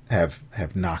movies have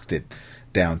knocked it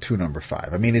down to number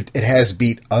 5. I mean, it has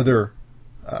beat other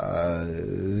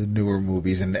newer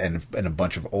movies and a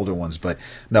bunch of older ones, but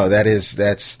no, that's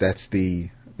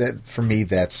for me,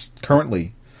 that's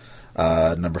currently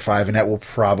number 5, and that will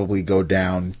probably go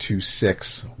down to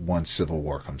 6 once Civil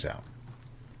War comes out.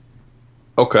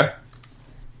 Okay.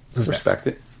 Respect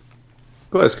it.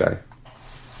 Go ahead, Skottie.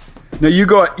 No, you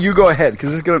go ahead,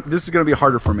 because this is gonna be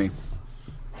harder for me.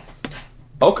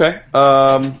 Okay.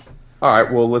 All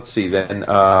right. Well, let's see then.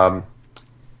 I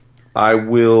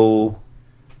will.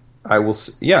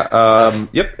 Yeah.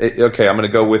 Yep. Okay. I'm going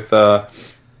to go with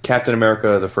Captain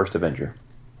America: The First Avenger.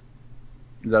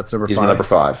 That's number 5. He's my number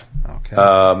 5. Okay.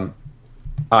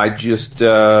 I just.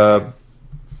 I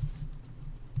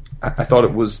thought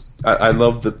it was. I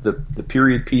love the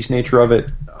period piece nature of it.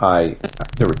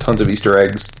 There were tons of Easter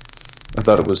eggs. I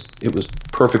thought it was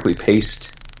perfectly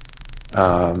paced.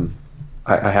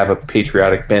 I have a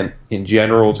patriotic bent in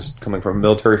general, just coming from a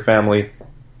military family,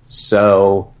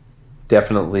 so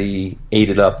definitely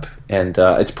ate it up. And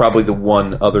it's probably the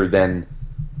one, other than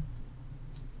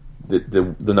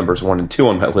the numbers 1 and 2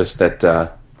 on my list, that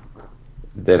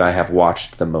I have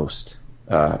watched the most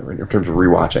in terms of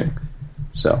rewatching.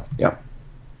 So yeah.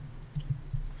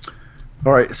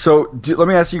 All right, so let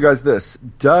me ask you guys this: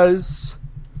 Does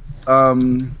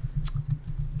do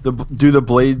the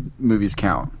Blade movies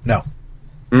count? No.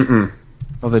 Mm-mm.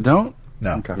 Oh, they don't?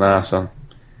 No. Okay. Nah, son.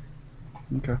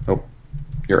 Okay. Nope.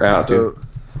 You're out, dude.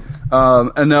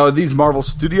 And now, are these Marvel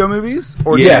Studio movies?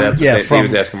 Or Yeah. He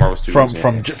was asking Marvel Studios.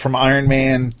 From Iron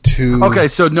Man to... Okay,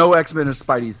 so no X-Men or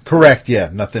Spidey's. Correct, yeah.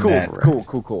 Nothing Cool, that...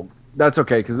 cool. That's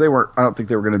okay, because I don't think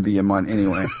they were going to be in mine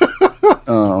anyway.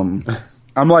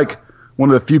 I'm like one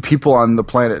of the few people on the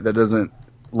planet that doesn't,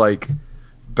 like,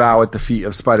 bow at the feet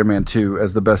of Spider-Man 2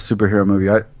 as the best superhero movie.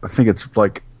 I think it's,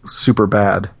 like, super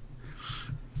bad.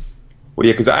 Well,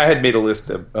 yeah, because I had made a list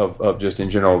of just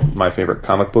in general my favorite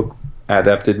comic book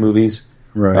adapted movies,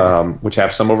 right? Which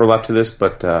have some overlap to this,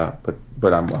 but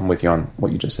I'm with you on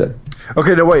what you just said.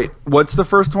 Okay, no, wait. What's the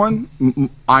first one?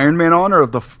 Iron Man on, or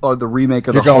the remake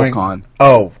of Hulk on?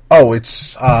 Oh,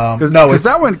 it's because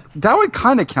that one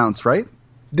kind of counts, right?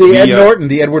 The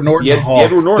Edward Norton Hulk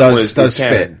Edward Norton does canon.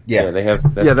 fit. Yeah, they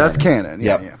have. That's canon.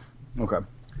 Yeah. Okay.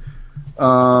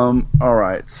 All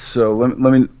right. So let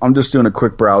me. I'm just doing a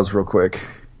quick browse, real quick.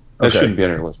 That shouldn't be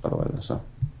on your list, by the way. So.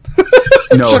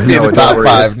 No, shouldn't be in the top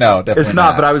 5. No, definitely it's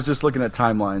not. But I was just looking at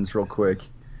timelines, real quick.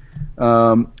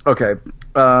 Okay.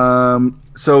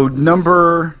 So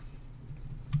number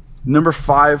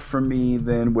 5 for me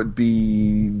then would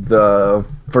be the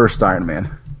first Iron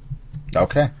Man.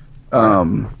 Okay.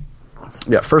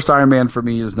 Yeah, first Iron Man for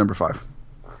me is number 5.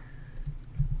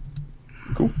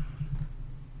 Cool.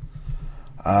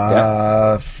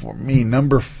 For me,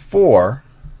 number 4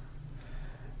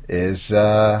 is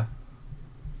number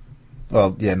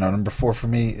 4 for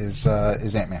me is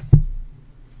Ant-Man.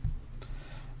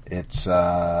 It's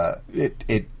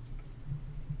it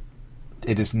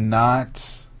is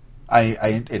not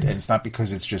it's not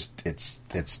because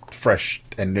it's fresh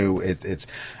and new. It's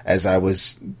as I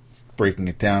was breaking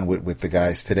it down with the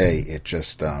guys today, it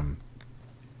just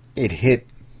it hit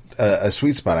a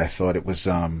sweet spot. I thought it was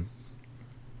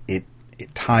it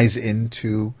ties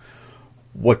into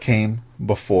what came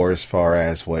before as far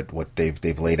as what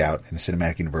they've laid out in the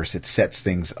cinematic universe. It sets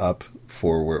things up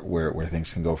for where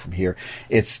things can go from here.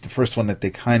 It's the first one that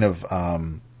they kind of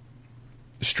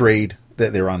strayed.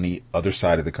 That they're on the other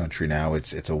side of the country now.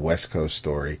 It's a West Coast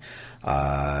story.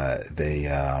 I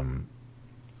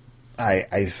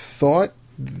thought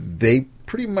they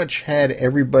pretty much had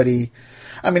everybody.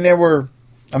 I mean,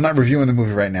 I'm not reviewing the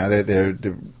movie right now. There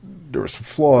were some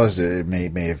flaws. It may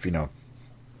have,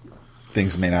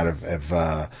 things may not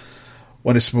have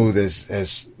went as smooth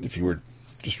as if you were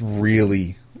just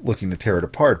really looking to tear it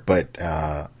apart. But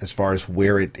as far as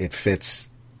where it fits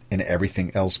in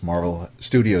everything else Marvel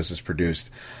Studios has produced,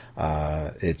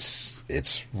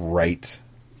 it's right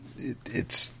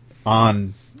it's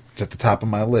on. It's at the top of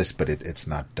my list, but it's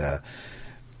not.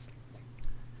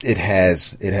 It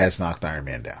has knocked Iron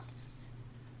Man down.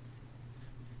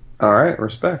 All right,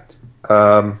 respect.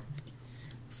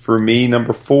 For me,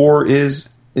 number 4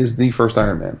 is the first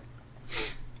Iron Man.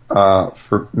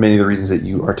 For many of the reasons that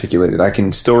you articulated, I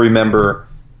can still remember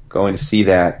going to see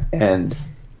that, and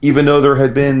even though there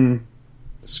had been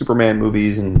Superman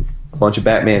movies and a bunch of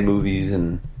Batman movies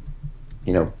and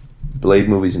Blade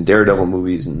movies and Daredevil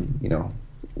movies and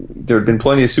there had been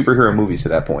plenty of superhero movies to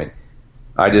that point,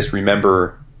 I just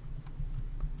remember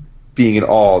being in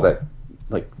awe that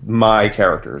my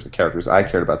characters, the characters I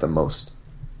cared about the most,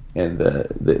 and that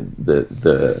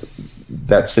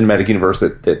cinematic universe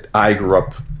that I grew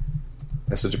up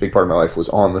as such a big part of my life was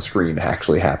on the screen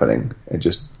actually happening, and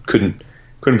just couldn't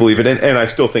believe it. And I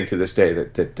still think to this day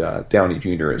that Downey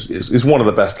Jr. is one of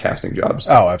the best casting jobs.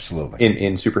 Oh, absolutely.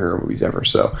 In superhero movies ever.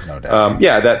 So no doubt.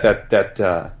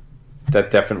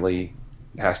 That definitely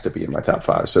has to be in my top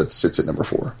 5. So it sits at number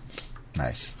 4.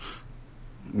 Nice.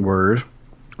 Word.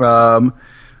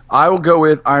 I will go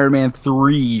with Iron Man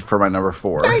 3 for my number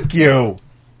 4. Thank you.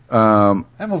 That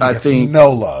movie gets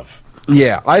no love.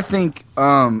 Yeah, I think.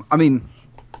 I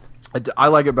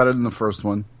like it better than the first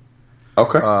one.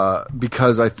 Okay.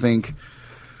 Because I think.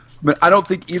 But I don't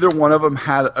think either one of them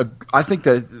had I think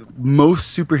that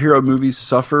most superhero movies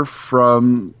suffer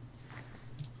from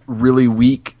really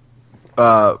weak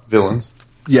villains.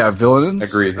 Yeah, villains.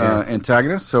 Agreed. Yeah.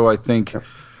 Antagonists. So I think.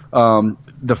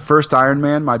 The first Iron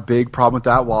Man, my big problem with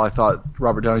that, while I thought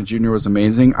Robert Downey Jr. was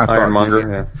amazing, I thought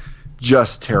Ironmonger,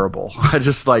 just terrible. I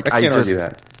just I can't argue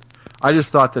that. I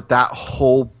just thought that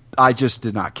whole, I just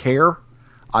did not care.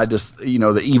 I just,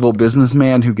 the evil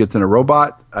businessman who gets in a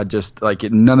robot, I just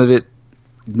none of it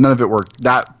worked.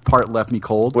 That part left me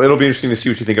cold. Well, it'll be interesting to see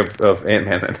what you think of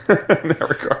Ant-Man then, in that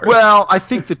regard. Well, I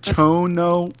think the tone,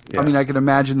 though. Yeah. I mean, I can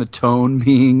imagine the tone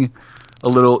being a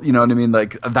little, you know what I mean?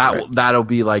 Like that. Right. That'll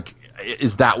be like.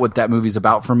 Is that what that movie's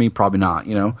about for me? Probably not,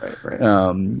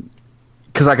 Right.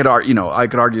 Because I could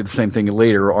argue the same thing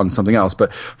later on something else.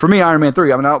 But for me, Iron Man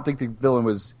 3, I don't think the villain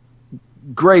was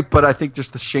great, but I think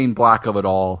just the Shane Black of it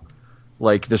all,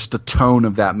 just the tone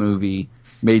of that movie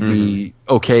made me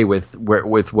okay with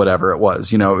whatever it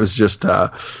was. It was just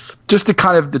the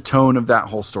kind of the tone of that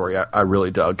whole story. I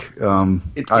really dug.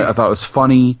 I thought it was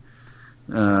funny.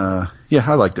 I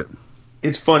liked it.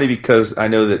 It's funny because I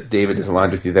know that David is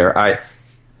aligned with you there.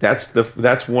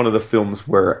 That's one of the films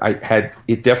where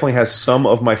it definitely has some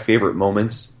of my favorite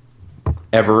moments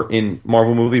ever in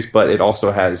Marvel movies, but it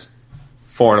also has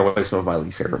far and away some of my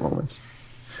least favorite moments.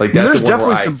 That's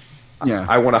definitely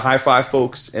I want to high five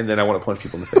folks and then I want to punch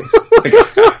people in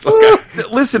the face.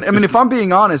 Listen, I mean, if I'm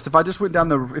being honest, if I went down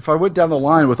the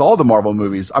line with all the Marvel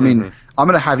movies, I mean, I'm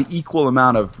going to have an equal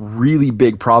amount of really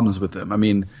big problems with them. I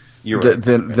mean.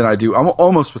 Than I do. I'm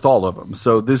almost with all of them.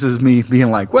 So this is me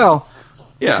being like, well,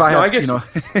 yeah. I get you.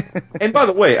 And by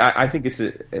the way, I think I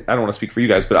don't want to speak for you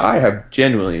guys, but I have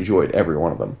genuinely enjoyed every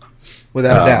one of them,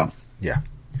 without a doubt. Yeah.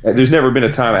 There's never been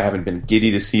a time I haven't been giddy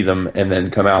to see them and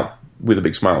then come out with a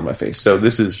big smile on my face. So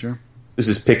this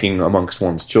is picking amongst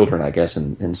one's children, I guess,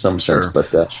 in some sense.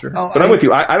 But I'm with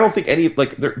you. I don't think any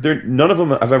none of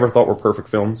them I've ever thought were perfect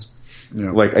films.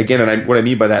 Yeah. Again, and what I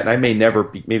mean by that, and I may never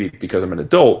be, maybe because I'm an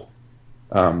adult.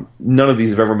 None of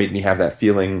these have ever made me have that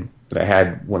feeling that I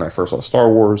had when I first saw Star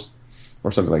Wars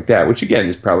or something like that, which again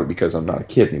is probably because I'm not a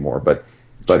kid anymore. But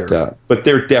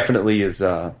there definitely is.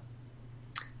 So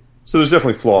there's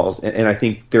definitely flaws, and I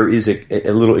think there is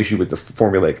a little issue with the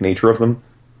formulaic nature of them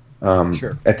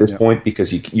at this point,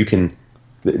 because you can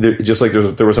just like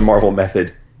there was a Marvel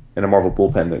method and a Marvel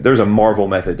bullpen. There's a Marvel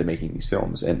method to making these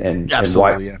films, and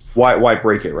why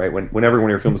break it, right? When every one of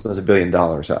your films does $1 billion,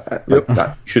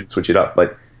 I should switch it up.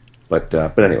 But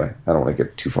anyway, I don't want to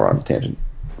get too far on the tangent.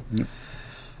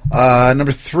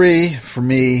 Number 3 for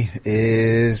me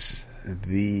is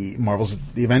the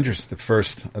Avengers, the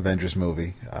first Avengers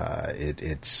movie.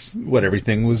 It's what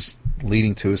everything was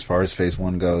leading to as far as Phase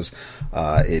 1 goes.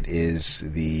 It is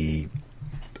the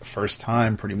first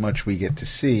time pretty much we get to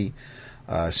see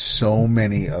so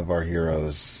many of our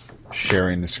heroes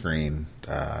sharing the screen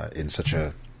in such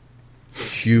a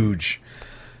huge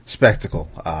spectacle.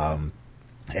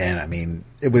 And I mean,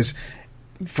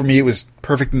 for me, it was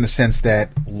perfect in the sense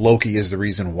that Loki is the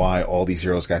reason why all these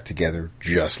heroes got together,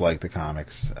 just like the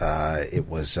comics. It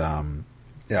was, I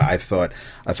thought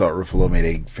Ruffalo made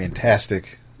a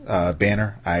fantastic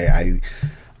Banner. I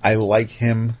like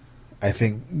him. I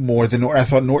think more than Norton. I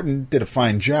thought Norton did a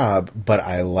fine job, but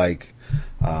I like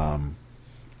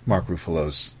Mark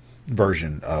Ruffalo's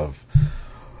version of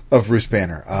Bruce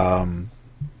Banner.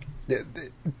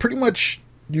 pretty much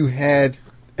you had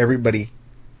everybody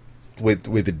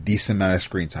with a decent amount of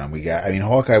screen time.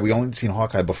 Hawkeye, we only seen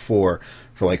Hawkeye before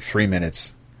for like 3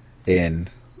 minutes in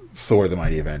Thor the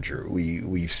Mighty Avenger.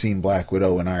 We've seen Black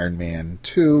Widow and Iron Man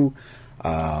 2,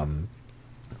 and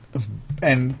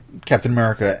Captain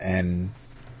America and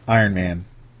Iron Man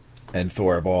and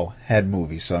Thor have all had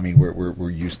movies, so I mean we're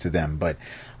used to them. But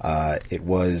it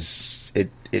was a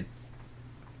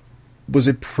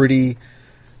pretty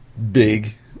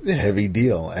big, heavy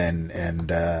deal,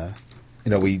 and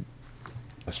we,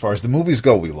 as far as the movies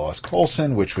go, we lost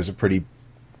Coulson, which was a pretty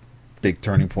big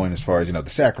turning point as far as the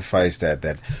sacrifice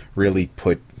that really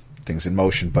put things in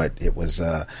motion. But it was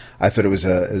I thought it was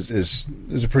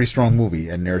a pretty strong movie,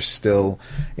 and there's still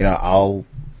I'll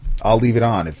leave it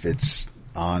on if it's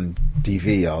on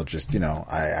TV. I'll just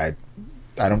I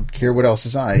don't care what else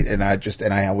is on, and I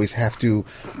always have to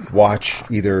watch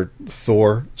either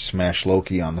Thor smash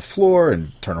Loki on the floor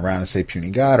and turn around and say puny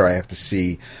god, or I have to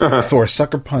see Thor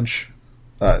sucker punch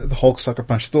the Hulk sucker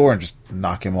punch Thor and just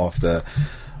knock him off the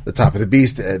top of the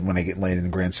beast. And when I get landed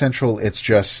in Grand Central, it's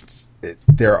just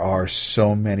there are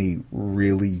so many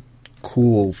really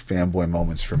cool fanboy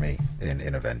moments for me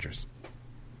in Avengers.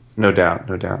 No doubt.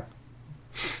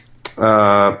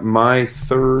 My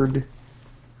third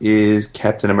is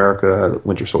Captain America: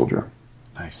 Winter Soldier.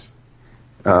 Nice.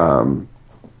 I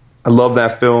love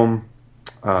that film.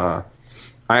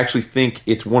 I actually think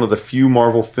it's one of the few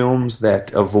Marvel films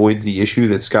that avoid the issue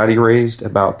that Skottie raised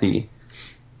about the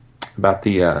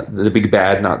big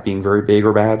bad not being very big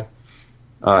or bad.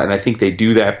 And I think they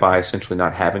do that by essentially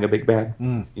not having a big bad.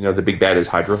 The big bad is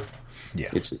Hydra. Yeah.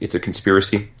 It's a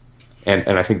conspiracy,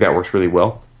 and I think that works really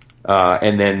well.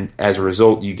 And then as a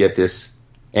result, you get this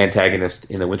antagonist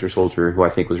in the Winter Soldier who I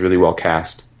think was really well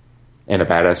cast and a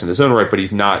badass in his own right, but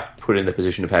he's not put in the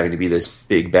position of having to be this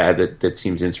big bad that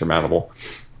seems insurmountable.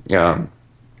 So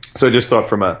I just thought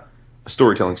from a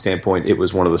storytelling standpoint, it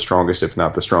was one of the strongest, if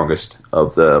not the strongest,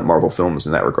 of the Marvel films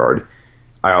in that regard.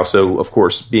 I also, of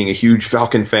course, being a huge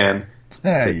Falcon fan,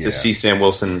 to see Sam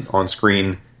Wilson on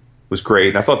screen was great.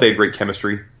 And I thought they had great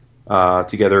chemistry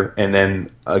together. And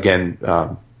then, again,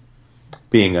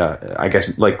 being, I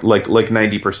guess, like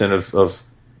 90% of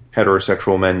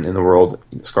heterosexual men in the world,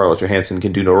 Scarlett Johansson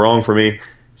can do no wrong for me.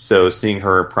 So seeing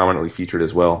her prominently featured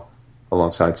as well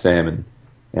alongside Sam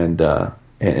and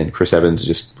Chris Evans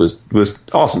just was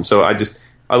awesome. So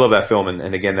I love that film,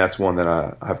 and again, that's one that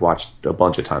I've watched a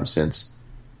bunch of times since.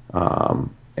 I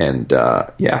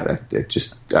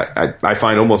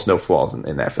find almost no flaws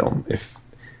in that film. If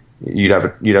you'd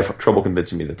have trouble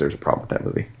convincing me that there's a problem with that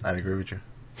movie. I'd agree with you.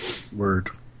 Word.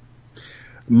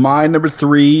 My number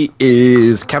 3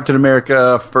 is Captain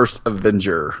America: First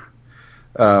Avenger.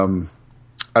 I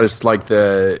just like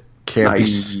the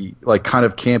campy, kind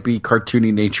of campy,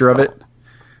 cartoony nature of it.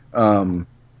 In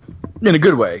a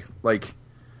good way. Like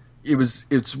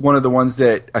it's one of the ones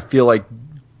that I feel like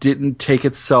didn't take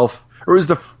itself, or it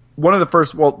was one of the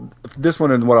first. Well, this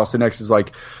one and what I'll say next is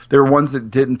like there were ones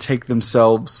that didn't take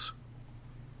themselves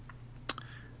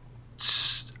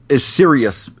as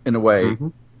serious in a way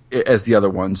as the other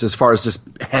ones, as far as just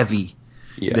heavy,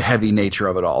 the heavy nature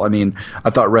of it all. I mean, I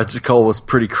thought Red Skull was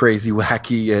pretty crazy,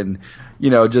 wacky, and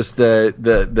just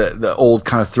the old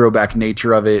kind of throwback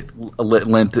nature of it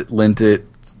lent it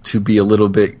to be a little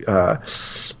bit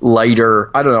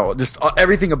lighter. I don't know, just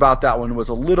everything about that one was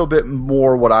a little bit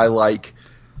more what I like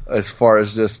as far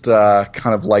as just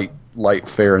kind of light,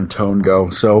 fare, and tone go.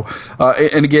 So,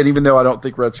 and again, even though I don't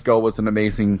think Red Skull was an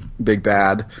amazing big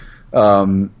bad,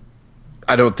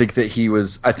 I don't think that he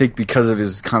was. I think because of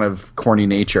his kind of corny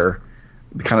nature,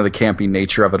 kind of the campy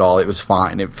nature of it all, it was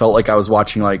fine. It felt like I was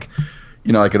watching like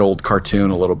an old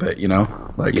cartoon a little bit,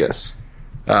 like yes,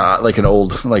 like an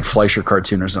old like Fleischer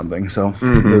cartoon or something. So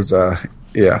it was,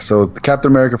 So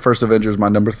Captain America: First Avenger is my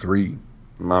number 3.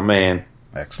 My man,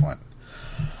 excellent.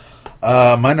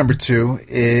 My number 2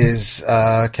 is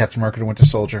Captain America: The Winter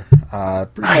Soldier.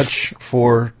 Pretty much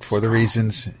for the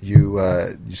reasons you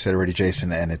said already,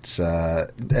 Jason, and it's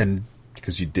and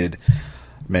because you did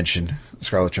mention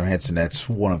Scarlett Johansson, that's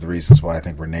one of the reasons why I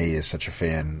think Renee is such a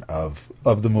fan of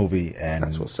the movie and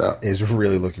that's what's up. Is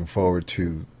really looking forward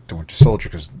to The Winter Soldier,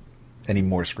 because any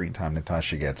more screen time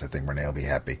Natasha gets, I think Renee will be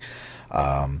happy.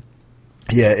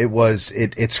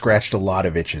 It scratched a lot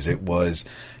of itches. It was,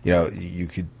 you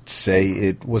could say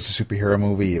it was a superhero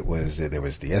movie. There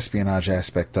was the espionage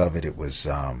aspect of it. It was,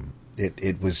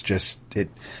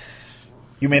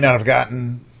 you may not have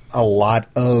gotten a lot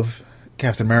of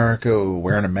Captain America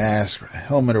wearing a mask or a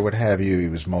helmet or what have you. He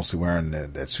was mostly wearing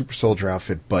that super soldier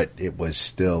outfit, but it was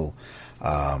still,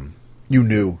 you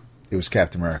knew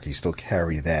Captain America. He still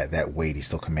carried that weight. He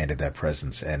still commanded that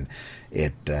presence, and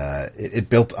it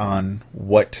built on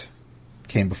what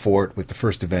came before it with the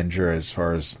first Avenger, as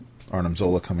far as Arnim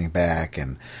Zola coming back,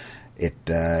 and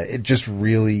it just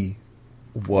really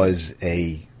was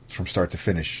a, from start to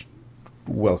finish,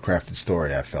 well-crafted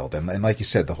story, I felt. And like you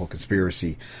said, the whole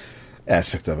conspiracy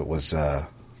aspect of it was a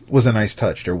nice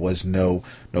touch. There was no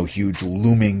huge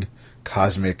looming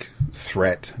cosmic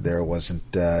threat. There wasn't,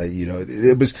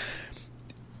 it was,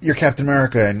 you're Captain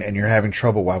America and you're having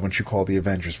trouble. Why wouldn't you call the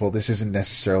Avengers? Well, this isn't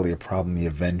necessarily a problem the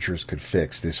Avengers could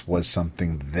fix. This was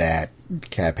something that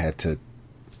Cap had to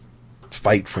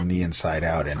fight from the inside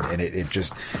out, and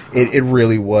it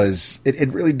really was, it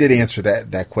really did answer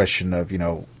that question of,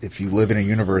 if you live in a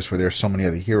universe where there's so many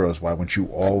other heroes, why wouldn't you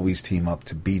always team up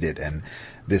to beat it? And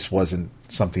this wasn't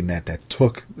something that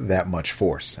took that much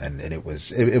force, and it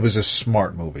was a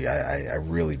smart movie. I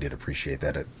really did appreciate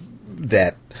that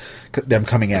them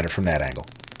coming at it from that angle.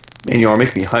 Man, you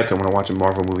make me hyped. I want to watch a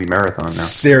Marvel movie marathon now.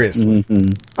 Seriously.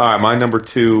 All right, my number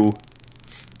 2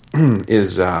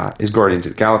 is Guardians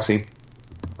of the Galaxy.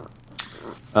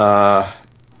 I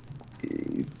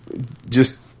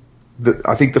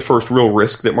think the first real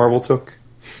risk that Marvel took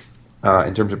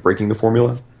in terms of breaking the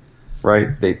formula, right?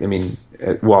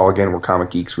 While again we're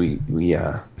comic geeks, we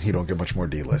he don't get much more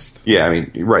D-list. Yeah,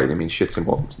 right. Shit's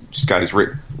involved. Skottie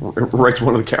writes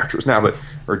one of the characters now,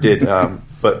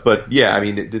 but yeah,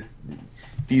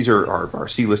 these are our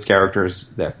C-list characters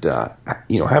that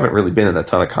haven't really been in a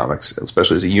ton of comics,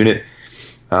 especially as a unit.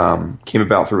 Came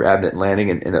about through Abnett and Lanning,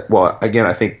 and again,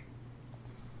 I think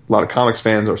a lot of comics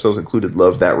fans, ourselves included,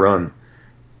 loved that run.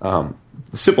 The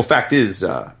simple fact is,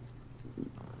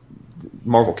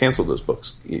 Marvel canceled those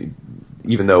books,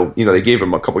 even though they gave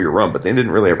them a couple-year run, but they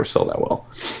didn't really ever sell that well.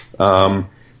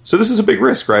 So this was a big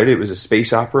risk, right? It was a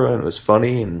space opera, and it was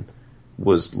funny, and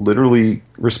was literally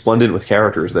resplendent with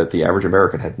characters that the average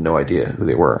American had no idea who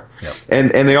they were. Yep.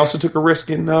 And they also took a risk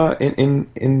in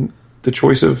the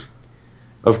choice of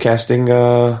casting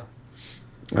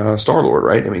Star-Lord,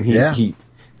 right? He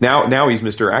now he's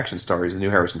Mr. Action Star. He's the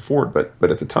new Harrison Ford, but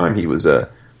at the time he was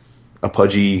a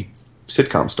pudgy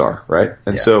sitcom star, right?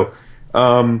 And so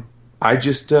I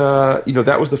just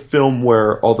that was the film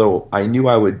where, although I knew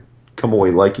I would come away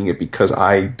liking it because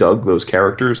I dug those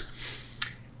characters,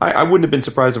 I wouldn't have been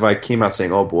surprised if I came out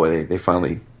saying, "Oh boy, they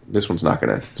finally, this one's not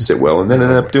going to sit well," and then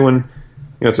ended up doing.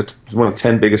 It's one of the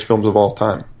 10 biggest films of all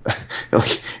time.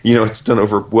 It's done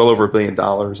well over $1 billion,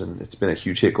 and it's been a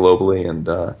huge hit globally. And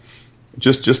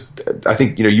I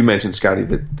think you mentioned, Skottie,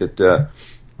 that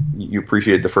you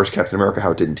appreciated the first Captain America, how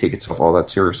it didn't take itself all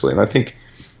that seriously. And I think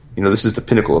this is the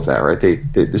pinnacle of that, right?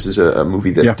 This is a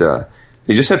movie that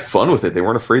they just had fun with it. They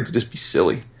weren't afraid to just be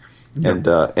silly.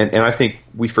 Yeah. And I think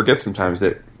we forget sometimes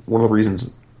that one of the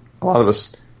reasons a lot of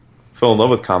us fell in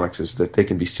love with comics is that they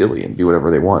can be silly and do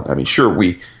whatever they want. Sure,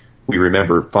 we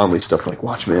remember fondly stuff like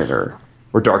Watchmen or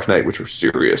Dark Knight, which are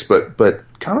serious, but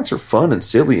comics are fun and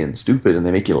silly and stupid, and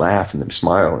they make you laugh and then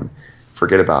smile and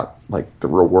forget about the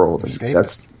real world. And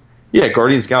that's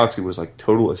Guardians of the Galaxy was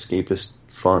total escapist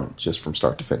fun just from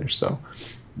start to finish. So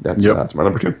that's my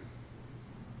number 2.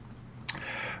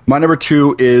 My number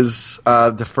 2 is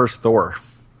the first Thor.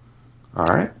 All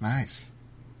right, nice.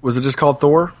 Was it just called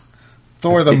Thor?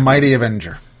 Thor, the Mighty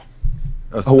Avenger.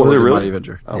 Was it really? Mighty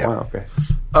Avenger. Oh, wow, okay.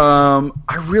 I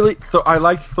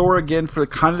liked Thor again for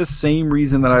kind of the same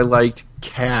reason that I liked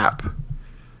Cap.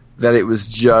 That it was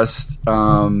just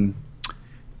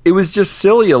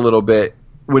silly a little bit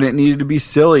when it needed to be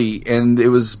silly, and it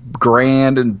was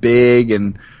grand and big,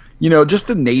 and just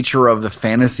the nature of the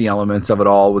fantasy elements of it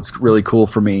all was really cool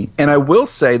for me. And I will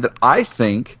say that I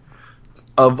think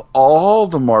of all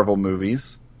the Marvel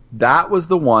movies, that was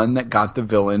the one that got the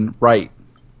villain right.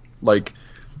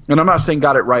 And I'm not saying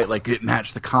got it right like it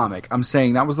matched the comic. I'm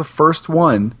saying that was the first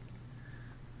one,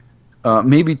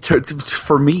 maybe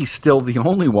for me still the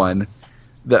only one,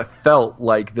 that felt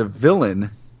like the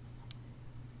villain.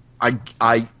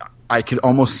 I could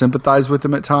almost sympathize with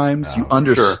him at times.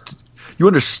 Sure. You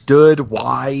understood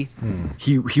why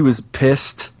he was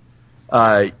pissed.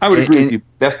 I would agree with you.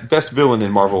 Best villain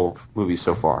in Marvel movies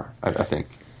so far, I think.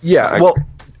 Yeah,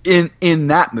 in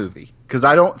that movie, because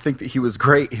I don't think that he was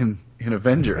great in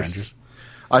Avengers.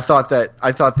 I thought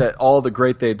that all the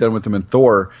great they had done with him in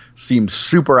Thor seemed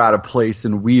super out of place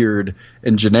and weird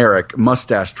and generic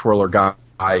mustache twirler guy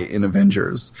in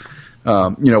Avengers.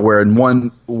 Where in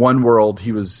one world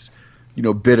he was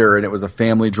bitter and it was a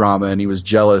family drama and he was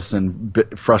jealous and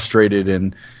frustrated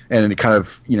and it kind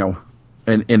of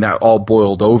and that all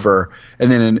boiled over.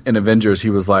 And then in Avengers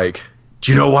he was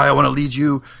do you know why I want to lead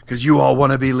you? Because you all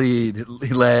want to be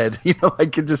led. You know,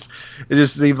 like it just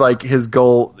seemed like his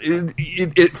goal.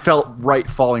 It felt right,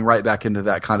 falling right back into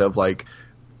that kind of like,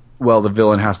 well, the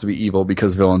villain has to be evil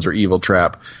because villains are evil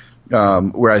trap.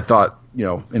 Where I thought, you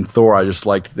know, in Thor, I just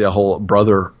liked the whole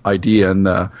brother idea and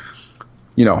the,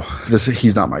 you know,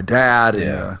 he's not my dad,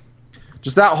 and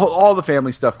just that whole, all the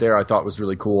family stuff there. I thought was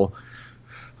really cool.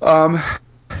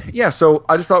 Yeah, so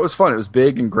I just thought it was fun. It was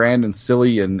big and grand and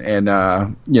silly, and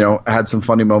you know, had some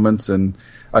funny moments. And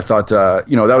I thought,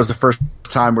 you know, that was the first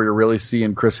time where you're really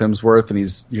seeing Chris Hemsworth, and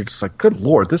you're just like, good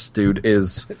Lord, this dude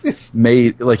is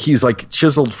made like he's like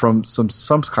chiseled from some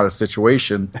kind of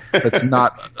situation that's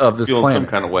not of this Feeling planet. some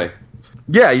kind of way.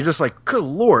 Yeah, you're just like, good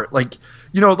Lord, like,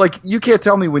 you know, like you can't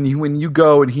tell me when you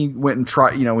go and he went and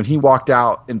tried, you know, when he walked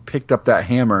out and picked up that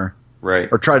hammer. Right.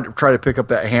 Or try to pick up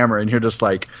that hammer, and you're just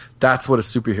like, that's what a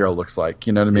superhero looks like.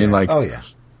 You know what I mean? Like, oh yeah,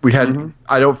 we had.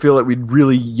 I don't feel that we'd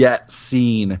really yet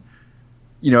seen.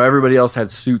 You know, everybody else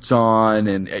had suits on,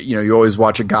 and you know, you always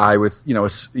watch a guy with, you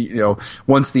know,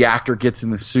 once the actor gets in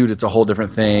the suit, it's a whole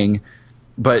different thing.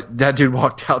 But that dude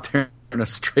walked out there in a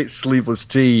straight sleeveless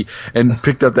tee and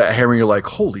picked up that hammer. And you're like,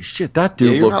 holy shit, that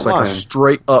dude looks like a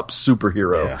straight up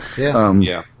superhero.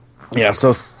 Yeah.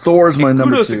 So Thor's my number 2.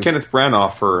 Kudos to Kenneth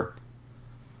Branagh for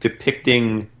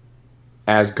depicting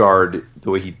Asgard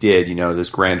the way he did, you know, this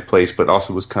grand place, but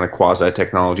also was kind of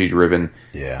quasi-technology driven,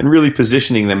 and really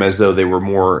positioning them as though they were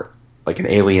more like an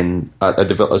alien,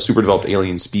 a super developed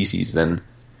alien species than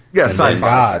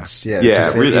gods.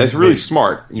 It's really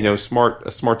smart, you know, a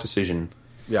smart decision.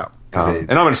 Yeah,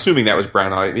 and I'm assuming that was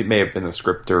Branagh. It may have been a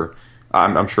script, or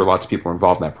I'm sure lots of people are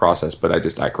involved in that process, but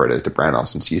I credit it to Branagh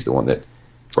since he's the one that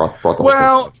brought the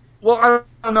whole thing. Well, I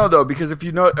don't know though, because if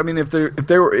you know, I mean, if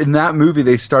they were in that movie,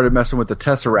 they started messing with the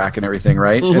Tesseract and everything,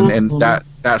 right? And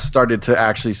that started to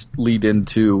actually lead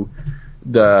into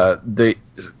the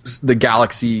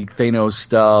Galaxy Thanos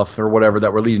stuff or whatever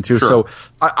that we're leading to. Sure. So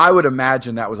I would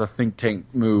imagine that was a think tank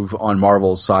move on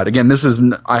Marvel's side. Again,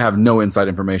 I have no inside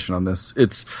information on this.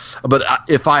 But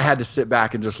if I had to sit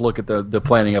back and just look at the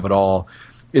planning of it all,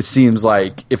 it seems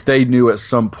like if they knew at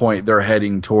some point they're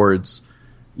heading towards,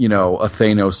 you know, a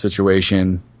Thanos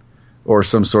situation or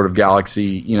some sort of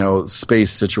galaxy, you know,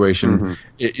 space situation,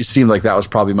 it seemed like that was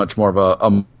probably much more of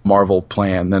a Marvel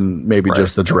plan than maybe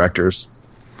just the directors.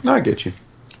 No, I get you.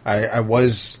 I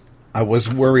was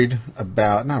worried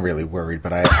about, not really worried,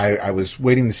 but I was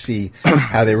waiting to see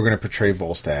how they were going to portray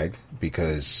Volstagg,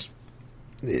 because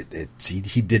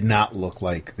he did not look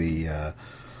like the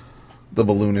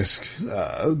balloonist,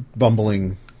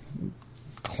 bumbling,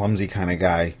 clumsy kind of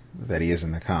guy that he is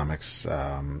in the comics,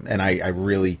 and I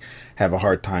really have a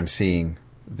hard time seeing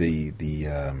the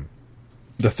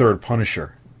third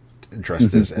Punisher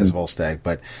dressed as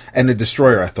Volstagg, and the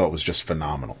Destroyer I thought was just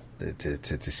phenomenal.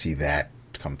 To see that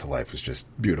come to life was just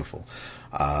beautiful.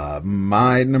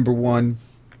 My number 1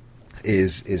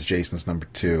 is Jason's number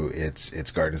 2. It's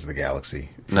Guardians of the Galaxy.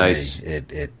 Nice. Me.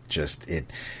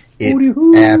 It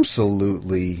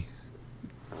absolutely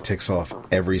ticks off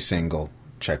every single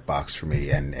checkbox for me,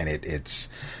 and it's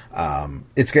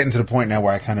getting to the point now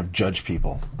where I kind of judge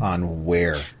people on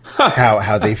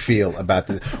how they feel about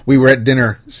the. We were at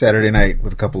dinner Saturday night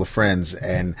with a couple of friends,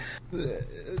 and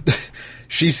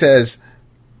she says,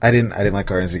 I didn't like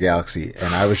Guardians of the Galaxy,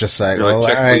 and I was just like, well,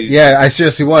 all right, yeah, I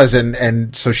seriously was,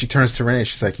 and so she turns to Renee,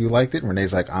 she's like, you liked it? And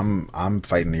Renee's like, I'm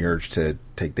fighting the urge to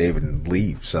take David and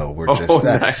leave, so we're just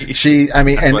nice.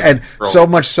 and so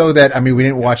much so that, I mean, we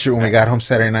didn't watch it when we got home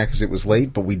Saturday night because it was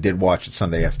late, but we did watch it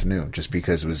Sunday afternoon just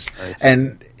because it was nice.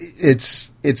 And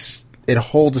it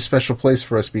holds a special place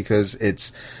for us because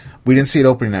we didn't see it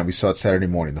opening night, we saw it Saturday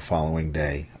morning the following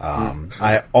day.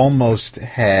 I almost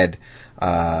had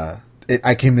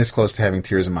I came this close to having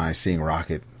tears in my eyes seeing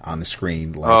Rocket on the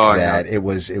screen like that. It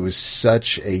was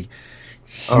such a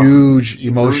huge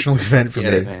emotional event for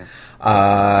me.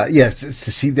 To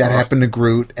see that happen to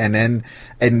Groot, and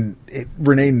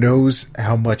Renee knows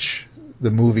how much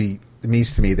the movie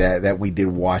means to me that we did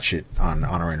watch it on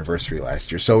our anniversary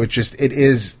last year. So it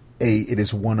is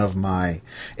one of my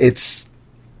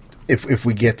if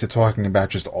we get to talking about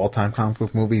just all-time comic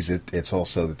book movies, it's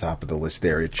also the top of the list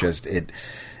there.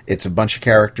 It's a bunch of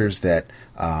characters that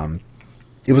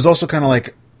it was also kind of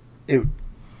like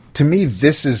to me,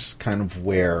 this is kind of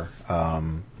where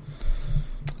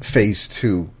Phase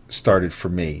 2 started for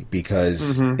me,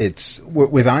 because it's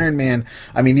with Iron Man.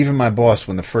 I mean, even my boss,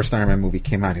 when the first Iron Man movie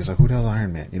came out, he's like, who the hell is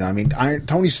Iron Man? You know, I mean,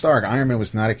 Tony Stark, Iron Man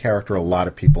was not a character a lot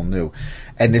of people knew.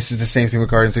 And this is the same thing with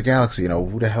Guardians of the Galaxy. You know,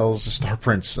 who the hell is the Star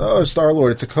Prince? Oh,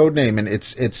 Star-Lord, it's a code name. And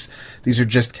it's these are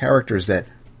just characters that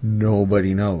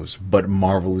Nobody knows, but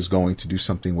Marvel is going to do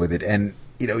something with it. And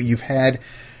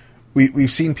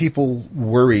we've seen people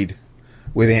worried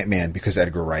with Ant-Man because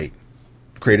Edgar Wright,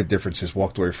 creative differences,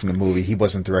 walked away from the movie. He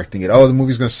wasn't directing it. Oh, the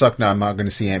movie's going to suck now. I'm not going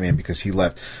to see Ant-Man because he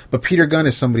left. But Peter Gunn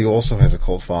is somebody who also has a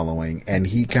cult following, and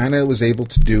he kind of was able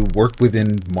to do work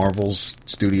within Marvel's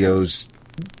studios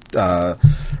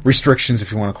restrictions,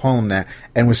 if you want to call them that,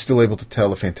 and was still able to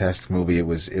tell a fantastic movie. It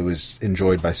was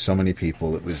enjoyed by so many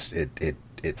people. It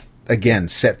again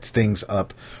sets things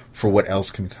up for what else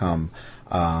can come.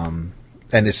 And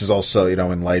this is also,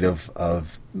 in light of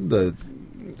the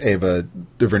Ava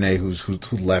DuVernay, who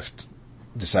left,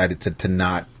 decided to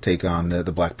not take on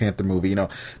the Black Panther movie.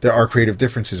 There are creative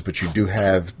differences, but you do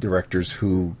have directors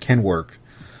who can work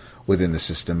within the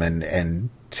system and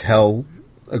tell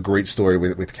a great story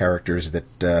with characters that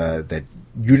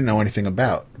you didn't know anything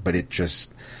about, but it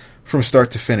just, from start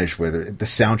to finish, whether the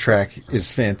soundtrack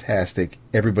is fantastic,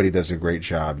 everybody does a great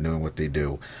job doing what they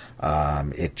do.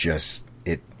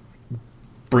 It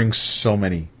brings so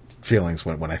many feelings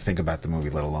when I think about the movie,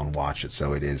 let alone watch it.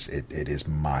 So it is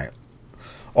my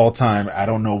all-time. I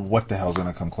don't know what the hell's going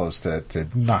to come close to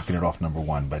knocking it off number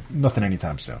one, but nothing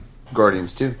anytime soon.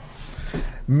 Guardians 2.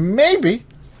 Maybe.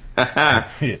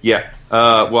 Yeah.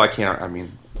 Well, I can't. I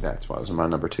mean, that's why it was my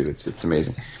number 2. It's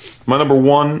amazing. My number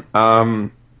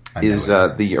 1 is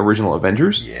the original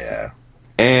Avengers. Yeah.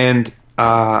 And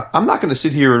I'm not going to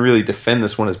sit here and really defend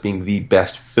this one as being the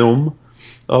best film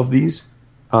of these.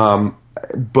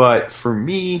 But for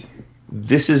me,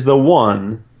 this is the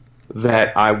one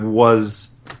that I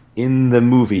was in the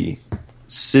movie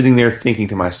sitting there thinking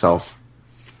to myself,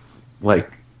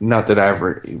 like, not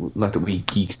that we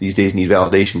geeks these days need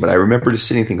validation, but I remember just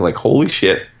sitting thinking, like, holy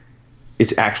shit,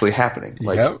 it's actually happening.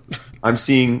 Like, yep. I'm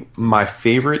seeing my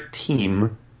favorite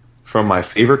team from my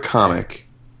favorite comic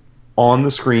on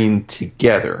the screen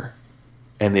together,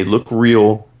 and they look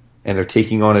real, and they're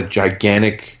taking on a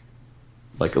gigantic,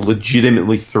 like a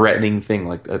legitimately threatening thing,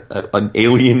 like an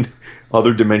alien,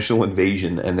 other dimensional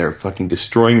invasion, and they're fucking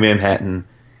destroying Manhattan,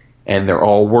 and they're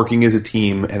all working as a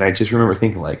team. And I just remember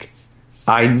thinking, like,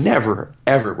 I never,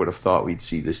 ever would have thought we'd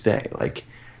see this day. Like,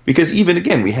 because even,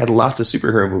 again, we had lots of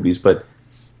superhero movies, but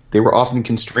they were often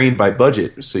constrained by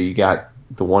budget. So you got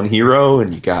the one hero,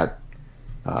 and you got,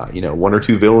 one or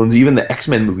two villains. Even the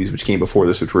X-Men movies, which came before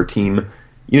this, which were a team,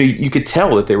 you could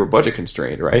tell that they were budget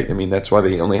constrained, right? I mean, that's why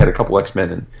they only had a couple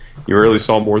X-Men, and you rarely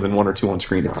saw more than one or two on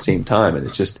screen at the same time. And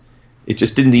it just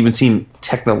didn't even seem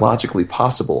technologically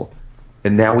possible.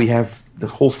 And now we have the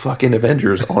whole fucking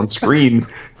Avengers on screen,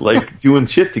 like, doing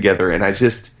shit together. And I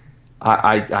just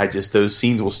those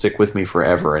scenes will stick with me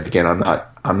forever. And again,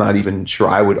 I'm not even sure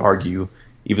I would argue,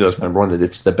 even though it's my number one, that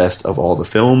it's the best of all the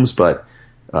films, but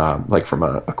like from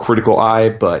a critical eye,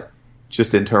 but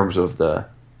just in terms of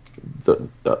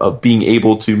of being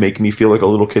able to make me feel like a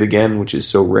little kid again, which is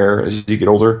so rare as you get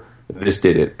older. This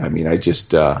did it. I mean, I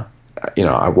just, I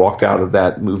walked out of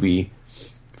that movie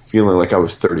feeling like I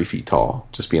was 30 feet tall,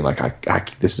 just being like,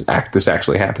 this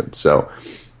actually happened. So,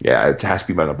 yeah, it has to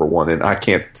be my number one, and I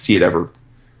can't see it ever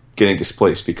getting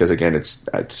displaced because, again, it's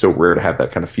so rare to have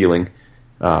that kind of feeling,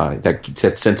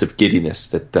 that sense of giddiness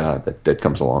that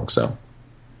comes along. So,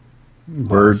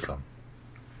 word. Awesome.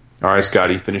 All right,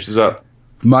 Skottie, finish this up.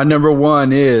 My number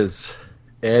one is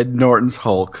Ed Norton's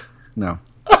Hulk. No.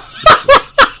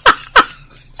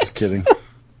 Just kidding.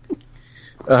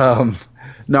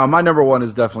 No, my number one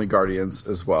is definitely Guardians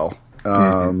as well.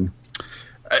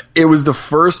 It was the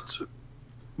first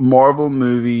Marvel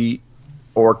movie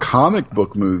or comic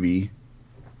book movie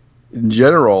in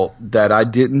general that I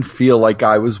didn't feel like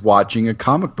I was watching a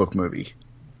comic book movie.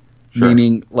 Sure.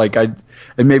 Meaning, like, and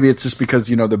maybe it's just because,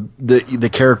 the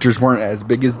characters weren't as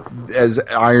big as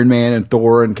Iron Man and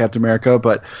Thor and Captain America,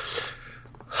 but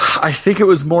I think it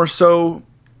was more so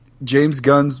James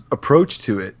Gunn's approach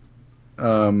to it.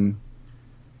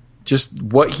 Just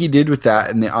what he did with that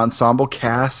and the ensemble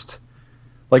cast.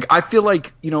 Like, I feel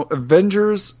like,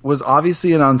 Avengers was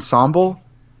obviously an ensemble,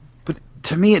 but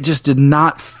to me it just did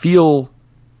not feel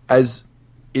it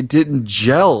didn't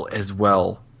gel as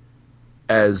well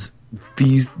as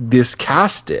this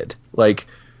cast did. Like,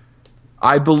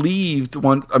 I believed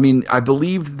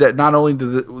that not only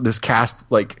did this cast,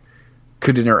 like,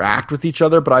 could interact with each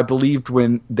other, but I believed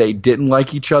when they didn't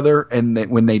like each other and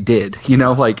when they did,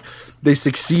 like, they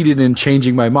succeeded in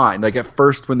changing my mind. Like, at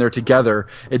first when they're together,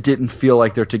 it didn't feel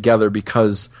like they're together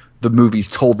because the movies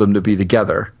told them to be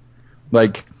together.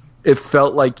 Like, it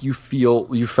felt like you felt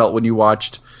when you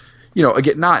watched,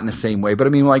 again, not in the same way, but I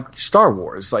mean, like Star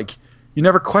Wars, like, you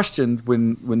never questioned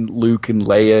when Luke and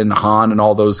Leia and Han and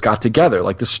all those got together.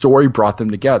 Like, the story brought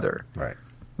them together. Right.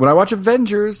 When I watch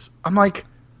Avengers, I'm like,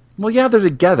 well, yeah, they're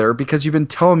together because you've been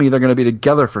telling me they're going to be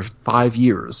together for 5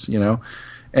 years, you know?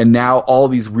 And now all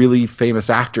these really famous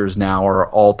actors now are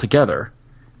all together.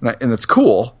 And it's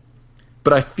cool,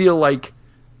 but I feel like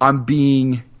I'm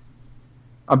being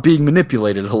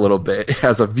manipulated a little bit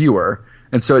as a viewer.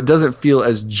 And so it doesn't feel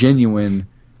as genuine.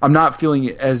 I'm not feeling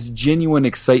as genuine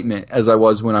excitement as I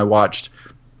was when I watched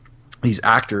these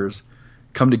actors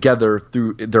come together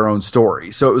through their own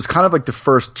story. So it was kind of like the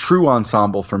first true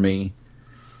ensemble for me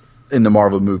in the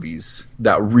Marvel movies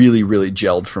that really, really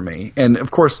gelled for me. And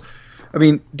of course, I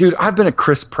mean, dude, I've been a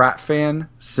Chris Pratt fan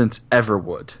since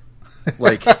Everwood.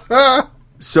 Like,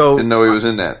 so Didn't know he was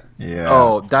in that. Yeah.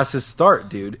 oh, that's his start,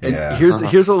 dude. And Yeah.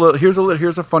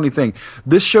 here's a funny thing.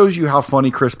 This shows you how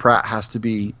funny Chris Pratt has to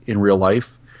be in real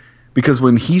life, because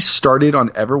when he started on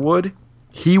Everwood,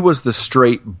 he was the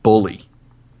straight bully.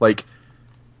 Like,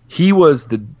 he was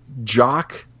the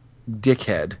jock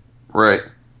dickhead Right.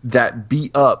 that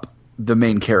beat up the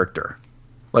main character.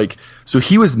 Like, so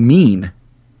he was mean,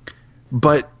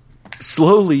 but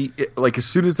slowly, like as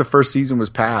soon as the first season was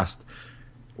passed,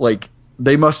 like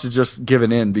they must have just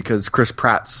given in, because Chris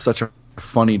Pratt's such a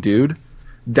funny dude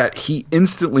that he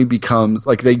instantly becomes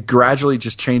like, they gradually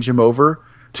just change him over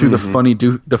to the funny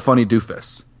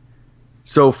doofus.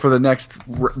 So for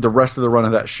the rest of the run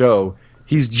of that show,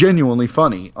 he's genuinely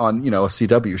funny on, a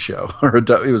CW show, or it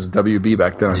was a WB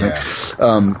back then, I think.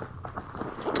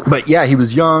 But yeah, he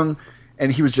was young,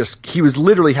 and he was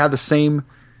literally had the same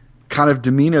kind of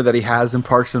demeanor that he has in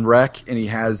Parks and Rec, and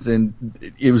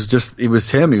it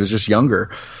was him. He was just younger.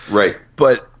 Right.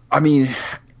 But I mean,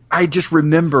 I just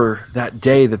remember that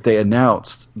day that they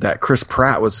announced that Chris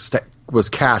Pratt was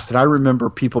cast, and I remember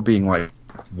people being like,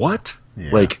 "What?"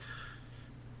 Yeah. Like,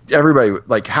 everybody,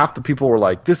 like half the people were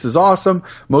like, "This is awesome."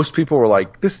 Most people were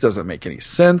like, "This doesn't make any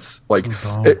sense." Like,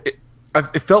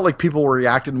 it felt like people were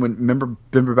reacting when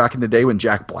remember back in the day when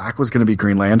Jack Black was going to be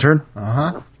Green Lantern.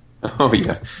 Oh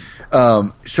yeah.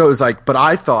 So it was like, but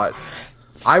I thought,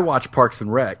 I watched Parks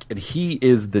and Rec, and he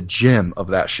is the gem of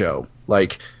that show.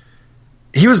 Like,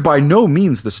 he was by no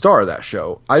means the star of that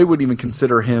show. I wouldn't even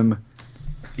consider him.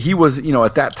 He was,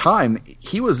 at that time,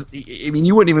 he was. I mean,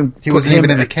 you wouldn't even. He wasn't even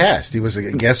in the cast. He was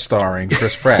a guest starring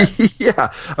Chris Pratt.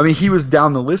 Yeah, I mean, he was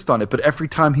down the list on it. But every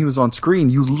time he was on screen,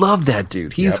 you love that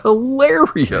dude. He's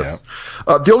hilarious.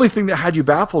 Yep. The only thing that had you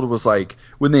baffled was like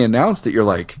when they announced it, you're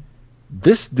like,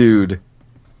 this dude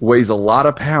weighs a lot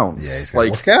of pounds. Yeah, he's gonna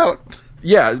like, work out.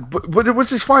 Yeah, but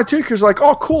which is fine too, because like,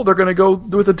 oh, cool, they're gonna go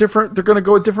a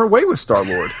different way with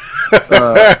Star-Lord. You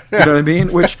know what I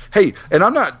mean? Which, hey, and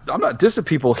I'm not dissing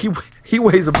people. He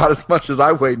weighs about as much as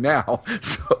I weigh now.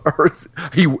 So, or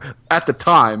he at the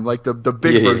time, like the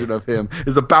big version of him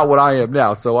is about what I am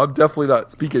now. So I'm definitely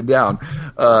not speaking down.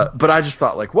 But I just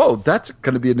thought like, whoa, that's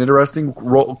going to be an interesting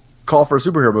call for a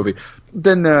superhero movie.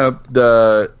 Then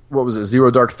the what was it? Zero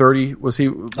Dark 30 was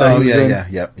he?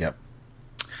 Yep.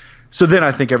 So then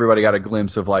I think everybody got a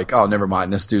glimpse of like, oh, never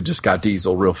mind, this dude just got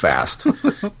Diesel real fast.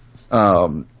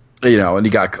 And he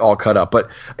got all cut up. But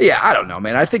yeah, I don't know,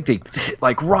 man. I think they,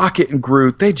 like Rocket and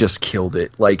Groot, they just killed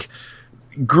it. Like,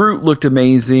 Groot looked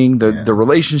amazing. The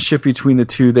relationship between the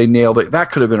two, they nailed it.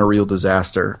 That could have been a real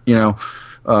disaster, like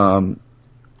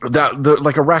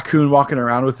a raccoon walking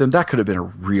around with him, that could have been a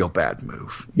real bad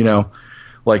move,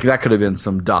 like that could have been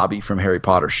some Dobby from Harry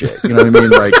Potter shit. You know what I mean?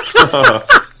 Like,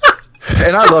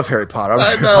 and I love Harry Potter.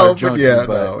 I know, but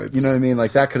you know what I mean?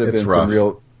 Like that could have been rough.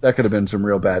 some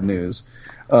real bad news.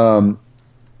 And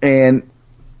I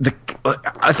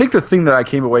think the thing that I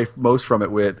came away most from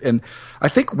it with, and I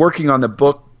think working on the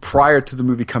book prior to the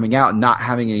movie coming out and not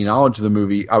having any knowledge of the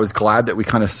movie, I was glad that we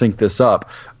kind of synced this up.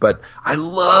 But I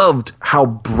loved how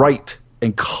bright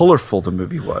and colorful the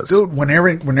movie was. Dude, when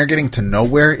they're getting to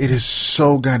nowhere, it is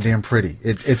so goddamn pretty.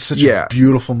 It's such a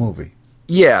beautiful movie.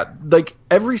 Yeah, like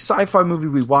every sci-fi movie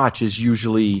we watch is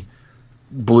usually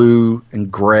blue and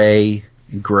gray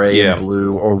and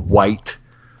blue, or white.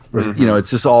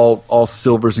 It's just all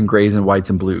silvers and grays and whites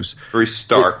and blues. Very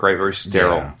stark, right? Very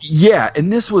sterile. Yeah,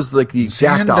 and this was like the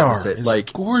exact Xandar opposite. is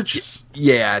like gorgeous.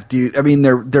 Yeah, dude. I mean,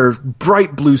 they're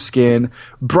bright blue skin,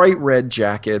 bright red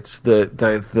jackets.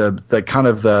 The kind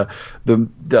of the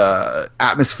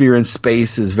atmosphere in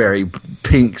space is very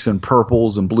pinks and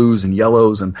purples and blues and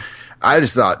yellows, and I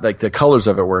just thought like the colors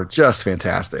of it were just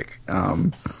fantastic.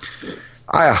 So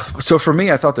for me,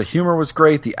 I thought the humor was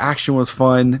great, the action was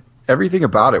fun. Everything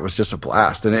about it was just a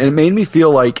blast, and it made me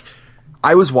feel like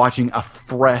I was watching a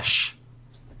fresh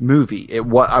movie.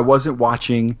 I wasn't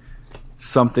watching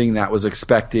something that was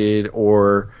expected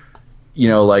or you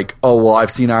know, like, oh, well,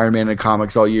 I've seen Iron Man in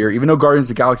comics all year. Even though Guardians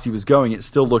of the Galaxy was going, it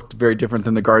still looked very different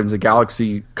than the Guardians of the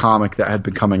Galaxy comic that had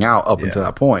been coming out up until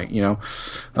that point, you know?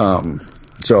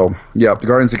 So, yeah, the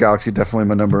Guardians of the Galaxy definitely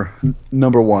my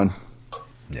number one.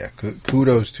 Yeah,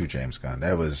 kudos to James Gunn.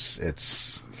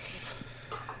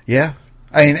 Yeah.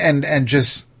 I mean, and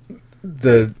just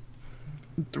the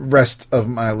rest of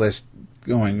my list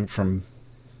going from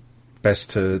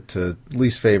best to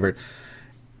least favorite: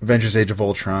 Avengers: Age of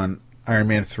Ultron, Iron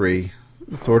Man 3,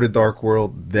 Thor: The Dark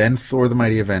World, then Thor: The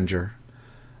Mighty Avenger,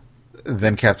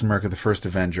 then Captain America: The First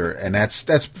Avenger, and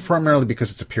that's primarily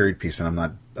because it's a period piece, and I'm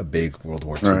not a big World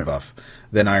War II buff.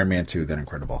 Then Iron Man 2, then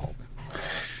Incredible Hulk.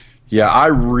 Yeah, I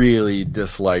really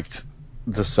disliked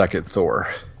the second Thor.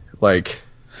 Like,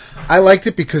 I liked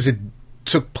it because it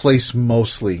took place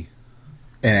mostly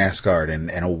in Asgard and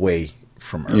away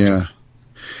from Earth.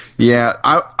 Yeah.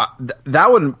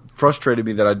 That one frustrated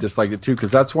me that I disliked it too,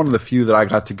 because that's one of the few that I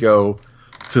got to go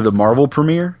to the Marvel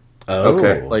premiere. Oh,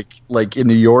 okay. Like in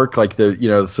New York, like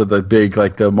so the big,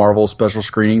 like the Marvel special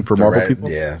screening for Marvel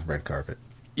people. Yeah, red carpet.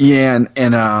 Yeah,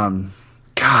 and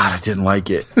God, I didn't like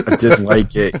it. I didn't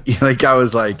like it. Like, I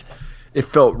was like, it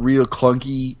felt real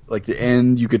clunky. Like, the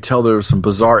end, you could tell there was some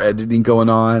bizarre editing going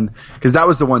on. Because that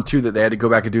was the one, too, that they had to go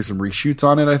back and do some reshoots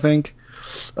on it, I think.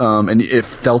 And you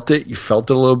felt it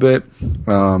a little bit.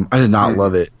 I did not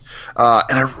love it.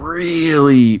 And I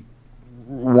really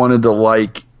wanted to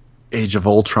like Age of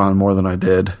Ultron more than I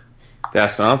did.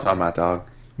 That's what I'm talking about, dog.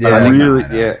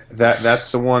 Yeah,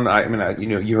 that's the one. I mean,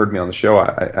 you heard me on the show.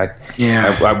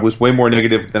 I was way more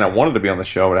negative than I wanted to be on the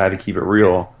show, but I had to keep it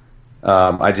real.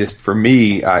 I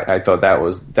thought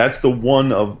that's the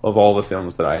one of all the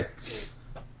films that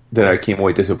I came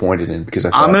away disappointed in, because I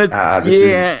thought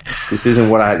this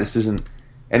isn't.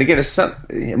 And again,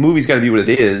 a movie's got to be what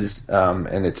it is,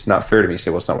 and it's not fair to me to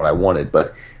say, well, it's not what I wanted,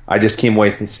 but I just came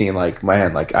away seeing, like,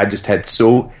 man, like,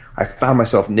 I found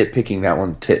myself nitpicking that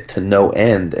one to no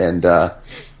end, and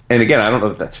again, I don't know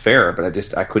if that's fair, but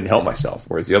I couldn't help myself.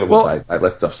 Whereas the other ones, I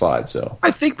let stuff slide. So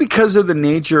I think because of the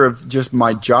nature of just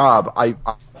my job,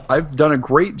 I've done a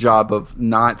great job of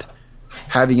not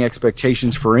having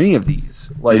expectations for any of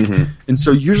these. Like, and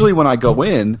so usually when I go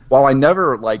in, while I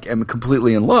never am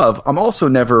completely in love, I'm also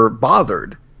never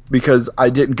bothered, because I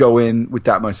didn't go in with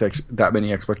that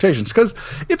many expectations. Because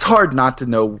it's hard not to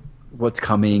know what's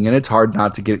coming, and it's hard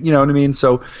not to get, you know what I mean?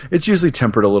 So it's usually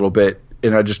tempered a little bit,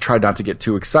 and I just try not to get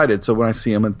too excited. So when I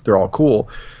see them, they're all cool.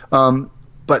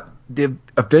 But the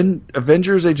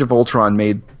Avengers: Age of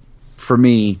Ultron for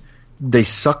me, they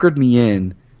suckered me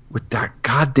in with that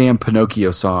goddamn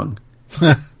Pinocchio song.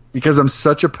 Because I'm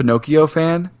such a Pinocchio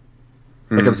fan.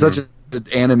 Like, I'm such an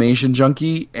animation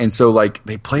junkie. And so, like,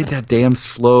 they played that damn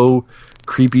slow,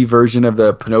 creepy version of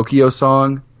the Pinocchio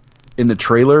song in the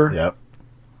trailer. Yep.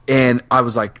 And I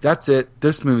was like, that's it.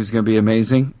 This movie's going to be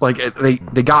amazing. Like,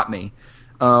 they got me.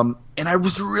 And I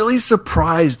was really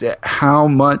surprised at how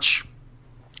much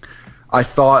I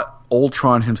thought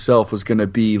Ultron himself was going to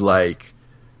be like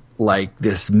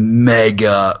this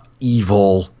mega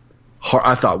evil.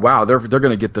 I thought, wow, they're going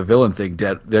to get the villain thing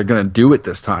dead. They're going to do it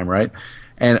this time, right?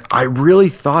 And I really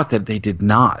thought that they did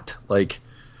not. Like,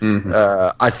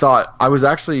 I thought I was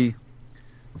actually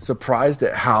surprised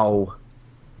at how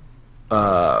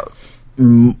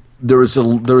there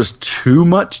was too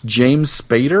much James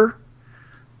Spader.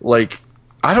 Like,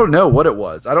 I don't know what it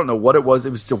was.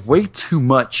 It was way too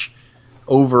much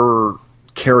over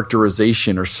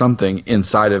characterization or something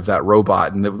inside of that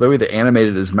robot, and the way they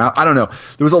animated his mouth, I don't know.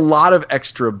 There was a lot of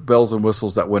extra bells and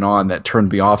whistles that went on that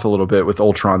turned me off a little bit with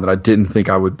Ultron that I didn't think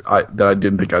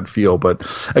I'd feel. But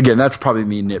again, that's probably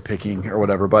me nitpicking or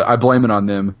whatever. But I blame it on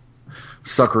them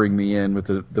suckering me in with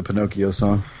the Pinocchio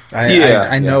song.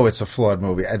 I know it's a flawed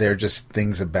movie. There are just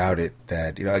things about it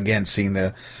that, again, seeing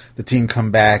the team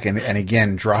come back and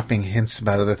again dropping hints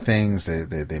about other things.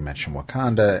 They mentioned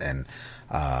Wakanda, and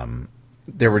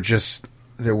there were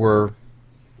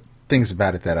things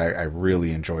about it that I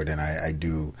really enjoyed, and I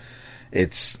do.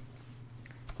 It's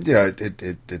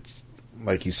it's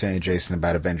like you saying, Jason,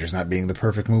 about Avengers not being the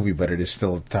perfect movie, but it is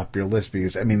still at the top of your list,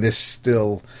 because I mean this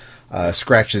still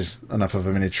scratches enough of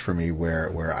an itch for me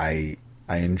where I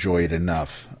enjoy it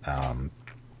enough,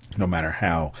 no matter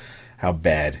how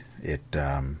bad it.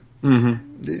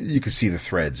 You can see the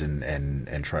threads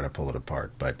and try to pull it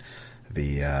apart, but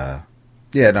I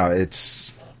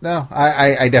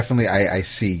definitely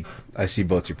see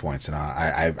both your points, and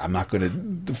I'm not going to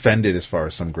defend it as far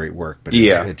as some great work, but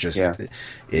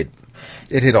it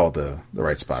hit all the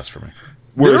right spots for me.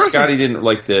 Whereas Skottie didn't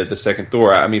like the second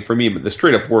Thor. I mean, for me, the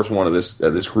straight up worst one of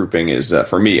this grouping is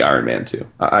for me Iron Man 2.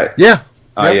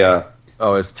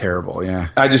 Oh, it's terrible. Yeah,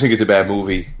 I just think it's a bad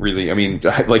movie. Really, I mean,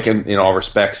 like in all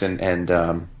respects, and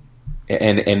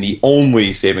the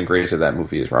only saving grace of that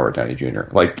movie is Robert Downey Jr.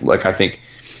 Like I think,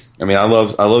 I mean, I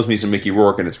love me some Mickey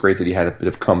Rourke, and it's great that he had a bit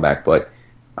of comeback, but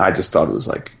I just thought it was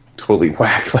like totally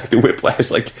whacked, like the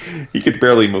Whiplash. Like he could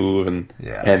barely move, and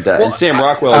Sam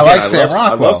Rockwell. I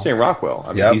love Sam Rockwell.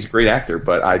 I mean, he's a great actor,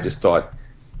 but I just thought,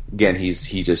 again, he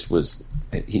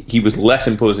was less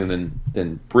imposing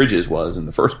than Bridges was in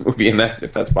the first movie, and that,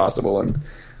 if that's possible. And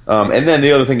then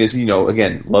the other thing is,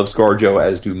 again, love ScarJo,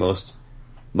 as do most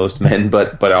men,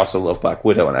 but I also love Black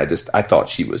Widow, and I thought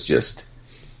she was just.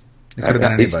 It could have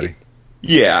been anybody.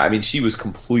 Yeah, I mean, she was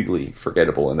completely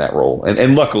forgettable in that role,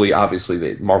 and luckily,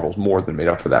 obviously, Marvel's more than made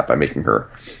up for that by making her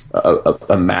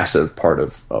a massive part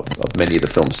of many of the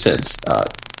films since.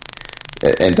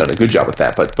 And done a good job with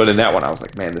that, but in that one, I was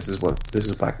like, man, this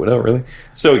is Black Widow, really?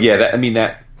 So yeah,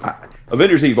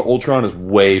 Avengers: Age of Ultron is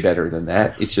way better than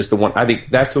that. It's just the one, I think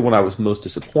that's the one I was most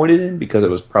disappointed in because I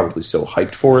was probably so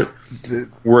hyped for it.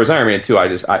 Whereas Iron Man 2,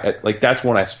 that's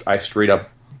one I straight up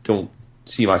don't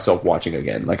see myself watching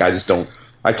again. Like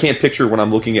I can't picture when I'm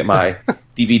looking at my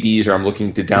DVDs or I'm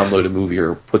looking to download a movie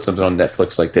or put something on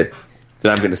Netflix like that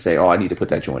I'm going to say, oh, I need to put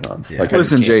that joint on. Yeah. Like,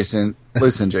 listen,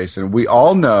 Jason, we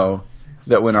all know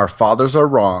that when our fathers are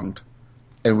wronged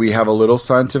and we have a little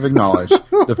scientific knowledge,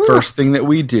 the first thing that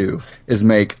we do is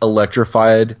make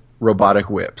electrified robotic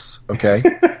whips, okay?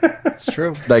 It's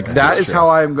true. Like, that is how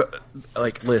I'm...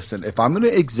 Like, listen, if I'm going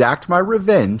to exact my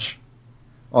revenge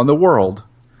on the world,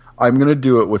 I'm going to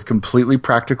do it with completely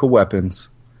practical weapons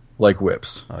like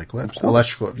whips. I like whips.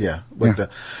 Electrical, yeah.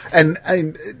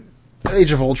 And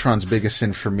Age of Ultron's biggest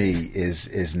sin for me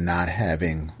is not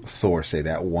having Thor say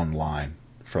that one line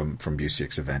from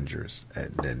Busiek's Avengers,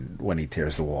 and when he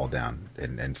tears the wall down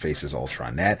and faces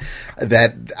Ultron. That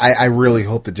I really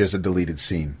hope that there's a deleted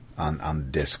scene on the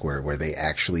disc where they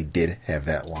actually did have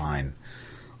that line.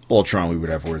 Ultron, we would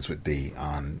have words with thee.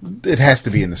 It has to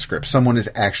be in the script. Someone has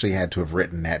actually had to have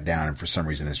written that down, and for some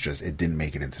reason it didn't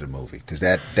make it into the movie because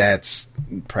that's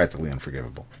practically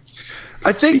unforgivable.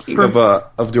 I think Speaking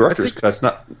of director's cuts,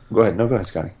 not go ahead,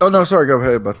 Skottie. Oh no, sorry, go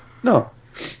ahead, bud. No,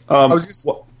 I was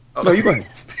gonna, no, you go ahead.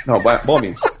 No, by all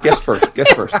means, guess first.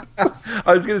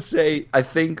 I was gonna say, I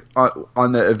think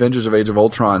on the Avengers of Age of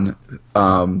Ultron,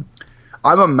 I'm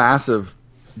a massive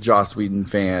Joss Whedon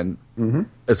fan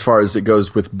as far as it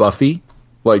goes with Buffy.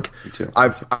 Like, me too.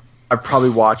 I've probably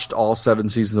watched all 7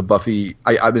 seasons of Buffy.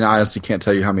 I mean, I honestly can't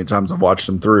tell you how many times I've watched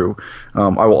them through.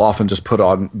 I will often just put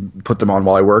them on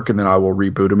while I work, and then I will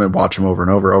reboot them and watch them over and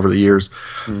over the years.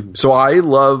 Mm-hmm. So I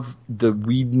love the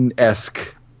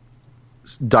Whedon-esque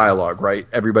dialogue, right?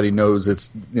 Everybody knows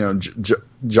it's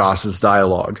Joss's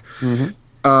dialogue. Mm-hmm.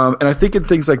 And I think in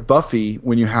things like Buffy,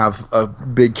 when you have a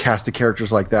big cast of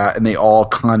characters like that and they all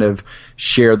kind of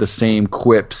share the same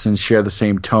quips and share the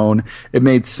same tone, it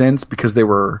made sense because they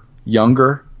were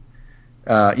younger.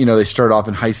 They start off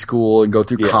in high school and go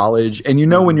through college. And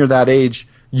when you're that age,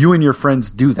 you and your friends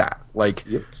do that. Like,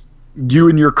 you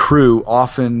and your crew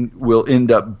often will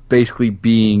end up basically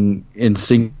being in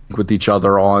sync with each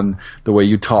other on the way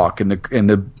you talk and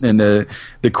the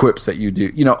quips that you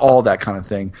do, all that kind of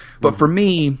thing. But for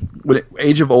me, when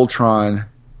Age of Ultron,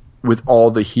 with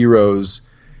all the heroes,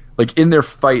 like in their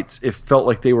fights, it felt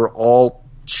like they were all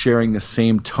sharing the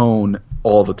same tone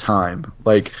all the time.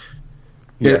 Like,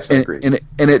 yes, I agree. And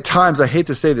at times, I hate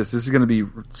to say this is going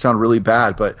to sound really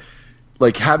bad, but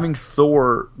like having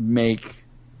Thor make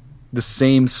the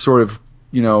same sort of,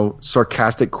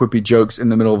 sarcastic, quippy jokes in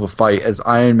the middle of a fight as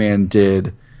Iron Man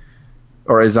did,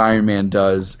 or as Iron Man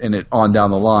does, and it on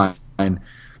down the line,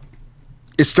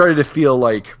 it started to feel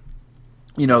like,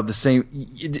 the same.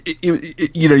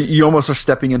 You almost are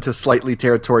stepping into slightly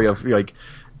territory of like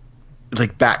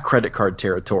back credit card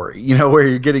territory, where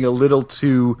you're getting a little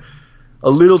too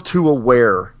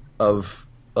aware of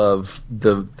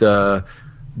the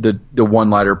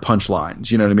one-liner punchlines,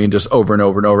 you know what I mean? Just over and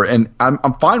over and over. And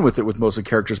I'm fine with it with most of the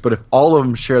characters, but if all of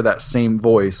them share that same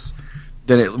voice,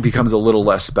 then it becomes a little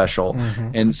less special.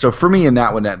 Mm-hmm. And so for me in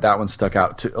that one stuck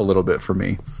out a little bit for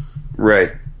me.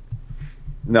 Right.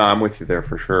 No, I'm with you there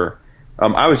for sure.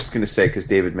 I was just going to say, because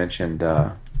David mentioned,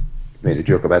 made a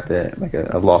joke about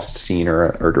a lost scene or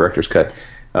a director's cut.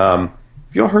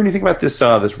 Have you all heard anything about this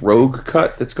rogue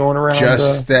cut that's going around?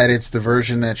 Just that it's the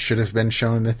version that should have been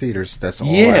shown in the theaters. That's all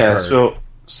I heard.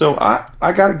 So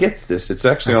I got to get this. It's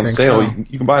actually on sale. So.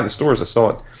 You can buy it in the stores. I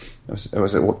saw it. It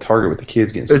was at Target with the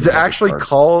kids getting. Is it actually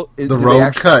called the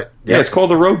Rogue Cut? Yeah, it's called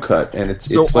the Rogue Cut, and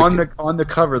it's on the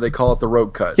cover they call it the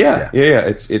Rogue Cut. Yeah.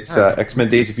 It's X-Men: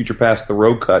 Days of Future Past, the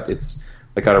Rogue Cut. It's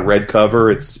Like got a red cover.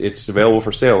 It's available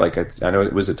for sale. Like I know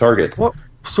it was at Target. Well,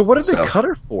 so what did they cut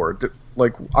her for? I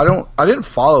didn't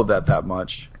follow that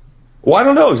much. Well, I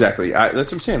don't know exactly. That's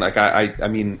what I'm saying. Like I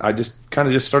mean, I just kind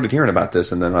of just started hearing about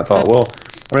this, and then I thought, well,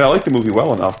 I mean, I like the movie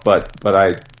well enough, but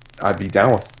I'd be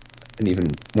down with an even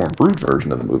more improved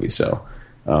version of the movie. So,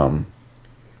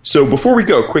 so before we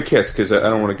go, quick hits because I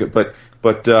don't want to go,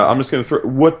 but I'm just going to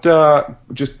throw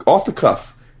just off the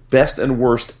cuff, best and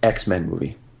worst X-Men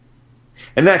movie,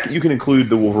 and that you can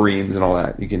include the Wolverines and all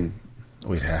that. You can.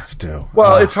 We'd have to.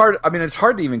 Well, it's hard. I mean, it's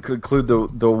hard to even conclude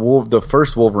the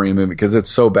first Wolverine movie because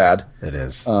it's so bad. It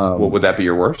is. What would that be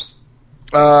your worst?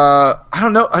 I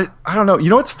don't know. I don't know. You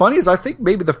know what's funny is I think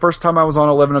maybe the first time I was on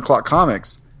 11 O'Clock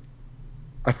Comics,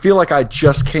 I feel like I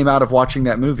just came out of watching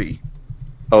that movie.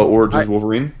 Oh, Origins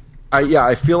Wolverine?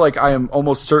 I feel like I am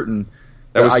almost certain.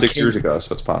 That was 6 years ago,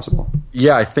 so it's possible.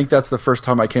 Yeah, I think that's the first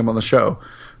time I came on the show.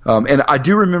 And I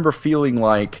do remember feeling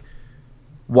like,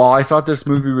 while I thought this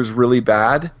movie was really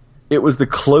bad, it was the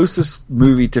closest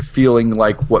movie to feeling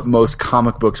like what most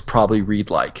comic books probably read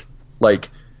like. Like,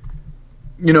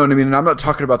 you know what I mean? And I'm not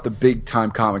talking about the big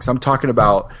time comics. I'm talking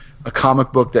about a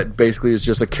comic book that basically is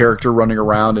just a character running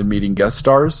around and meeting guest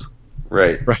stars.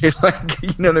 Right. Right? Like,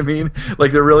 you know what I mean?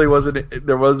 Like, there wasn't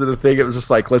a thing. It was just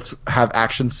like, let's have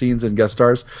action scenes and guest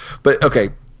stars. But,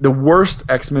 okay, the worst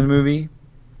X-Men movie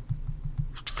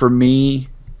for me,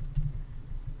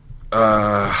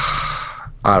 I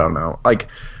don't know. Like,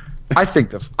 I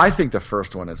think the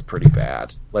first one is pretty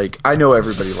bad. Like, I know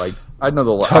everybody likes. I know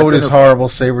the Toad is horrible.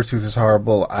 Sabretooth is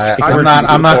horrible. I'm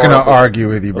not going to argue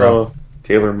with you, bro.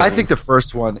 Taylor. I think the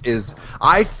first one is.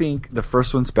 I think the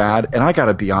first one's bad, and I got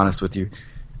to be honest with you.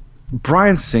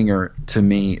 Bryan Singer to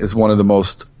me is one of the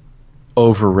most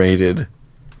overrated.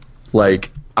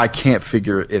 Like, I can't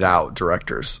figure it out.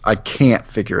 Directors, I can't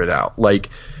figure it out. Like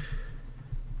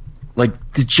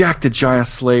the Jack the Giant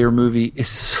Slayer movie is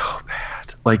so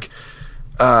bad. Like,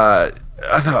 I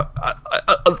thought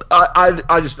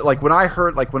I just like when I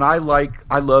heard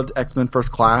I loved X-Men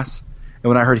First Class, and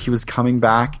when I heard he was coming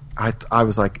back, I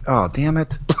was like, oh damn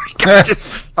it! Like,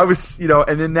 I was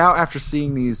and then now after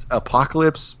seeing these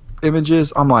Apocalypse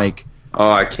images, I'm like,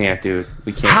 oh, I can't, dude.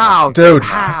 We can't. How, dude?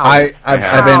 How?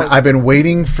 I've been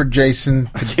waiting for Jason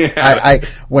to.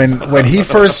 When he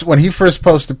first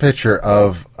posted a picture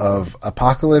of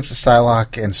Apocalypse,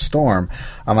 Psylocke, and Storm,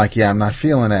 I'm like, yeah, I'm not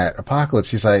feeling that.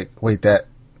 Apocalypse. He's like, wait,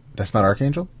 that's not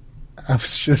Archangel. I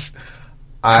was just,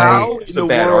 how it's a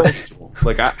bad Archangel.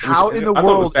 Like, how in the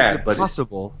world is it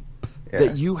possible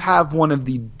that you have one of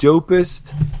the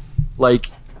dopest,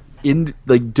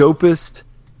 dopest,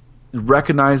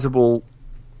 recognizable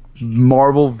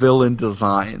Marvel villain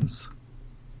designs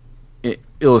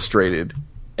illustrated,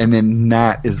 and then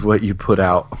that is what you put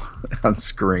out on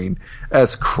screen?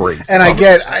 That's crazy. And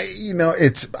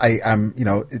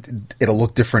it'll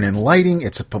look different in lighting.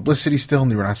 It's a publicity still,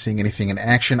 and we're not seeing anything in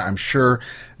action. I'm sure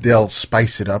they'll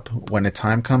spice it up when the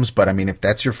time comes. But I mean, if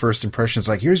that's your first impression, it's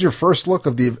like, here's your first look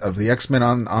of the X-Men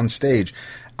on stage.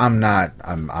 I'm not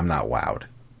wowed.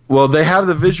 Well, they have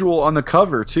the visual on the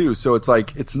cover too, so it's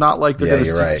like it's not like they're going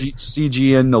to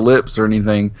CG in the lips or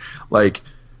anything. Like,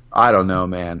 I don't know,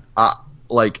 man.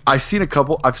 I've seen a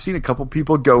couple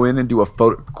people go in and do a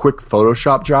quick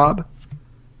Photoshop job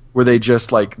where they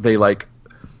just they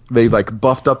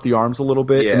buffed up the arms a little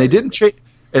bit, and they didn't change.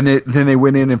 And then they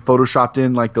went in and photoshopped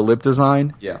in like the lip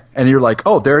design. Yeah, and you're like,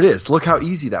 oh, there it is. Look how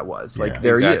easy that was. Like,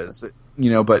 there he is.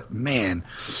 But man,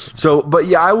 but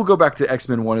yeah, I will go back to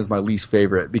X-Men 1 as my least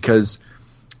favorite because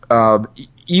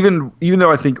even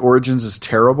though I think Origins is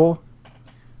terrible,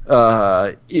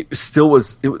 it still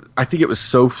was. I think it was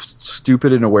so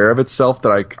stupid and aware of itself that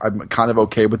I'm kind of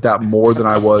okay with that more than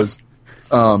I was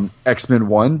X-Men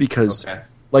 1 because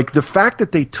like the fact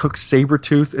that they took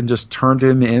Sabretooth and just turned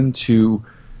him into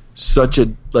such a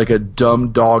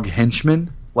dumb dog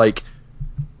henchman, like.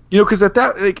 Because at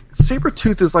that,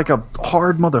 Sabretooth is like a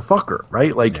hard motherfucker,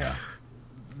 right? Like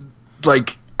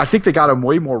I think they got him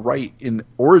way more right in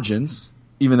Origins,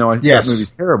 even though I think that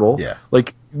movie's terrible. Yeah.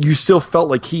 Like, you still felt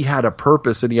like he had a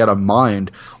purpose and he had a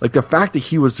mind. Like, the fact that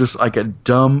he was just like a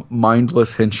dumb,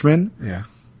 mindless henchman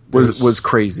was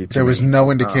crazy to me. There was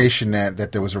no indication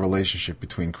that there was a relationship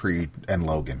between Creed and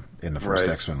Logan in the first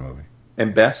X-Men movie.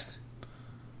 And best?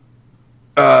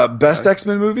 Best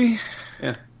X-Men movie?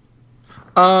 Yeah.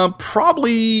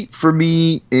 Probably for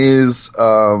me is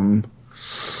I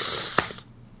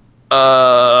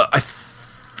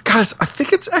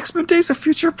think it's X-Men Days of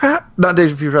Future Past, not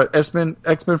Days of Future Past,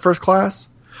 X-Men First Class.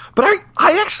 But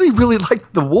I actually really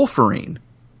liked the Wolverine.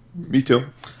 Me too.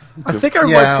 I think I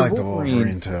liked the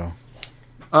Wolverine too.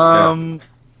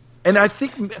 And I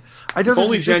think I don't. If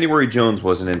only January Jones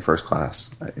wasn't in First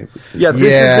Class. Yeah,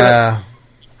 this is gonna.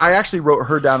 I actually wrote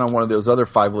her down on one of those other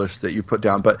 5 lists that you put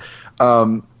down, but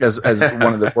as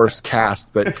one of the worst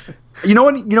cast. But you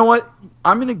know what?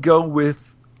 I'm going to go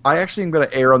with. I actually am going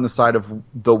to err on the side of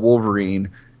the Wolverine,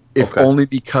 if only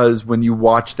because when you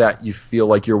watch that, you feel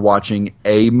like you're watching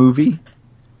a movie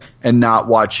and not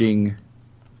watching,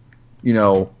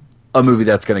 a movie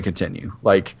that's going to continue.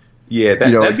 Like. Yeah,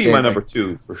 that'd be my number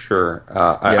 2 for sure.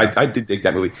 I did dig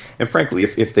that movie, and frankly,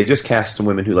 if they just cast some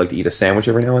women who like to eat a sandwich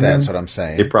every now and then, that's what I'm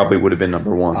saying. It probably would have been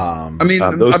number 1.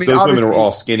 Those women were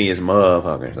all skinny as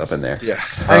motherfuckers up in there. Yeah,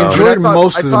 I enjoyed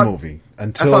most of the movie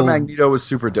until I thought Magneto was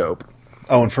super dope.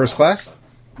 Oh, in First Class?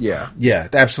 Yeah,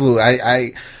 absolutely.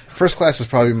 I First Class is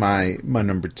probably my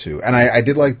number 2, and I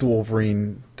did like the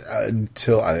Wolverine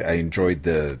until I enjoyed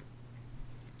the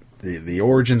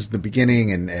origins in the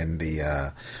beginning and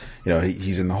the.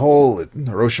 He's in the hole.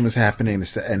 Hiroshima's happening,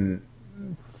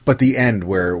 but the end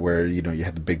where you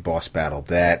had the big boss battle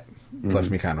that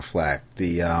left me kind of flat.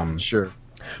 Sure,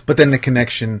 but then the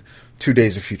connection 2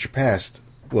 Days of Future Past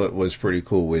was pretty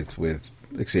cool with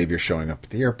Xavier showing up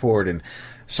at the airport, and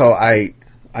so I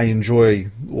enjoy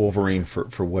Wolverine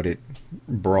for what it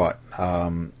brought.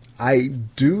 I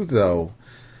do though,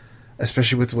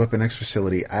 especially with the Weapon X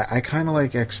facility. I kind of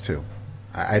like X2.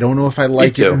 I don't know if I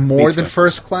like it more than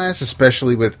First Class,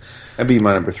 especially with... That'd be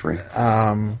my number 3.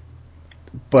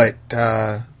 But,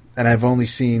 and I've only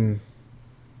seen...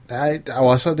 I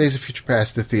saw Days of Future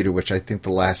Past at the theater, which I think the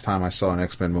last time I saw an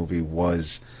X-Men movie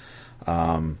was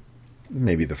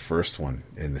maybe the first one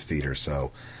in the theater.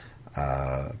 So,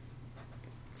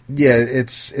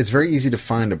 it's very easy to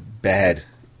find a bad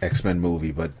X-Men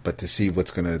movie, but to see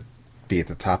what's going to be at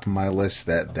the top of my list,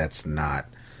 that's not...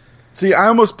 See,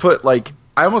 I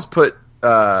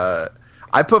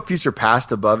put Future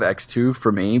Past above X2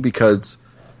 for me because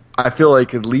I feel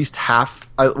like at least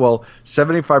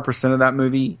 75% of that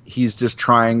movie, he's just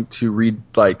trying to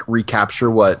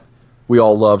recapture what we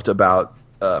all loved about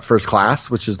First Class,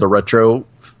 which is the retro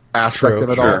aspect of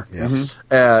it all. Yes.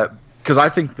 Because I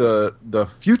think the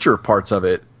future parts of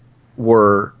it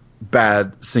were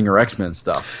bad Singer X-Men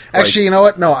stuff. Actually, you know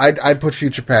what? No, I'd put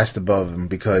Future Past above him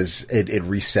because it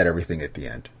reset everything at the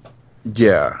end.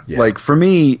 Yeah. Like for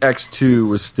me, X2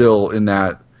 was still in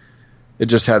that it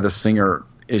just had the Singer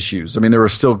issues. I mean, there were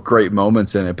still great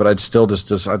moments in it, but I just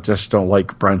don't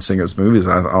like Bryan Singer's movies.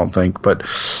 I don't think. But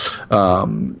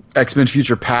X-Men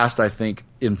Future Past, I think,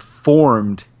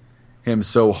 informed him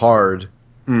so hard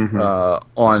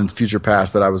on Future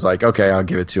Past that I was like, okay, I'll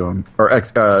give it to him. Or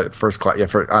First Class. Yeah,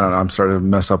 I don't know. I'm starting to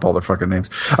mess up all their fucking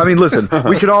names. I mean, listen,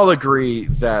 we can all agree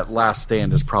that Last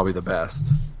Stand is probably the best.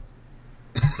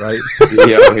 Right?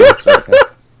 That's okay.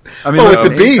 I mean, with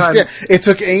the Beast, it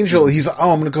took Angel. He's I'm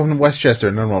going to go home to Westchester,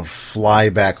 and then I'm going to fly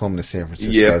back home to San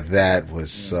Francisco. Yeah. That was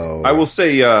so. I will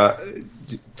say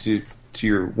to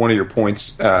your one of your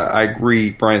points, I agree.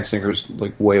 Bryan Singer's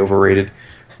like way overrated,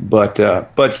 but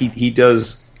he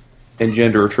does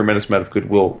engender a tremendous amount of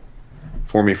goodwill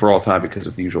for me for all time because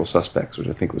of The Usual Suspects, which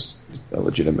I think was a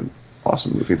legitimate.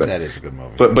 Awesome movie, but that is a good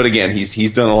movie. But again,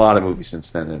 he's done a lot of movies since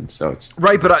then, and so it's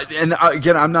right. But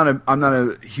I'm not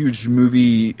a huge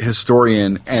movie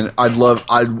historian, and I'd love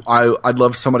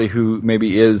somebody who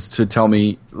maybe is to tell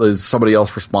me is somebody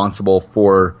else responsible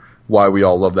for why we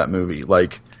all love that movie.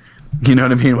 Like, you know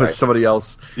what I mean? Was somebody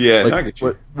else? Yeah, like, I get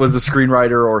you. Was the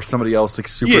screenwriter or somebody else like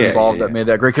super involved that made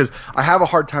that great? Because I have a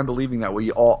hard time believing that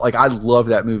we all like. I love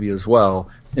that movie as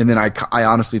well. And then I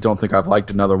honestly don't think I've liked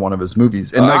another one of his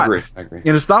movies. And I agree.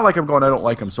 And it's not like I'm going, I don't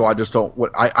like him, so I just don't.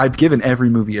 I've given every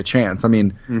movie a chance. I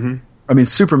mean,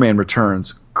 Superman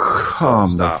Returns.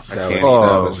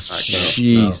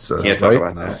 Jesus! Can't talk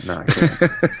about that. No, I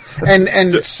can't.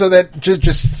 and so that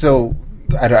just so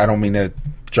I don't mean to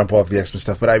jump off the X-Men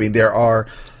stuff, but I mean there are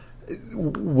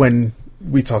when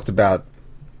we talked about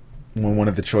one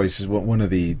of the choices, one of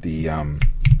the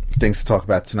things to talk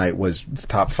about tonight was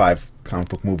top 5 comic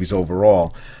book movies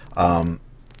overall.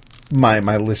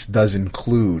 My list does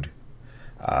include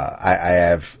I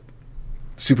have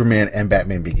Superman and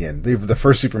Batman Begins. The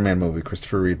first Superman movie,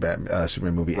 Christopher Reeve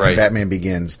Superman movie, and Batman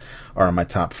Begins are on my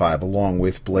top 5, along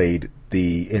with Blade,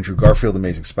 the Andrew Garfield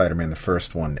Amazing Spider-Man, the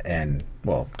first one, and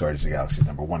Guardians of the Galaxy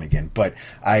number 1 again. But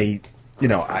I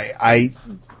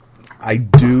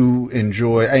do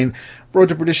enjoy. I mean, Road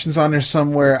to Perdition's on there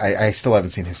somewhere. I still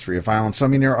haven't seen History of Violence. So I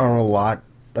mean, there are a lot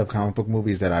of comic book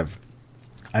movies that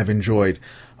I've enjoyed.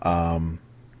 And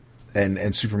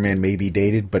Superman may be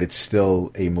dated, but it's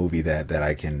still a movie that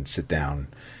I can sit down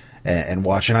and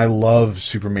watch. And I love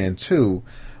Superman 2,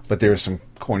 but there are some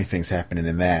corny things happening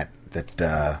in that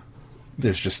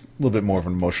there's just a little bit more of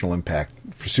an emotional impact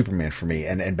for Superman for me.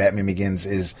 And Batman Begins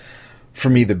is, for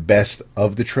me, the best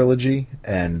of the trilogy,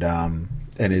 and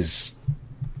is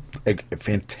a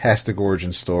fantastic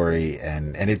origin story,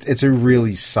 and it's a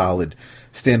really solid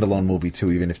standalone movie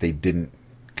too, even if they didn't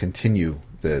continue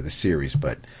the series.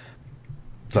 But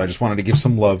so I just wanted to give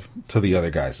some love to the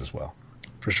other guys as well.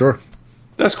 For sure.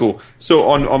 That's cool. So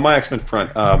on my X-Men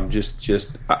front,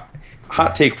 just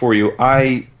hot take for you.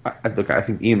 I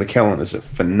think Ian McKellen is a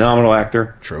phenomenal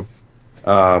actor. True.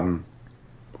 Awesome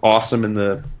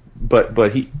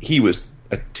but he was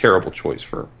a terrible choice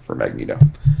for Magneto.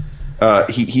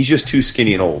 He's just too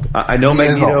skinny and old. I know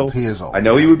Magneto. He is old. I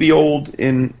know he would be old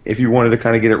if you wanted to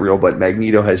kind of get it real, but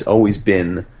Magneto has always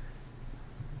been.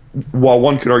 While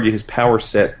one could argue his power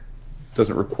set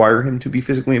doesn't require him to be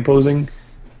physically imposing,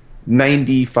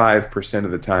 95%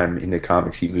 of the time in the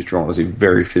comics he was drawn as a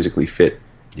very physically fit,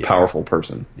 powerful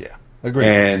person. Yeah, agreed.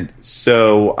 And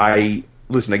so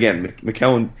listen again,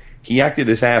 McKellen. He acted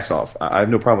his ass off. I have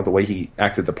no problem with the way he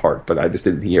acted the part, but I just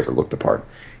didn't think he ever looked the part.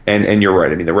 And you're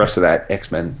right. I mean, the rest of that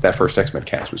first X-Men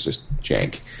cast was just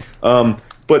jank.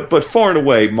 But far and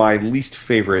away, my least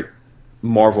favorite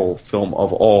Marvel film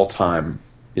of all time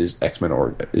is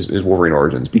is Wolverine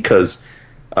Origins, because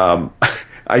I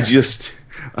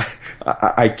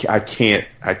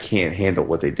can't handle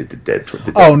what they did to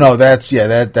Deadpool. Oh no, that's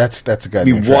a good. I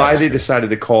mean, why they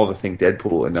decided to call the thing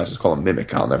Deadpool and not just call him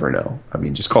Mimic, I'll never know. I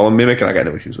mean, just call him Mimic, and I got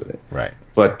no issues with it. Right.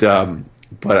 But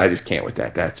I just can't with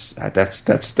that.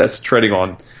 That's treading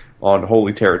on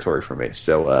holy territory for me.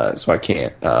 So I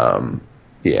can't. No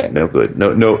good.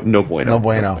 No bueno. No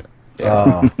bueno.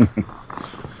 Yeah.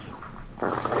 So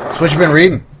what you been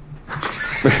reading?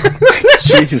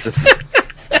 Jesus.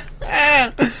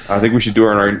 I think we should do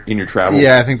our in your travels.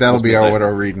 Yeah, I think that'll be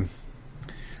our reading.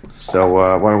 So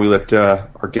why don't we let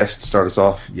our guest start us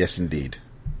off? Yes, indeed.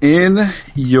 In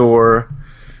your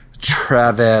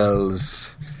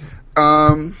travels.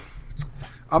 I'm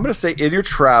going to say, in your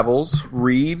travels,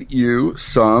 read you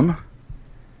some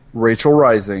Rachel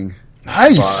Rising.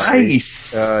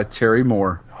 Nice. By, Terry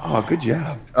Moore. Oh, good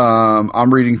job.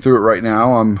 I'm reading through it right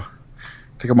now. I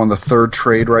think I'm on the third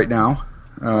trade right now.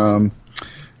 You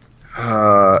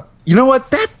know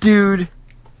what? That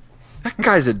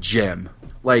guy's a gem.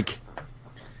 Like,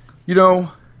 we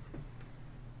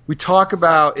talk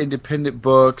about independent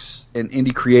books and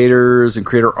indie creators and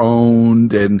creator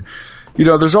owned, and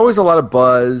there's always a lot of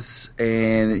buzz,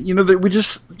 and that we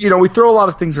just we throw a lot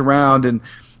of things around, and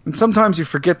sometimes you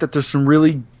forget that there's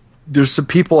some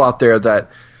people out there that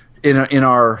in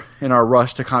our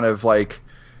rush to kind of like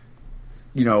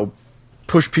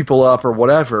push people up or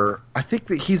whatever. I think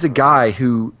that he's a guy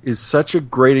who is such a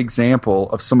great example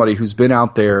of somebody who's been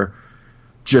out there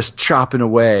just chopping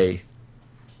away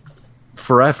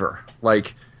forever,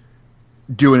 like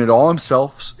doing it all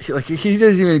himself. He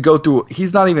doesn't even go through.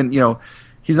 He's not even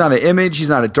he's not an Image. He's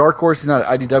not a Dark Horse. He's not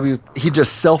an IDW. He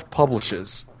just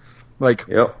self-publishes,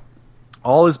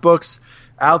 all his books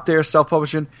out there,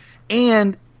 self-publishing,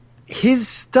 and his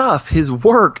stuff, his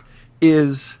work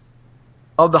is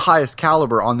of the highest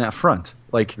caliber on that front.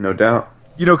 Like, no doubt.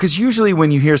 Because usually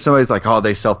when you hear somebody's like, oh,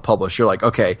 they self-publish, you're like,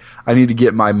 okay, I need to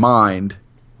get my mind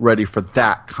ready for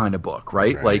that kind of book,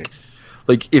 right? Like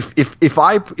if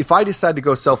I decide to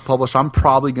go self-publish, I'm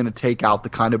probably going to take out the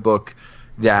kind of book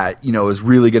that is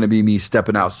really going to be me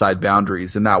stepping outside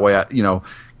boundaries, and that way,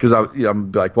 because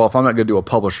I'm like, well, if I'm not going to do a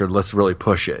publisher, let's really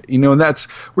push it, and that's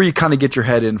where you kind of get your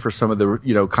head in for some of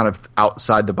the kind of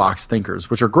outside the box thinkers,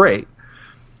 which are great.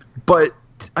 But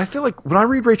I feel like when I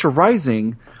read Rachel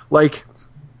Rising, like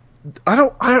I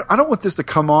don't want this to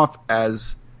come off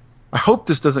as, I hope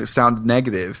this doesn't sound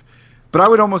negative, but I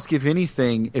would almost give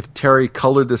anything if Terry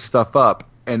colored this stuff up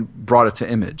and brought it to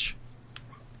Image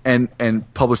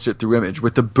and published it through Image.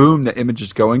 With the boom that Image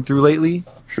is going through lately,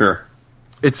 sure,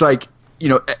 it's like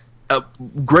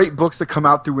great books that come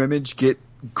out through Image get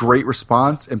great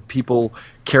response, and people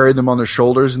carry them on their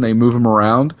shoulders and they move them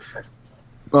around.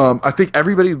 I think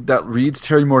everybody that reads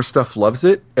Terry Moore stuff loves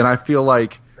it, and I feel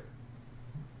like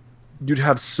you'd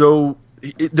have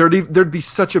there'd be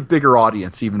such a bigger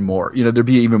audience, even more. There'd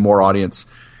be even more audience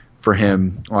for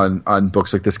him on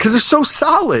books like this because they're so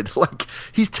solid. Like,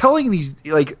 he's telling these,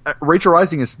 like, Rachel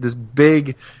Rising is this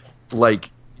big, like,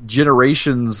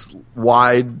 generations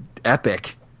wide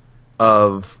epic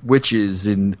of witches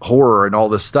and horror and all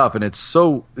this stuff, and it's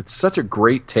such a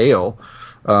great tale.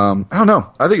 I don't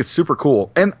know. I think it's super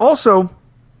cool. And also,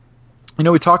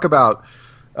 we talk about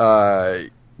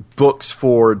books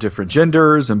for different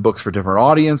genders and books for different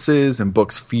audiences and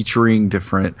books featuring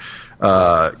different,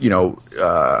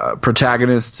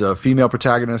 protagonists, female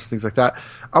protagonists, things like that.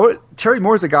 Terry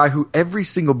Moore is a guy who every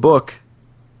single book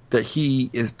that he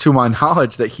is, to my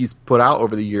knowledge, that he's put out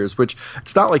over the years, which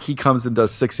it's not like he comes and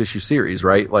does 6-issue series,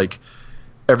 right? Like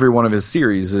every one of his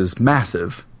series is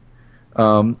massive.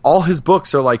 All his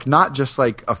books are like not just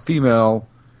like a female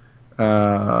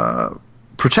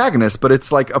protagonist, but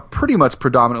it's like a pretty much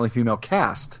predominantly female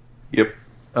cast. Yep.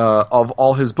 Of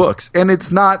all his books, and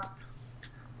it's not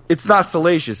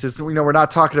salacious. It's, we're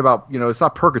not talking about, it's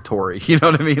not purgatory. You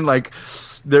know what I mean? Like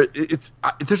they're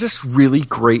just really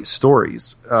great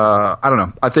stories. I don't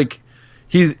know. I think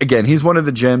he's one of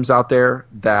the gems out there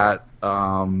that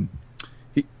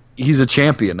he's a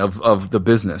champion of the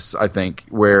business. I think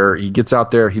where he gets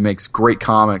out there, he makes great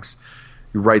comics,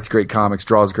 he writes great comics,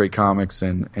 draws great comics,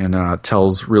 and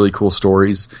tells really cool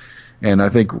stories. And I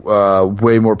think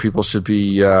way more people should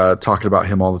be talking about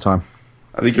him all the time.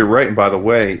 I think you're right. And by the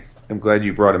way, I'm glad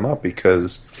you brought him up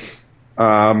because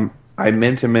I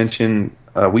meant to mention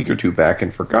a week or two back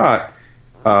and forgot.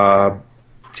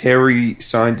 Terry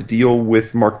signed a deal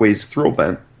with Mark Waid's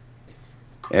Thrillbent,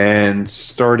 and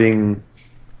starting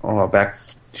back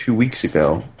 2 weeks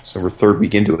ago, so we're third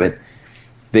week into it,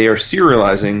 they are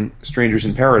serializing Strangers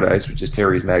in Paradise, which is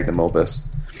Terry's magnum opus,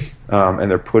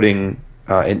 and they're putting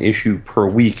an issue per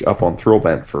week up on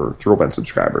Thrillbent for Thrillbent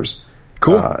subscribers.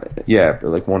 Cool. Yeah,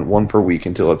 like one per week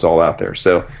until it's all out there.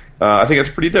 So I think that's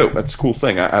pretty dope. That's a cool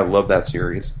thing. I love that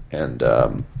series, and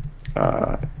I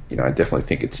definitely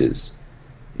think it's his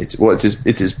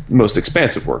most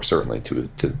expansive work, certainly to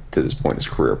this point in his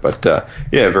career. But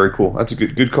yeah, very cool. That's a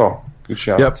good call. Good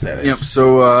shout. Yep.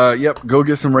 So go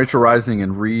get some Rachel Rising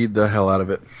and read the hell out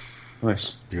of it.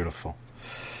 Nice, beautiful.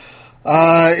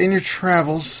 In your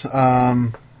travels, I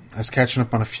was catching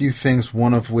up on a few things,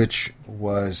 one of which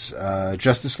was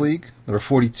Justice League, number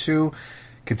 42,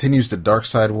 continues the Dark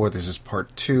Side War. This is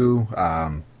part 2.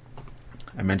 I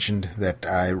mentioned that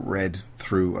I read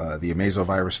through the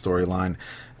Amazovirus storyline.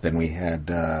 Then we had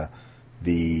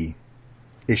the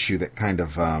issue that kind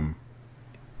of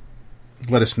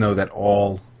let us know that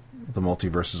all the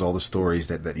multiverses, all the stories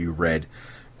that you read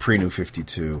pre-New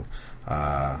 52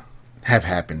 have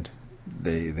happened.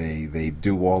 They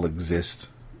do all exist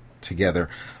together.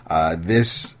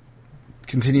 This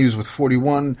continues with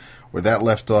 41, where that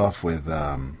left off with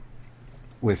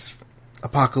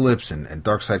Apocalypse and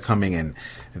Darkseid coming, and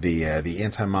the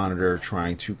Anti-Monitor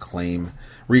trying to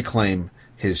reclaim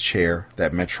his chair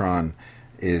that Metron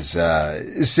is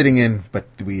sitting in. But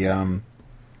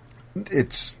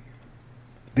it's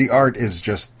the art is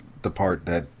just the part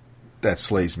that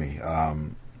slays me.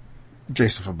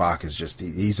 Jason Fabak is just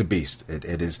he's a beast.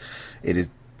 It is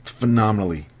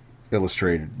phenomenally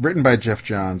illustrated, written by Jeff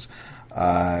Johns.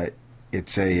 It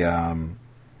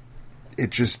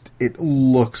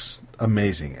looks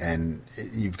amazing, and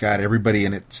you've got everybody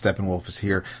in it. Steppenwolf is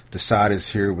here. Desaad is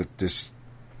here with this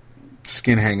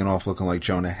skin hanging off, looking like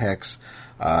Jonah Hex.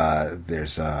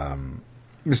 There's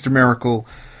Mr. Miracle.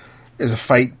 There's a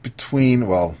fight between.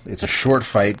 Well, it's a short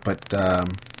fight, but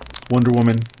Wonder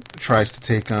Woman tries to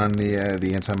take on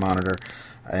the Anti-Monitor,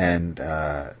 and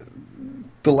the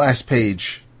last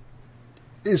page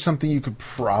is something you could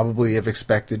probably have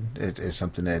expected. It is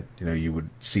something that you would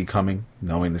see coming,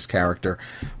 knowing this character,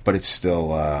 but it's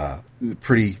still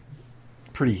pretty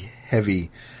heavy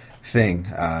thing,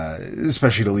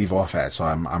 especially to leave off at. So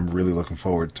I'm really looking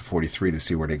forward to 43 to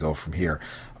see where they go from here.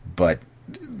 But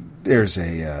there's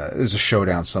a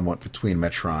showdown somewhat between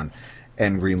Metron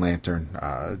and Green Lantern,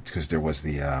 because there was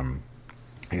the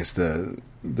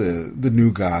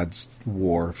New Gods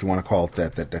War, if you want to call it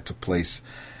that took place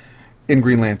in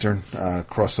Green Lantern,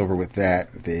 crossover with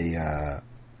that.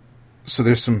 So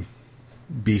there's some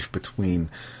beef between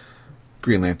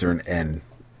Green Lantern and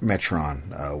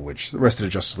Metron, which the rest of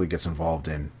the Justice League gets involved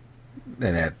in,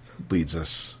 and that leads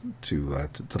us to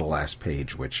the last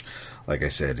page, which, like I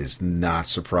said, is not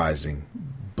surprising,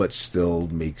 but still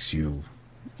makes you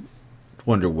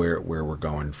wonder where we're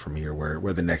going from here,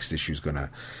 where the next issue is going to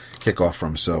kick off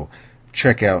from. So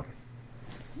check out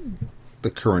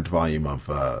the current volume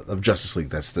of Justice League.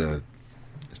 That's the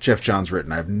Jeff Johns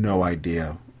written. I have no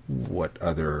idea what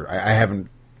other.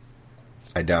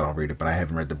 I doubt I'll read it, but I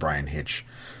haven't read the Brian Hitch.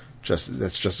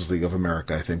 That's Justice League of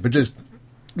America, I think. But just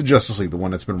the Justice League, the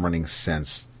one that's been running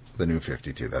since the New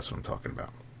 52. That's what I'm talking about.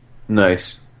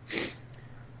 Nice.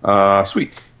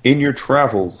 Sweet. In your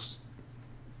travels,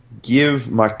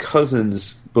 give my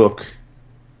cousin's book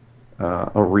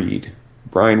a read.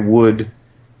 Brian Wood,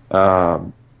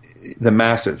 The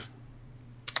Massive.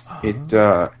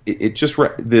 It just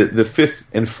the fifth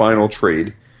and final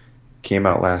trade came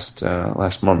out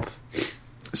last month.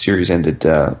 The series ended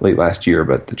late last year,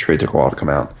 but the trade took a while to come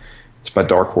out. It's by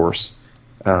Dark Horse,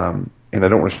 and I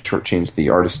don't want to shortchange the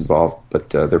artists involved, but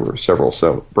there were several.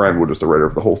 So Brian Wood was the writer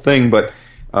of the whole thing, but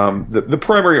the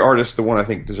primary artist, the one I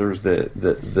think deserves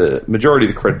the majority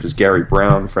of the credit, is Gary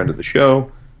Brown, friend of the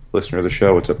show, listener of the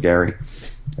show. What's up, Gary?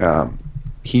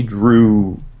 He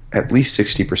drew at least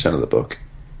 60% of the book,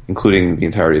 including the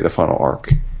entirety of the final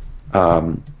arc.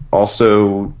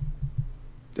 Also,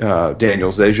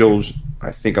 Daniel Zejels,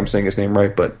 I think I'm saying his name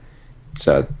right, but it's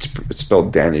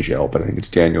spelled Danigel, but I think it's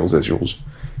Daniel Zejels.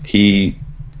 He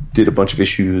did a bunch of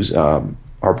issues.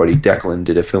 Our buddy Declan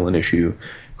did a fill-in issue.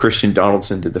 Christian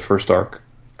Donaldson did the first arc.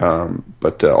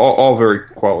 But all very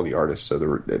quality artists. So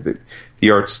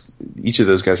the arts, each of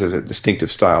those guys has a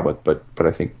distinctive style, but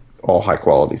I think all high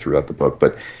quality throughout the book.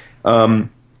 But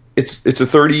it's a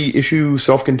 30-issue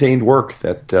self-contained work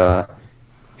that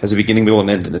has a beginning, middle, and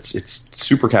end, and it's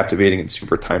super captivating and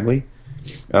super timely.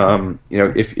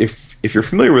 If you're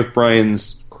familiar with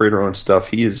Brian's creator-owned stuff,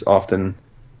 he is often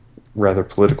rather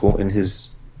political in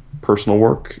his personal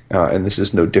work, and this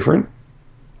is no different.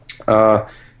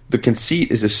 The conceit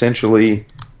is essentially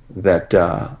that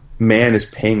man is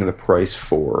paying the price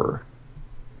for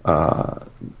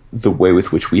the way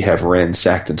with which we have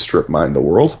ransacked and strip mined the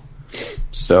world.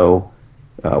 So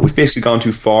we've basically gone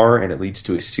too far, and it leads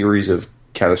to a series of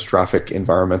catastrophic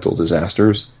environmental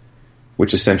disasters,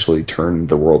 which essentially turn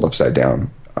the world upside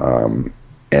down.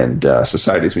 And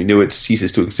society as we knew it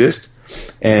ceases to exist.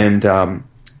 And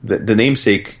the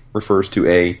namesake refers to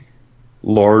a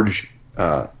large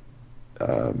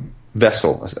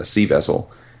vessel, a sea vessel,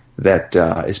 that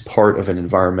is part of an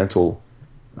environmental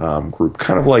group,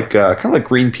 kind of like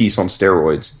Greenpeace on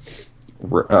steroids,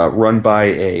 run by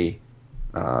a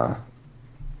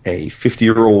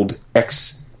 50-year-old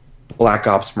ex-Black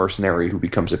Ops mercenary who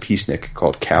becomes a peacenik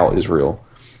called Cal Israel,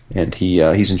 and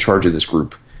he's in charge of this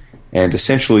group. And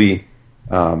essentially,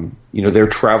 they're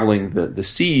traveling the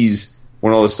seas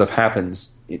when all this stuff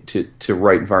happens to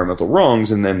right environmental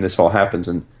wrongs, and then this all happens,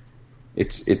 and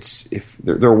it's if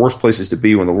there are worse places to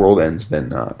be when the world ends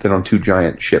than on two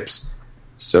giant ships.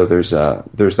 So there's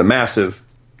the Massive,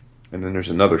 and then there's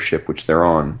another ship which they're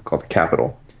on called the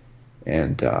Capital,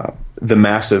 and the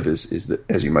Massive is the,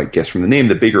 as you might guess from the name,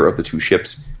 the bigger of the two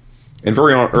ships. And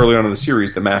early on in the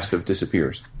series, the Massive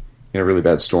disappears in a really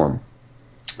bad storm,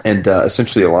 and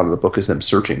essentially a lot of the book is them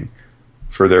searching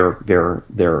for their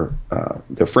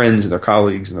friends and their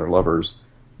colleagues and their lovers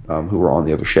who were on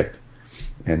the other ship.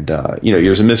 And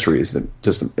there's a mystery: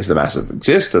 does the Massive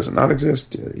exist? Does it not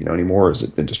exist? Anymore? Has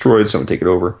it been destroyed? Someone take it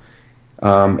over?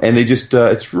 And they just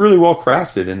it's really well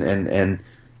crafted,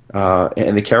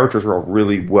 and the characters are all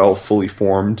really well fully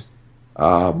formed,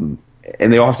 and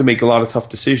they all have to make a lot of tough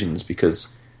decisions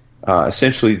because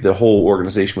essentially the whole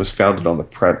organization was founded on the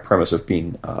premise of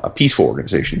being a peaceful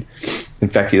organization. In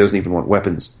fact, he doesn't even want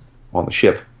weapons on the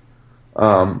ship.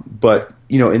 But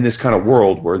in this kind of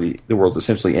world where the world's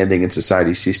essentially ending and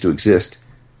society ceased to exist,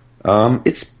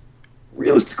 it's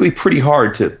realistically pretty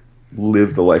hard to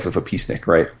live the life of a peacenik,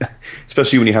 right?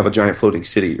 Especially when you have a giant floating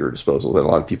city at your disposal that a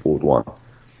lot of people would want.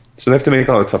 So they have to make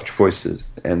a lot of tough choices.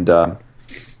 And the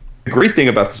great thing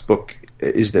about this book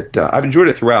is that I've enjoyed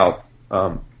it throughout,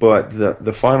 but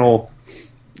the final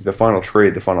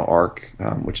trade, the final arc,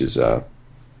 which is the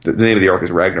name of the arc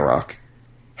is Ragnarok,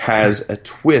 has a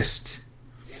twist,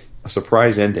 a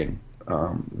surprise ending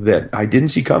that I didn't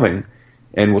see coming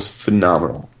and was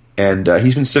phenomenal. And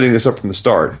he's been setting this up from the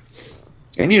start.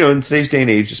 And, in today's day and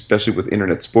age, especially with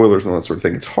internet spoilers and all that sort of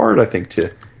thing, it's hard, I think,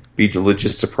 to be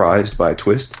legit surprised by a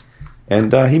twist.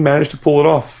 And he managed to pull it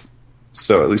off.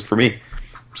 So, at least for me.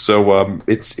 So,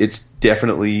 it's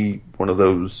definitely one of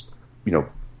those,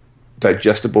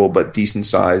 digestible but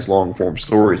decent-sized, long-form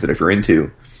stories that if you're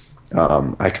into,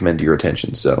 I commend to your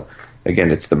attention. So, again,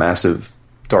 it's The Massive,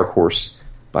 Dark Horse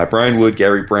by Brian Wood,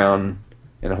 Gary Brown,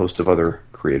 and a host of other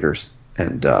creators.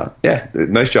 And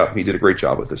nice job. He did a great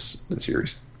job with this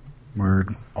series.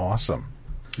 Word. Awesome.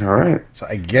 All right. So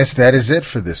I guess that is it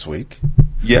for this week.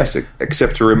 Yes,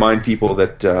 except to remind people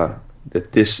that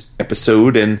that this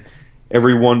episode and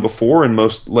everyone before and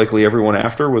most likely everyone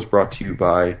after was brought to you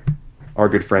by our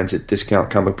good friends at Discount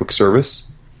Comic Book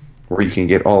Service, where you can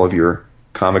get all of your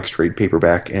comics, trade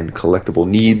paperback, and collectible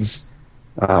needs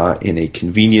in a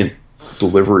convenient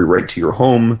delivery right to your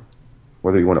home,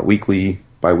 whether you want it weekly,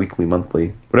 bi-weekly,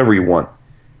 monthly, whatever you want.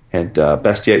 And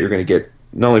best yet, you're going to get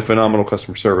not only phenomenal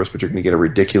customer service, but you're going to get a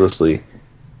ridiculously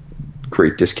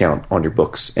great discount on your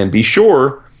books. And be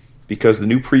sure, because the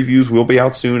new previews will be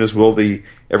out soon, as will the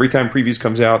every time previews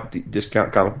comes out,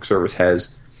 Discount Comic Book Service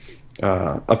has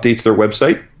updates their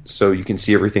website, so you can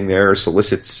see everything there,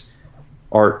 solicits,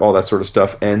 art, all that sort of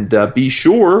stuff. And be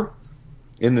sure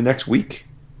in the next week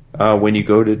when you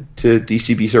go to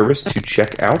DCB Service to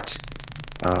check out,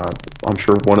 I'm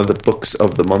sure one of the books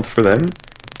of the month for them,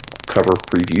 cover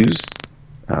previews,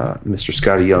 Mr.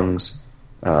 Skottie Young's.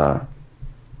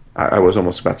 I was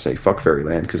almost about to say "Fuck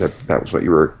Fairyland" because that was what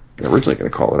you were originally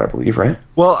going to call it, I believe, right?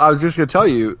 Well, I was just going to tell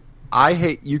you,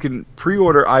 you can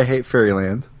pre-order "I Hate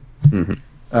Fairyland,"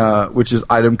 which is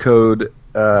item code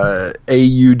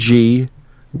AUG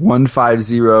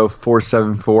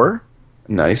 150474.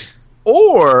 Nice.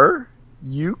 Or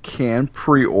you can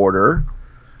pre-order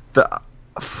the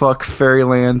 "Fuck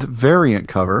Fairyland" variant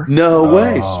cover. No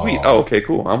way. Sweet. Oh, okay,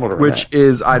 cool. I'm ordering which that.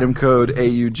 is item code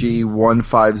AUG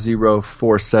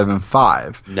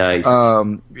 150475. Nice.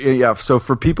 Yeah, so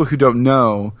for people who don't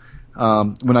know,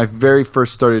 when I very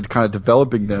first started kind of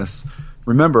developing this,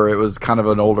 remember it was kind of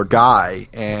an older guy,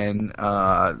 and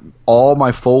all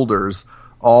my folders,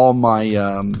 all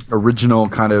my original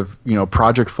kind of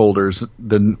project folders,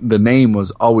 the name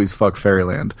was always "Fuck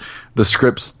Fairyland." The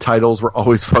scripts titles were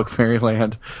always "Fuck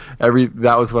Fairyland."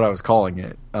 That was what I was calling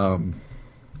it.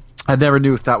 I never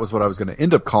knew if that was what I was going to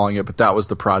end up calling it, but that was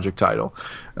the project title.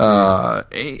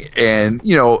 And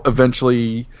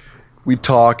eventually we'd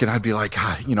talk, and I'd be like,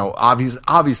 God,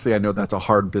 obviously I know that's a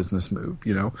hard business move,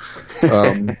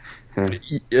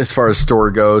 as far as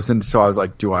story goes. And so I was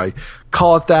like, do I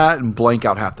call it that and blank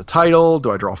out half the title? Do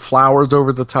I draw flowers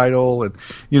over the title? And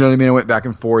you know what I mean? I went back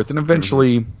and forth, and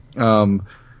eventually Robert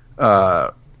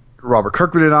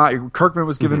Kirkman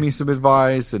was giving me some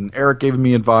advice, and Eric gave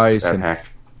me advice.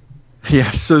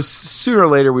 Yeah, so sooner or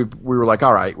later we were like,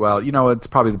 all right, well, it's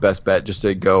probably the best bet just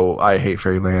to go "I Hate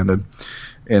Fairyland,"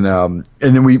 and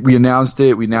then we announced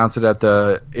it. We announced it at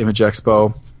the Image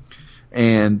Expo,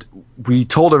 and we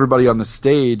told everybody on the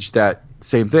stage that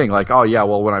same thing. Like, oh yeah,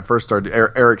 well, when I first started,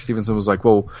 Eric Stevenson was like,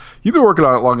 well, you've been working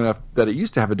on it long enough that it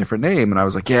used to have a different name, and I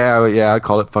was like, yeah, I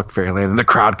called it "Fuck Fairyland," and the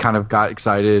crowd kind of got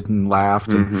excited and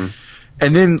laughed, and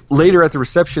then later at the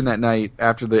reception that night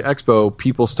after the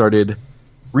expo,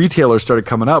 retailers started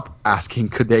coming up asking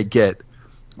could they get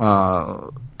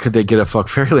a "Fuck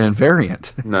Fairyland"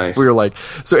 variant. Nice. We were like,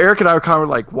 so Eric and I were kind of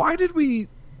like, why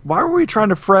were we trying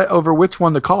to fret over which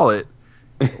one to call it?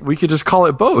 We could just call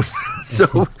it both.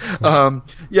 So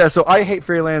so "I Hate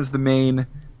Fairyland's the main,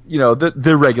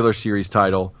 the regular series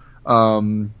title.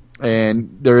 And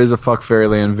there is a "Fuck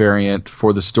Fairyland" variant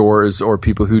for the stores or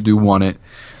people who do want it.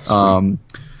 The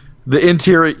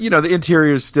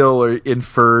interior is still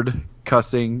inferred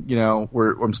cussing,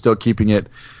 I'm still keeping it,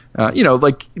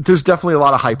 like there's definitely a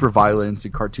lot of hyper violence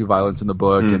and cartoon violence in the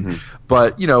book,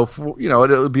 but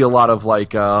it'll be a lot of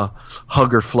like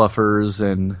hugger fluffers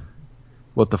and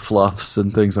what the fluffs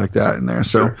and things like that in there.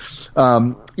 So,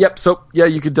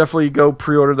 you could definitely go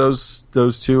pre-order those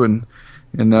two,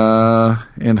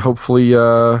 and hopefully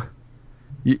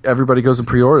everybody goes and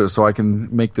pre-orders so I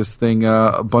can make this thing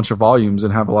a bunch of volumes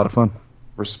and have a lot of fun.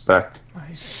 Respect.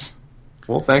 Nice.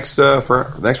 Well, thanks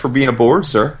for being aboard,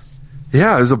 sir.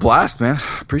 Yeah, it was a blast, man.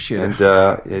 Appreciate it.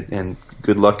 And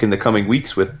good luck in the coming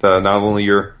weeks with not only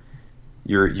your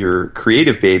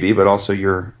creative baby, but also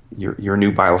your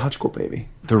new biological baby.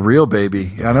 The real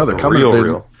baby. Yeah, I know they're coming.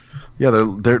 Real. Yeah,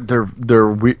 they're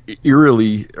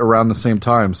eerily around the same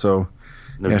time. So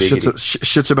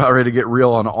shit's about ready to get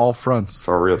real on all fronts.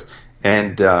 For real.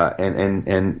 And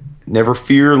never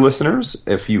fear, listeners,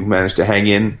 if you managed to hang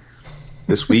in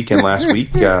this week and last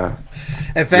week.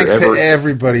 And thanks to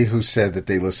everybody who said that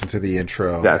they listened to the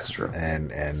intro. That's true.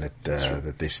 And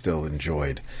that they still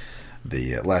enjoyed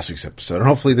the last week's episode, and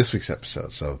hopefully this week's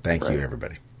episode. So thank you,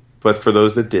 everybody. But for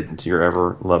those that didn't, your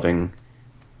ever-loving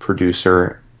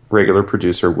regular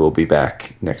producer will be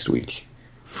back next week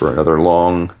for another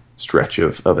long stretch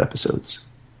of episodes.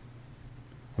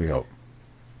 We hope.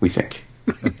 We think.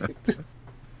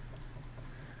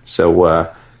 So,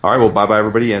 all right, well, bye-bye,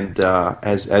 everybody. And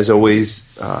as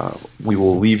always, we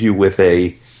will leave you with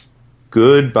a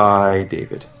goodbye,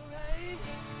 David.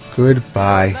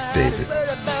 Goodbye, David.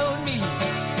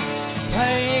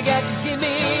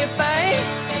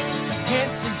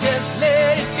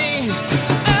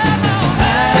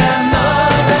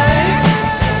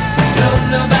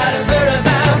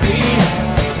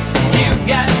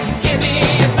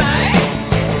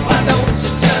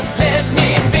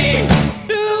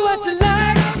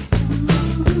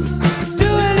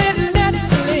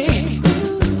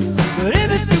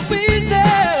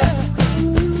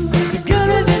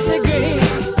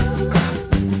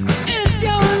 It's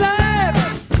your life.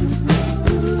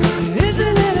 Is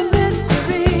a little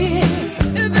mystery.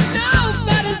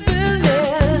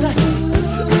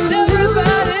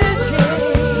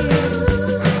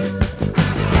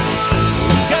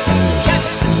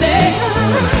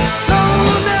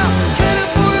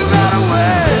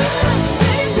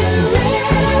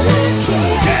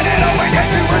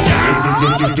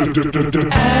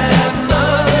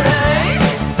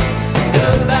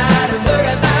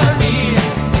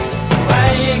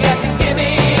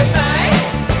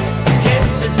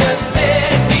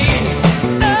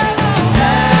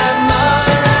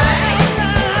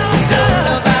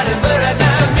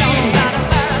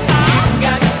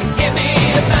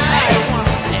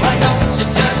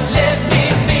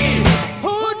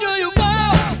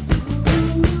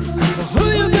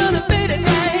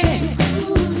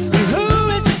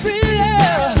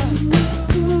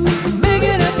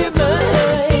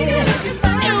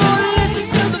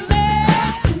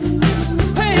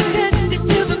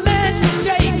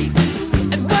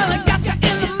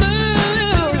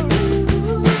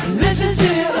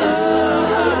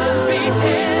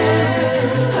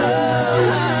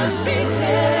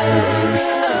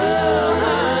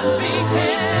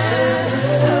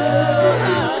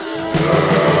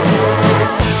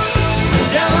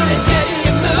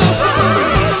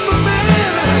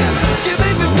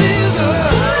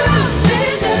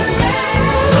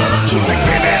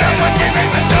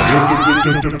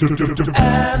 Do